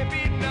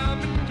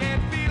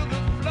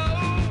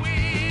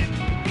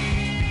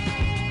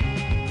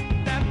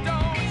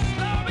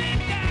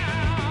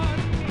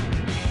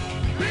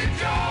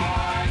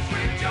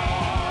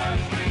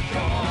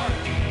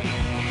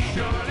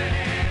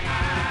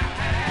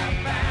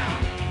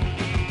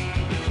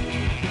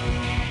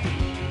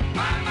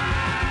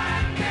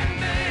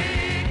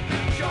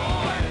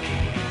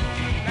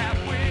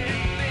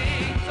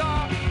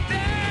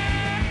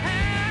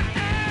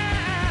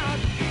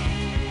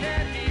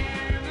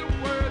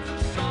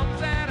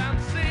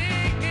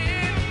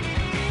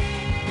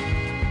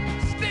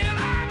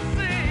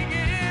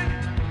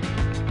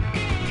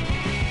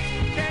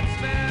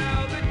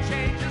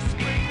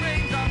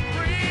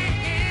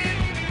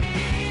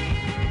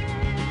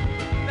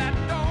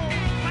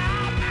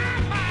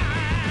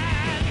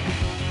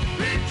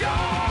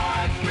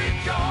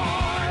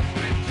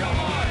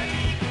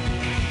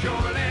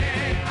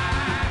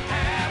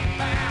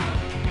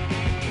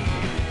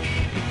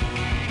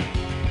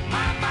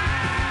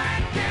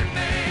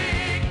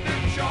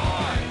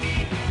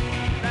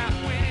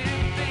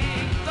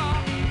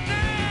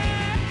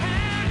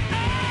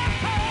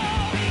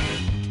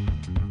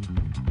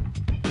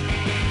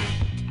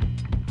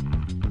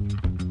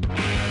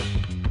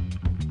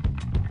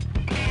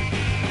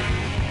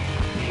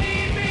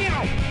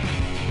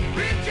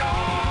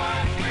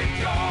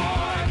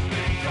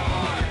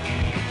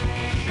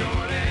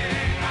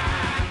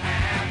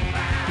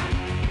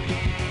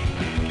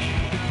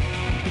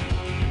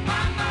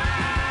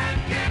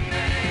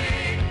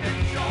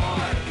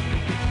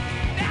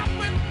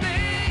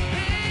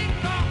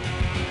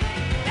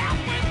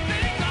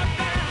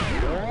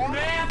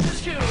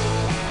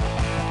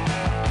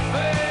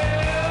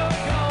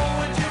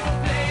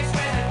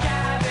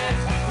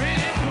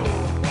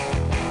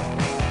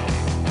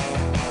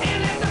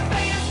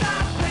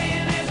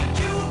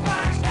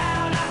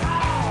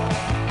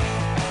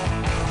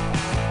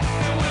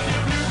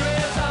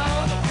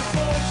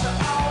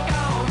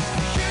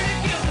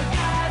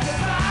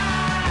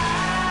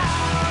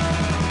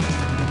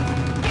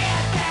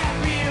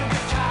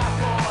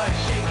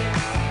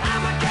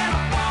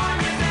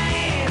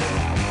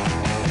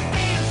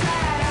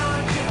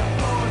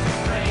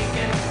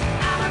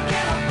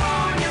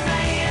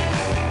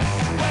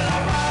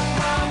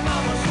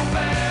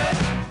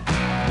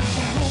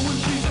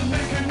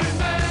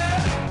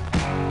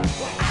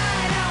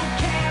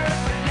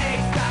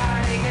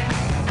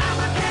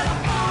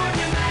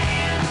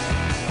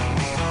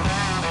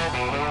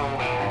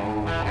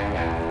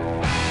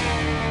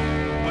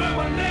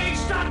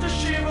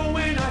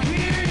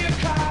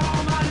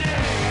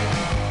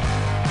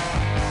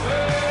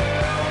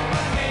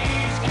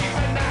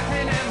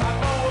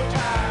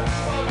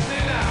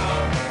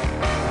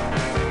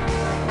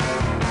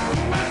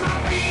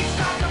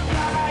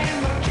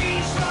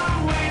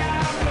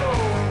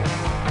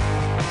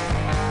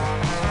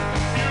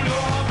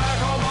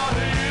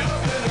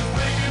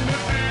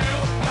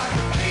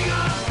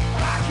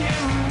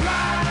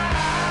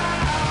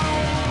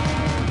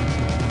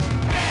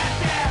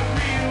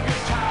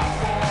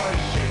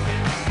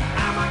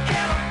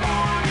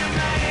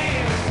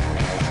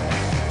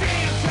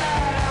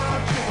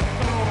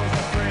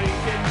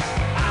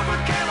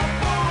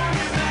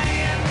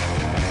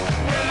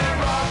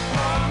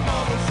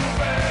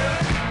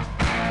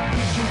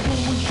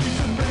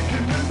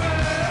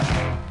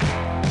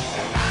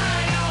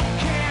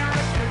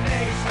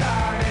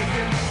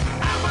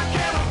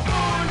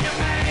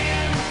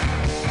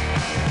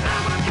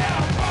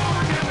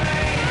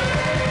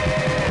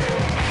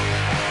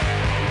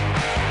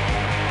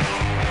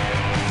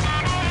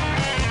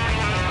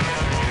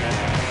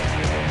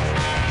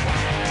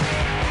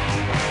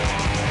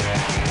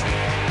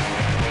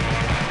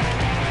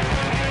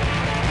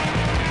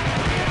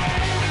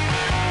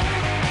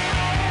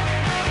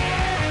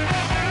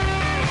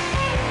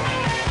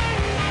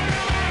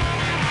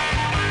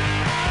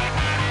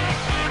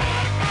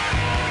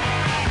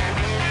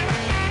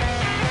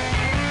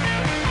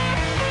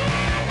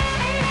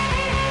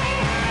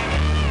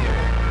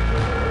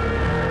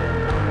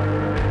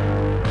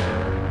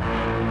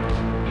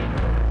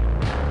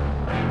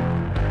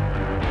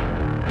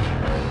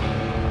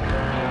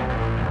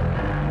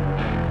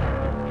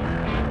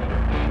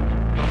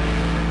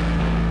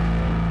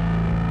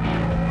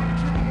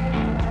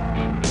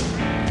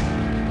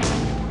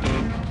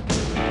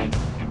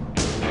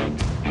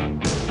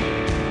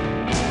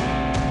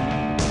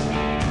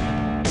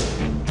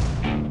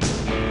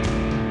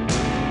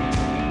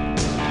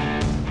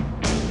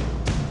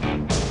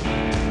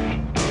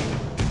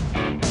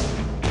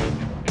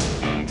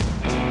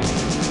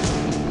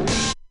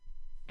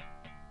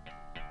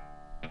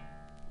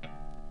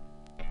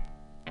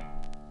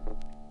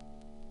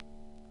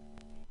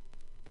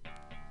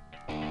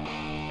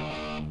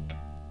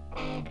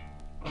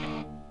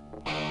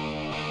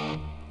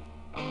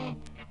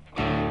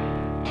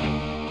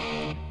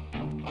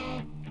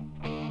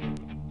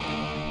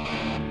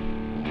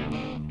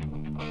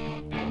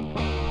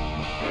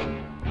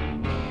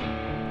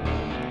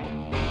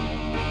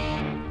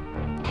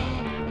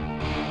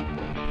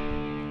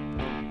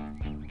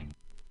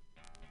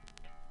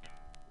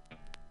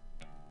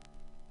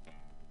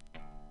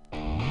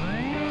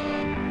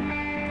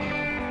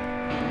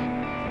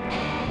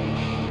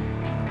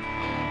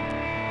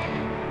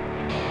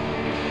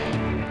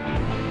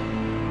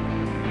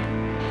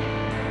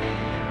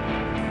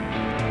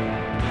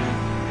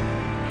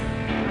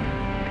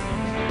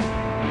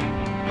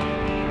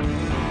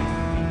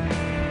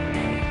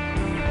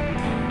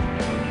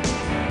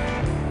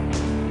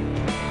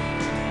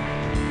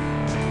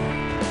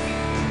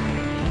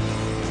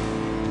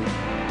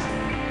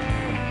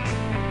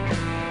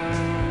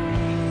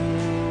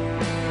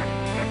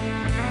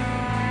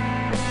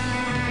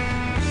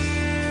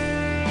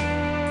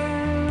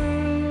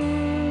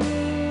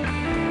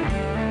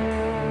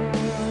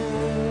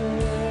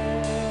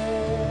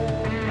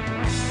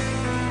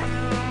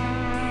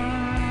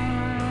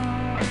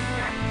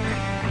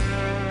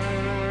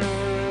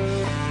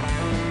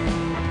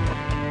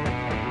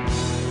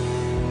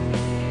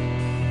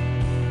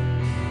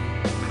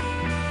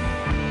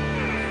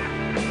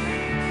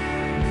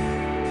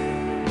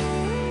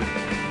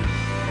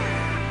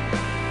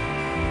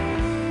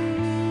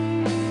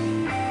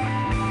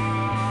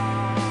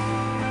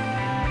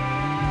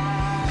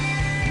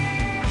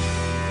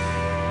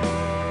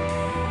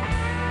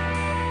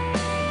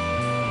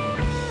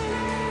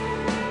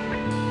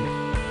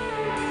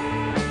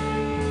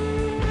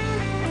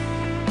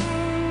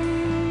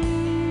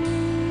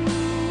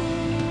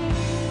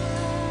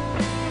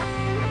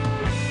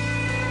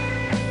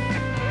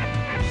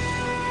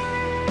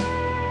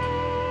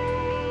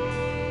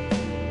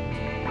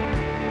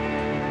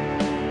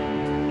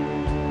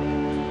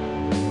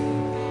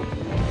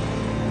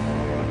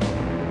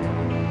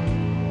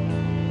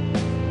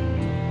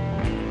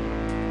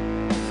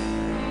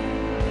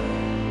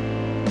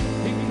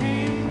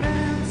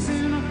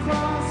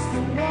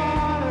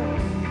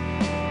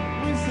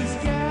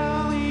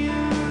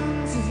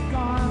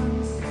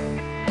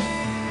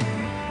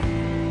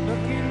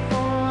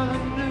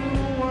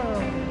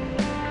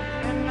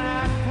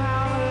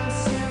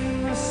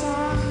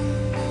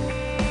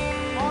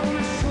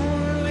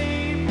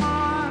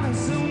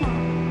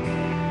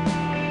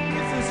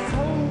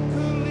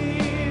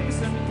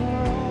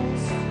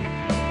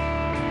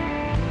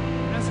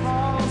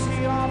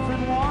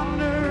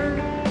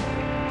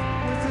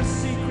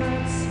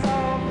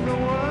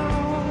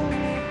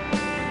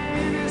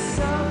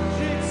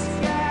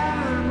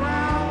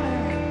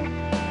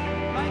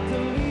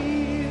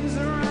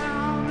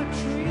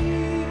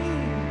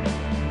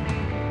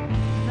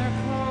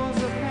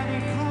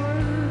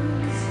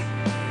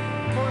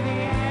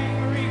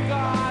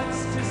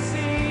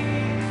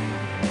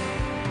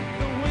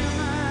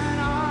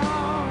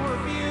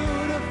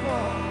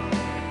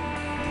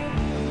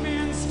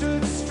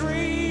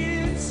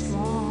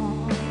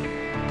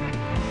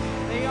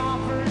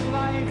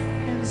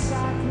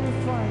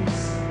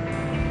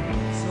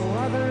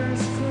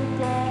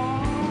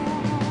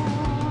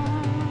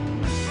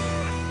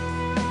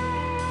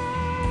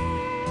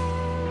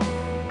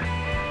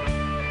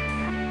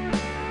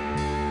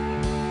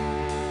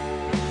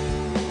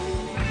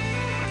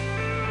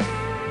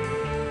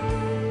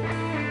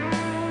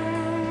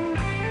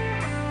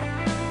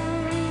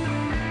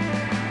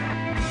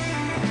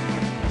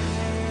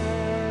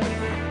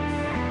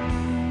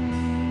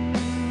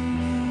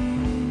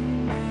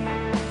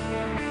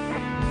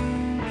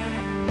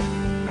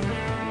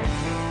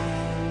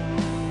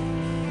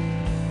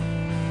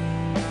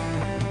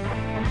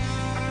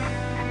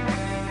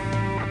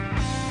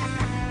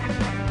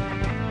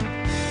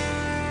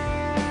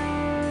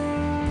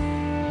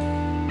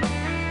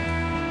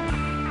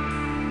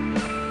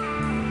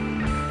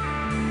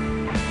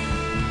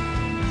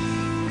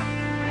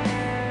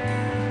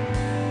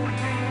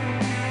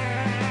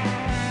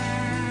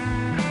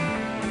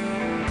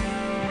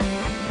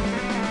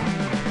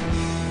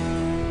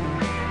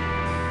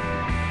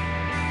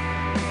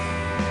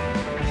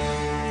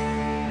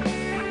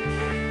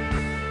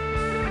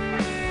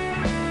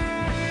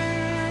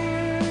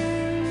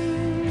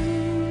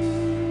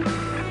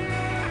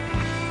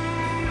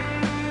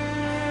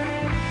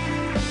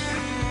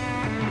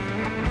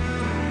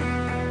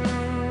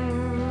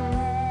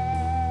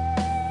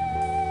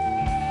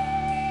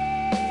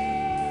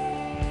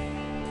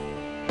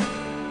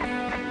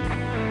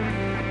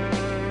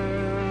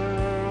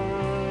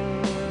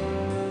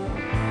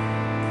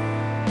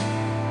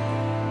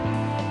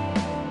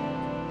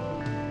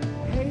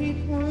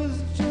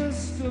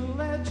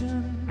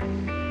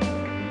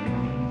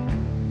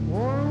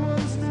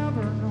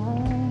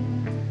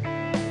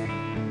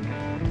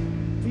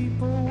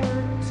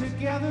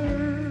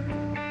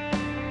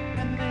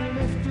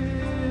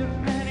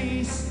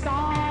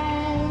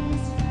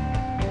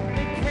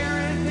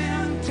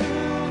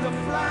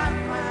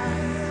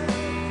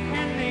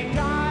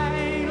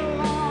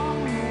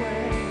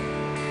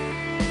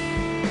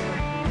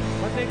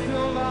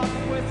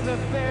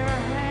bare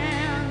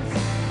hands,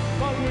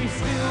 but we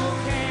still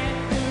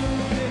can't do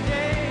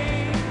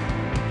today.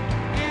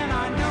 And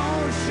I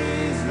know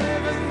she's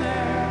living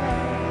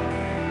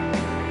there.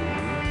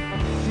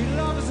 She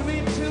loves me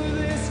to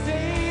this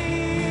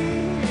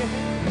day.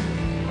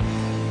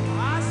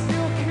 I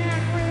still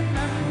can't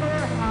remember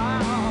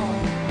how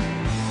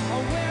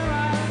or where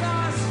I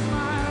lost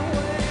my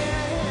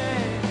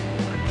way.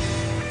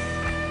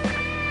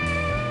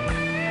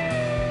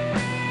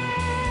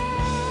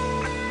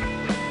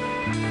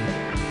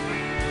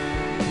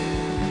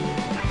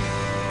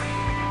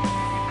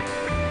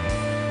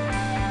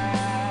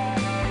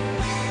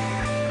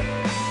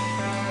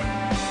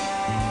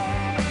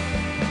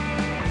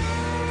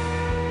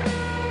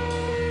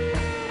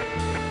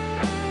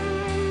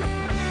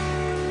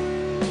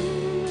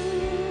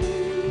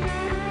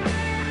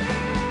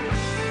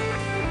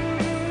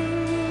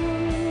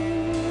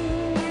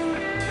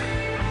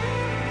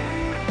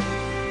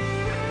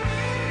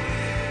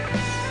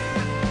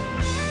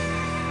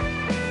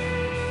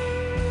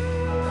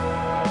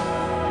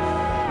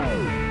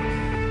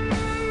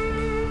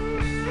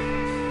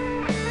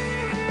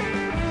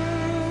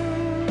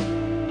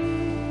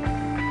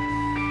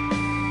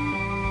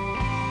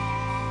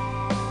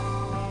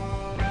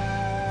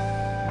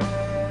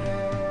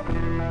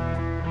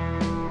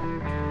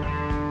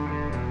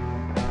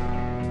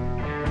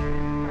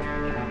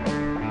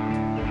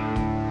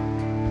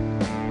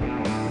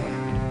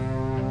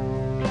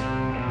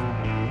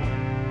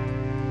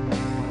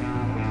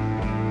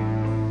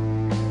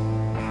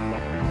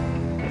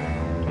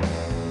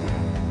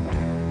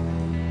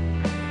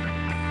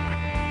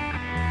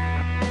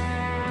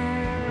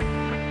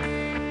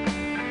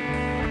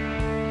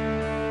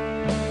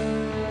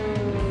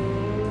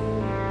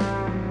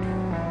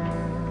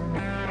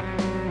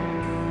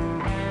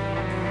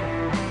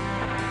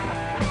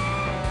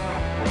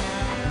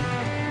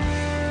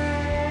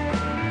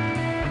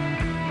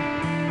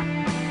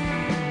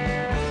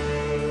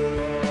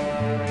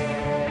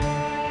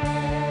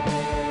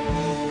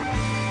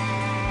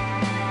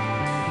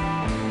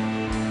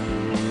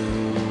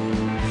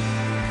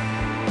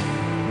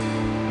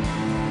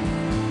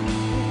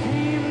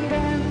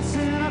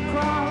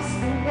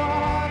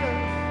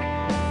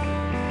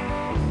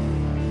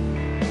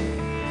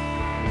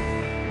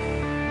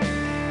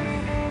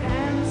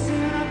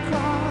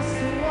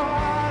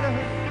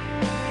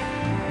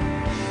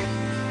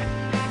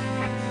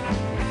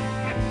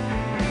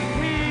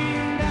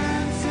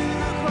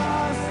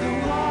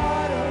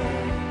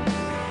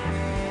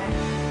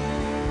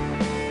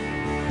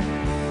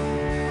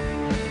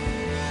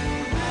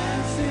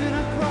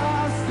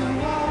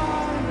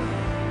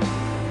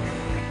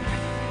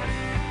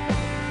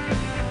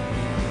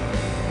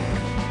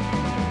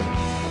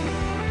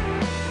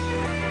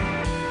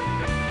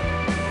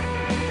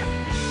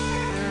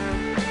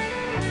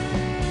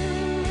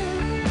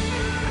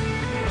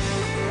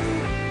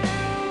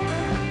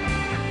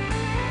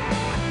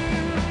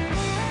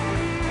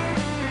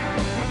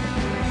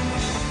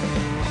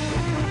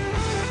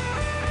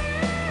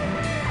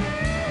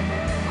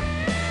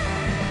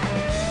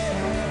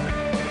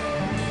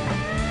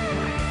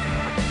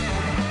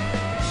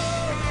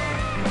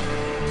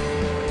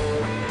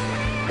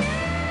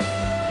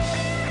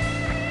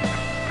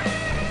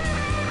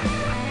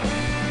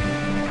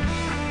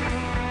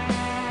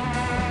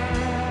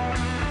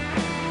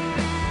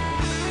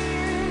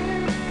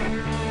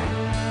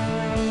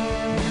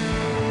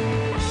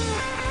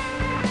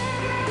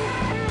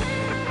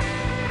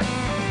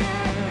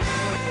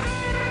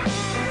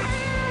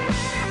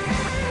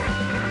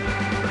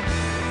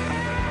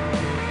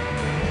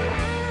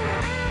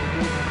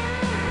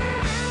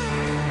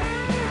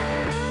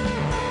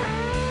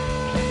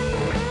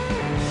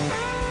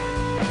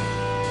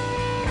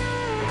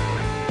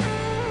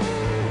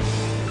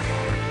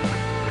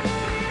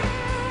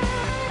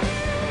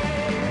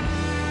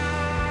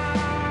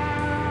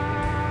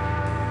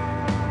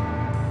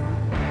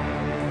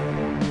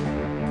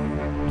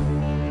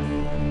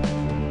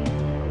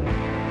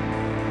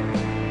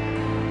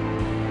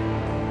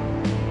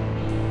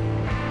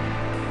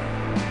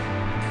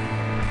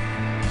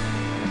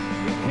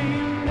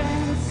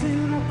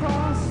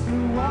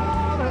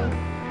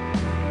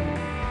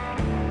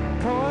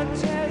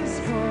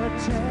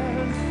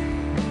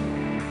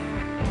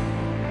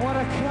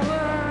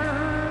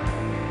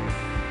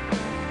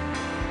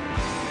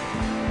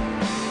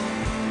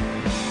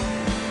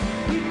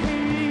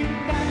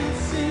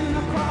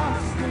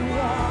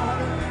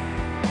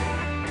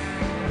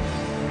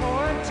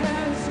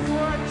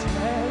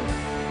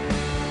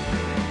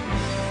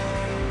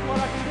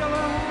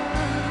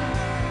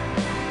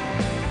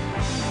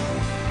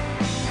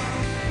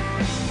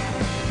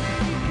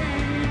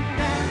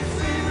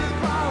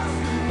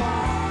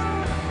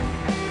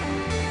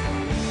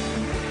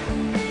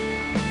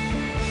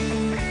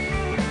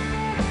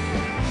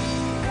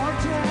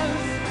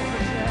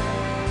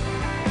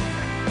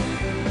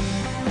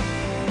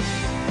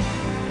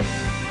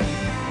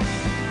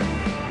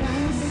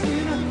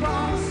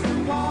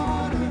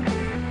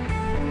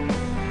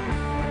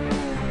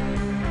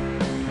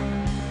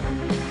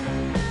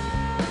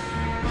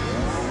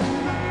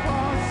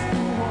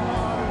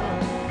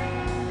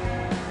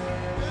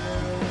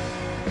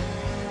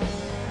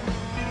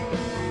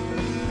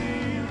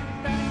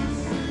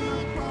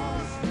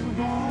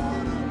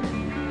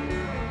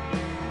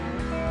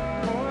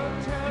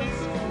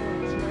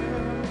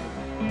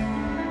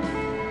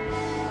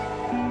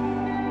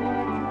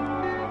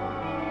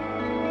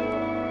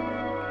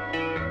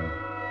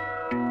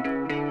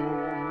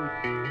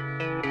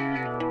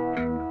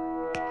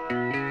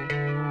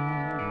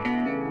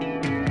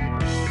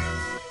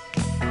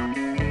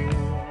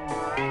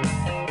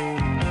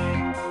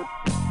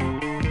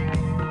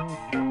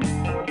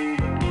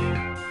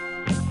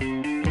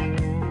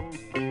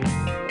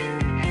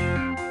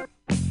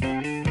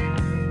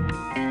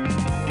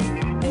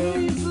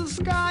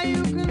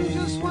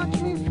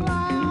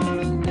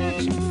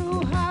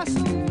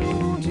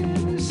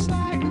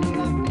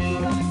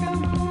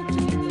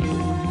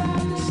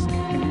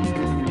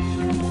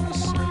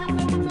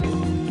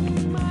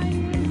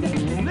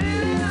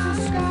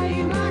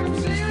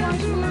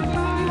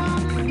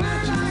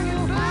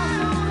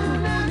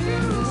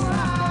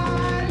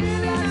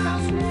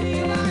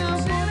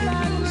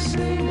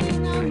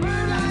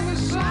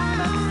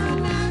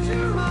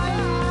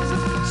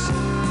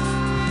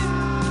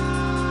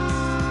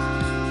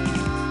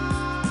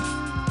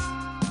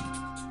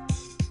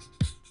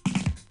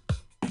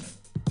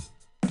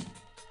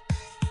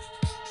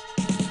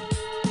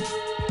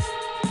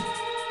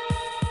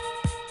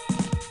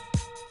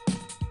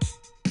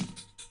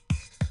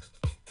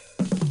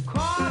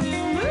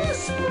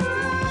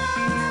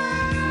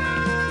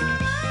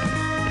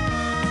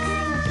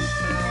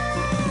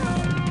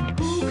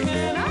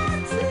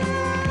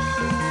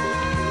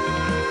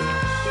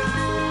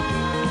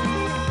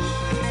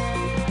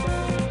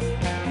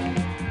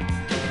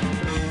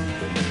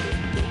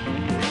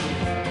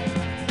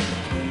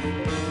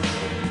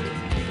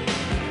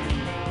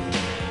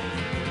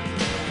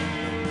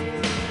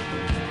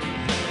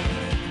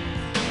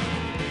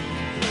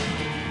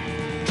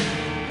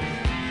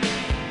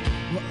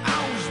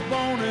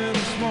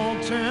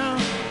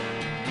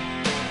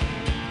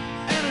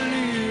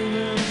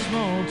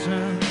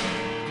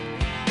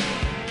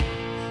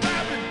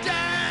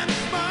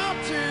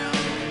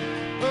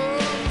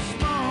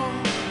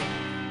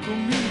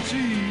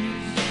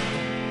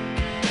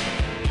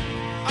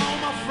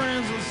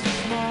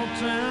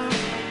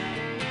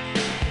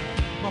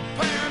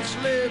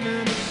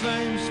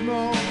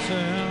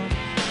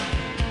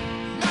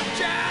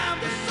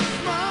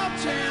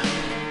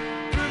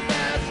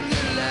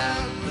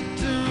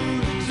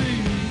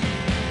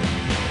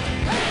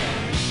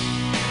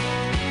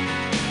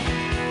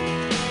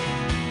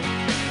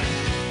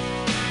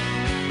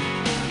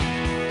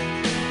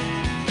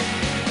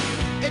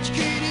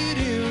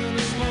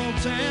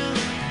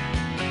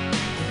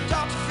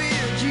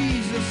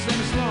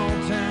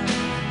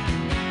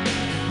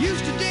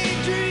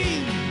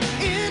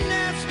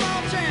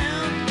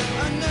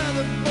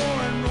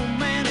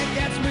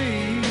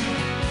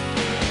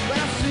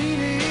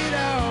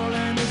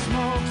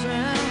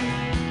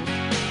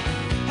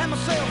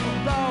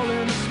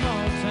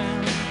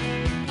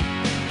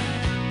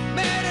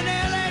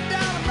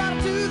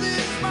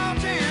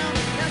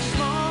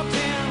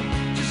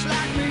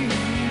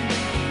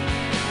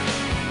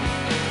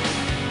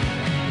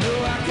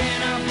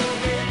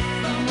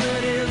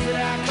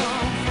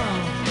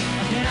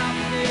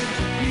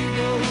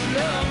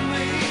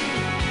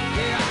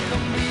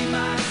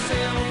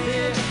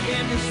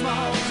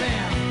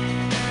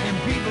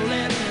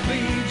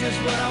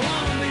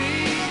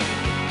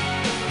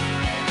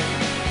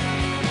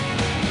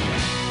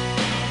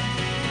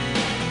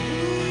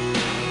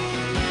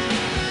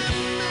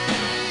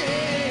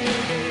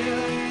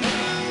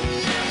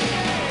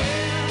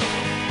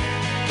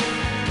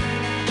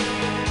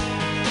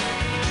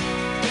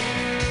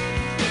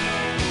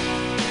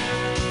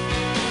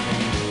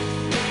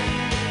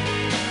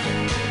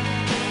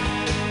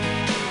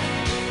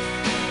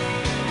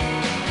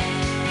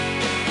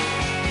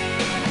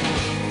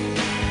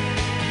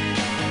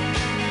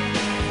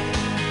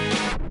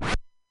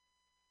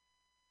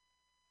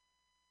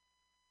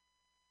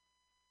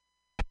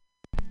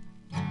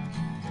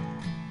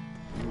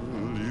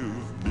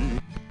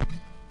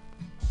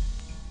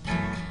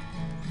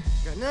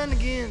 Nothing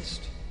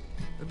against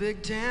a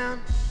big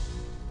town.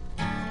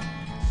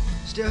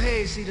 Still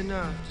hayseed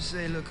enough to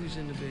say, look who's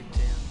in the big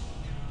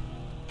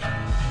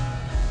town.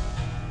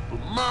 But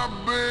my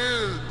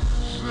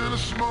bed's in a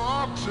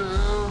small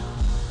town.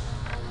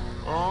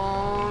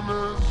 Oh,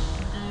 that's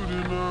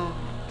good enough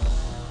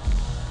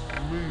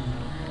for me.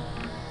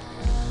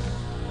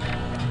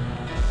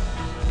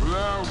 Well,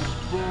 I was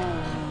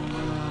born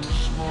in a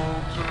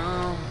small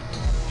town,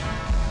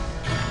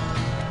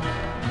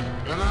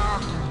 and I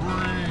can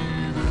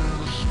breathe in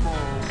a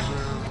small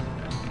town.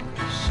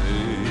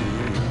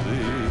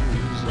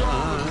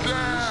 Gonna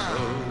die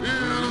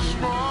in a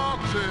small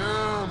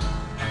town.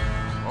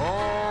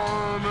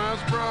 Oh, and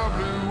that's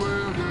probably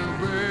where they'll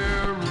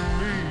bury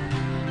me.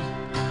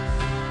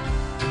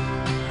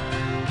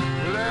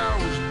 But I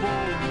was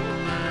born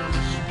in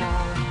a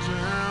small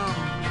town,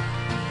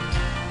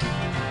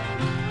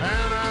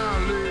 and I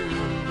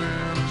live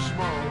in a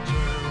small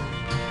town.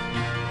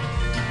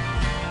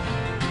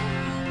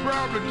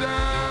 Probably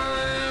die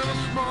in a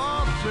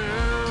small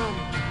town.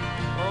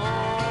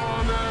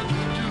 Oh, that's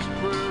just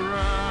where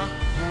I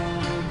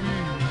wanna be.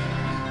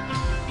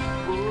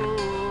 Oh,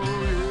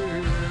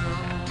 yeah.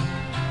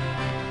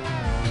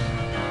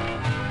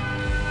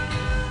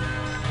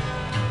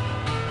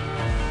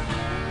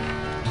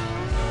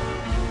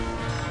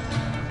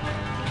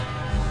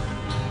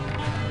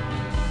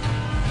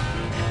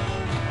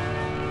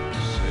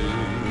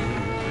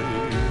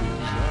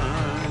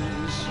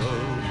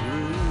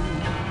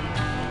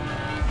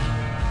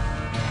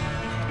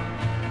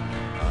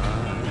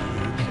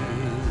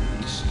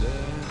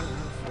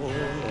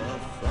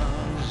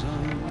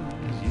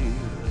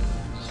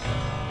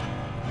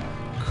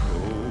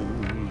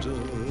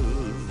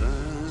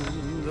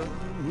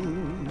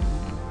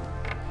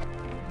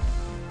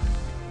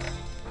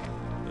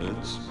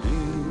 It's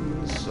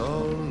been so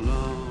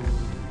long.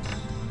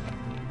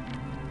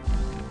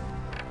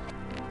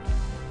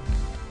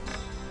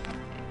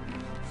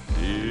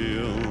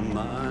 Feel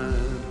my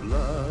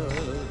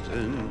blood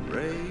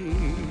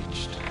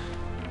enraged.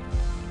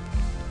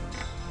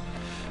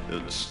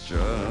 It's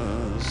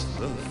just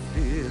the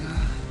fear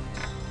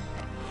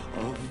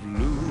of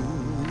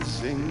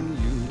losing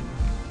you.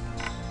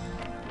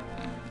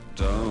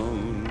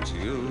 Don't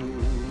you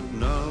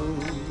know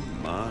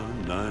my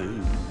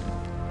name?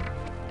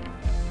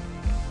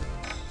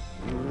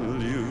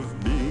 Well, you've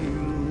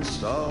been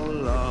so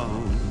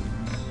long,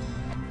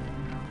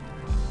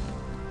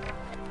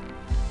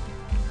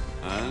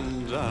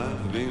 and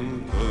I've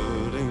been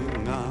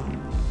putting out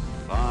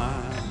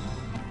fire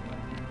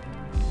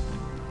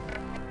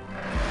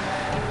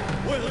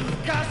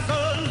with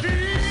gasoline.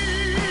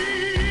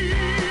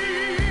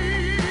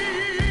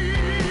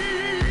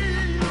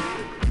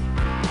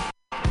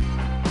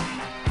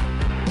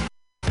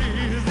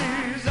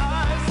 These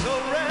eyes so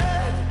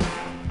red,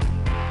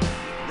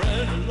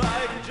 red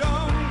like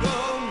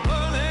jungle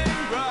burning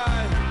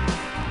bright.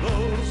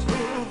 Those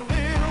who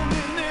feel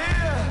me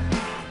near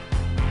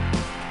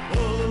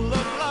pull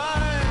the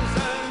blinds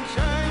and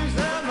change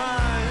their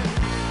mind.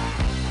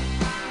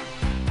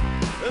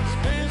 It's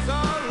been so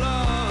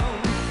long.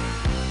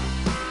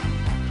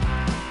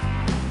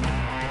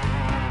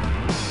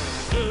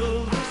 Still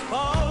this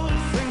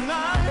pulsing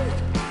night,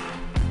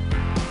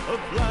 a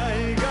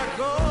plague I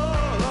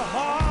call a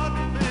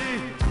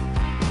heartbeat.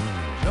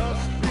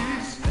 Just be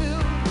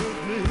still with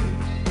me.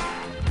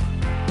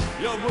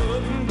 You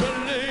wouldn't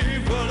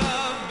believe what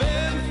I've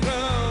been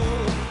through.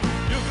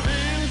 You've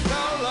been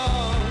so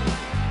long,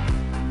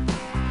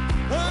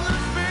 and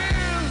it's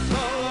been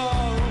so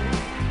long.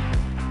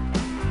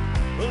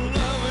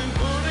 Loving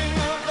putting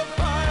out the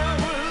fire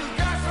with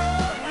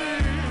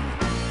gasoline.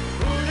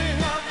 Putting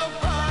out the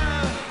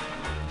fire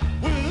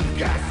with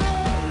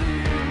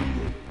gasoline.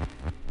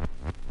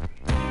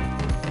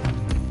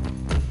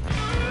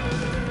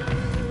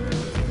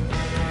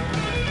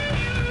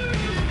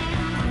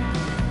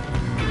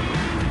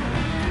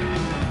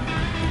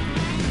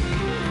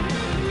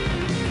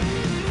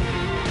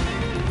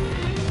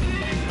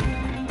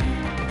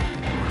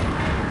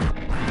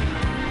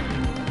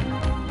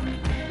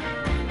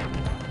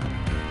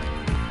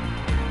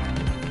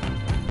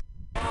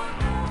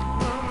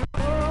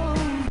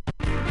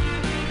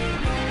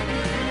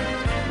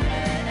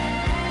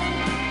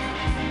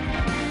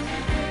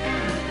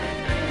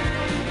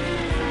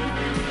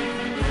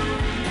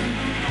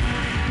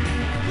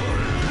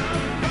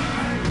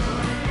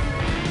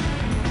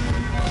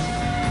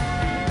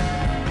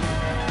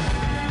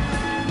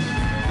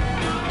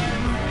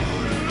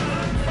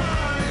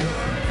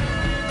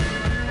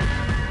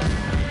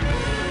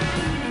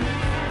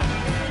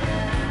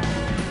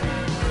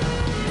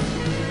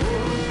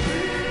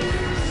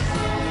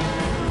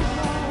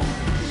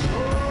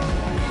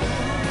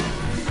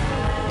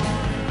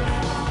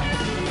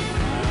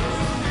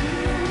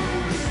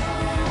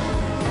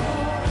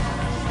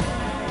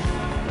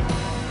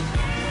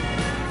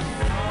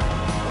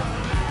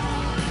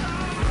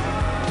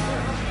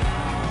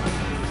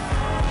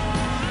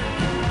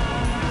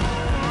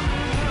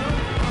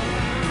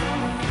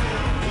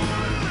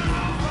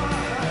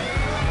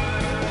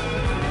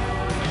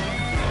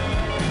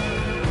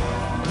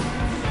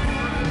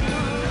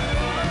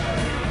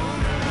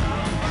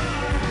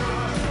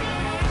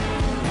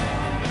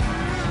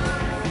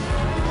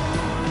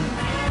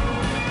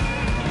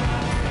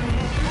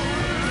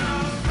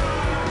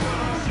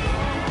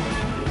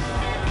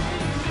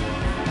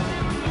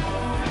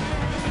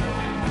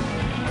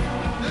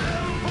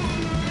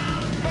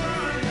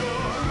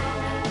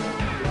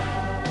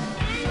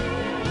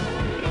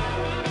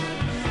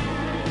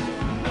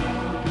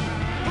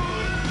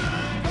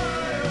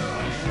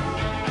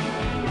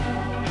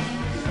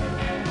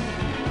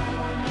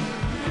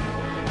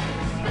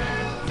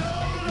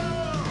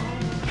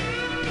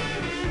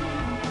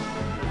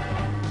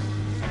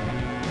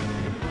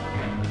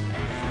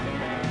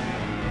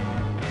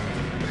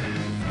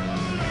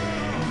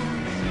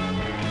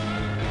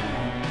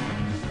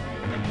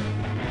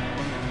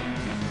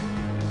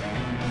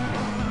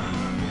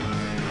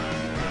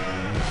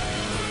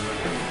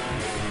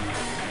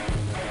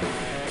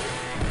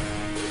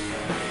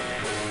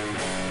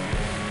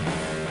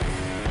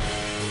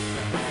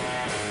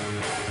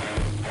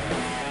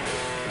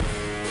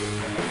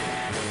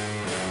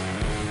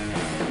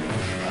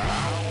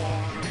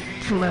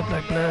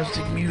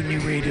 FlatBlackPlastic,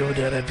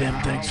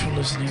 MutinyRadio.fm. Thanks for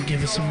listening.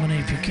 Give us some money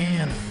if you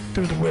can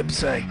through the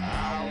website.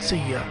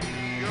 See ya.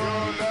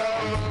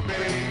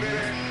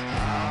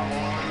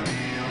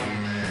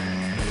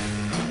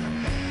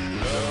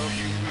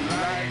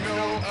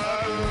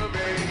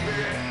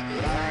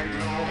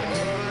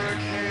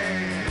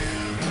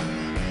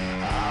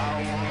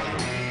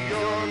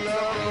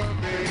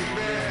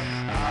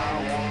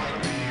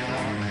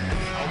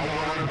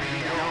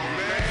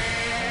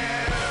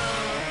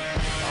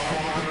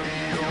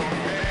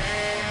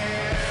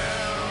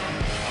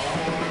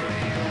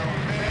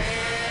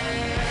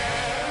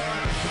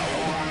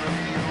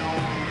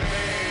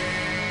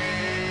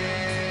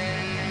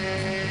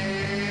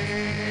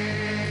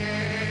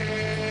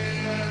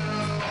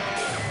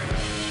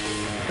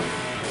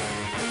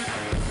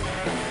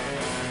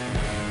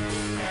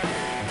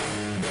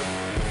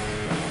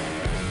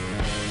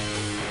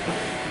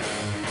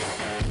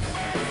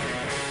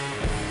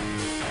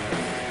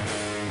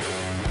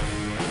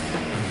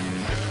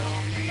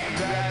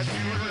 That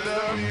you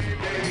love me.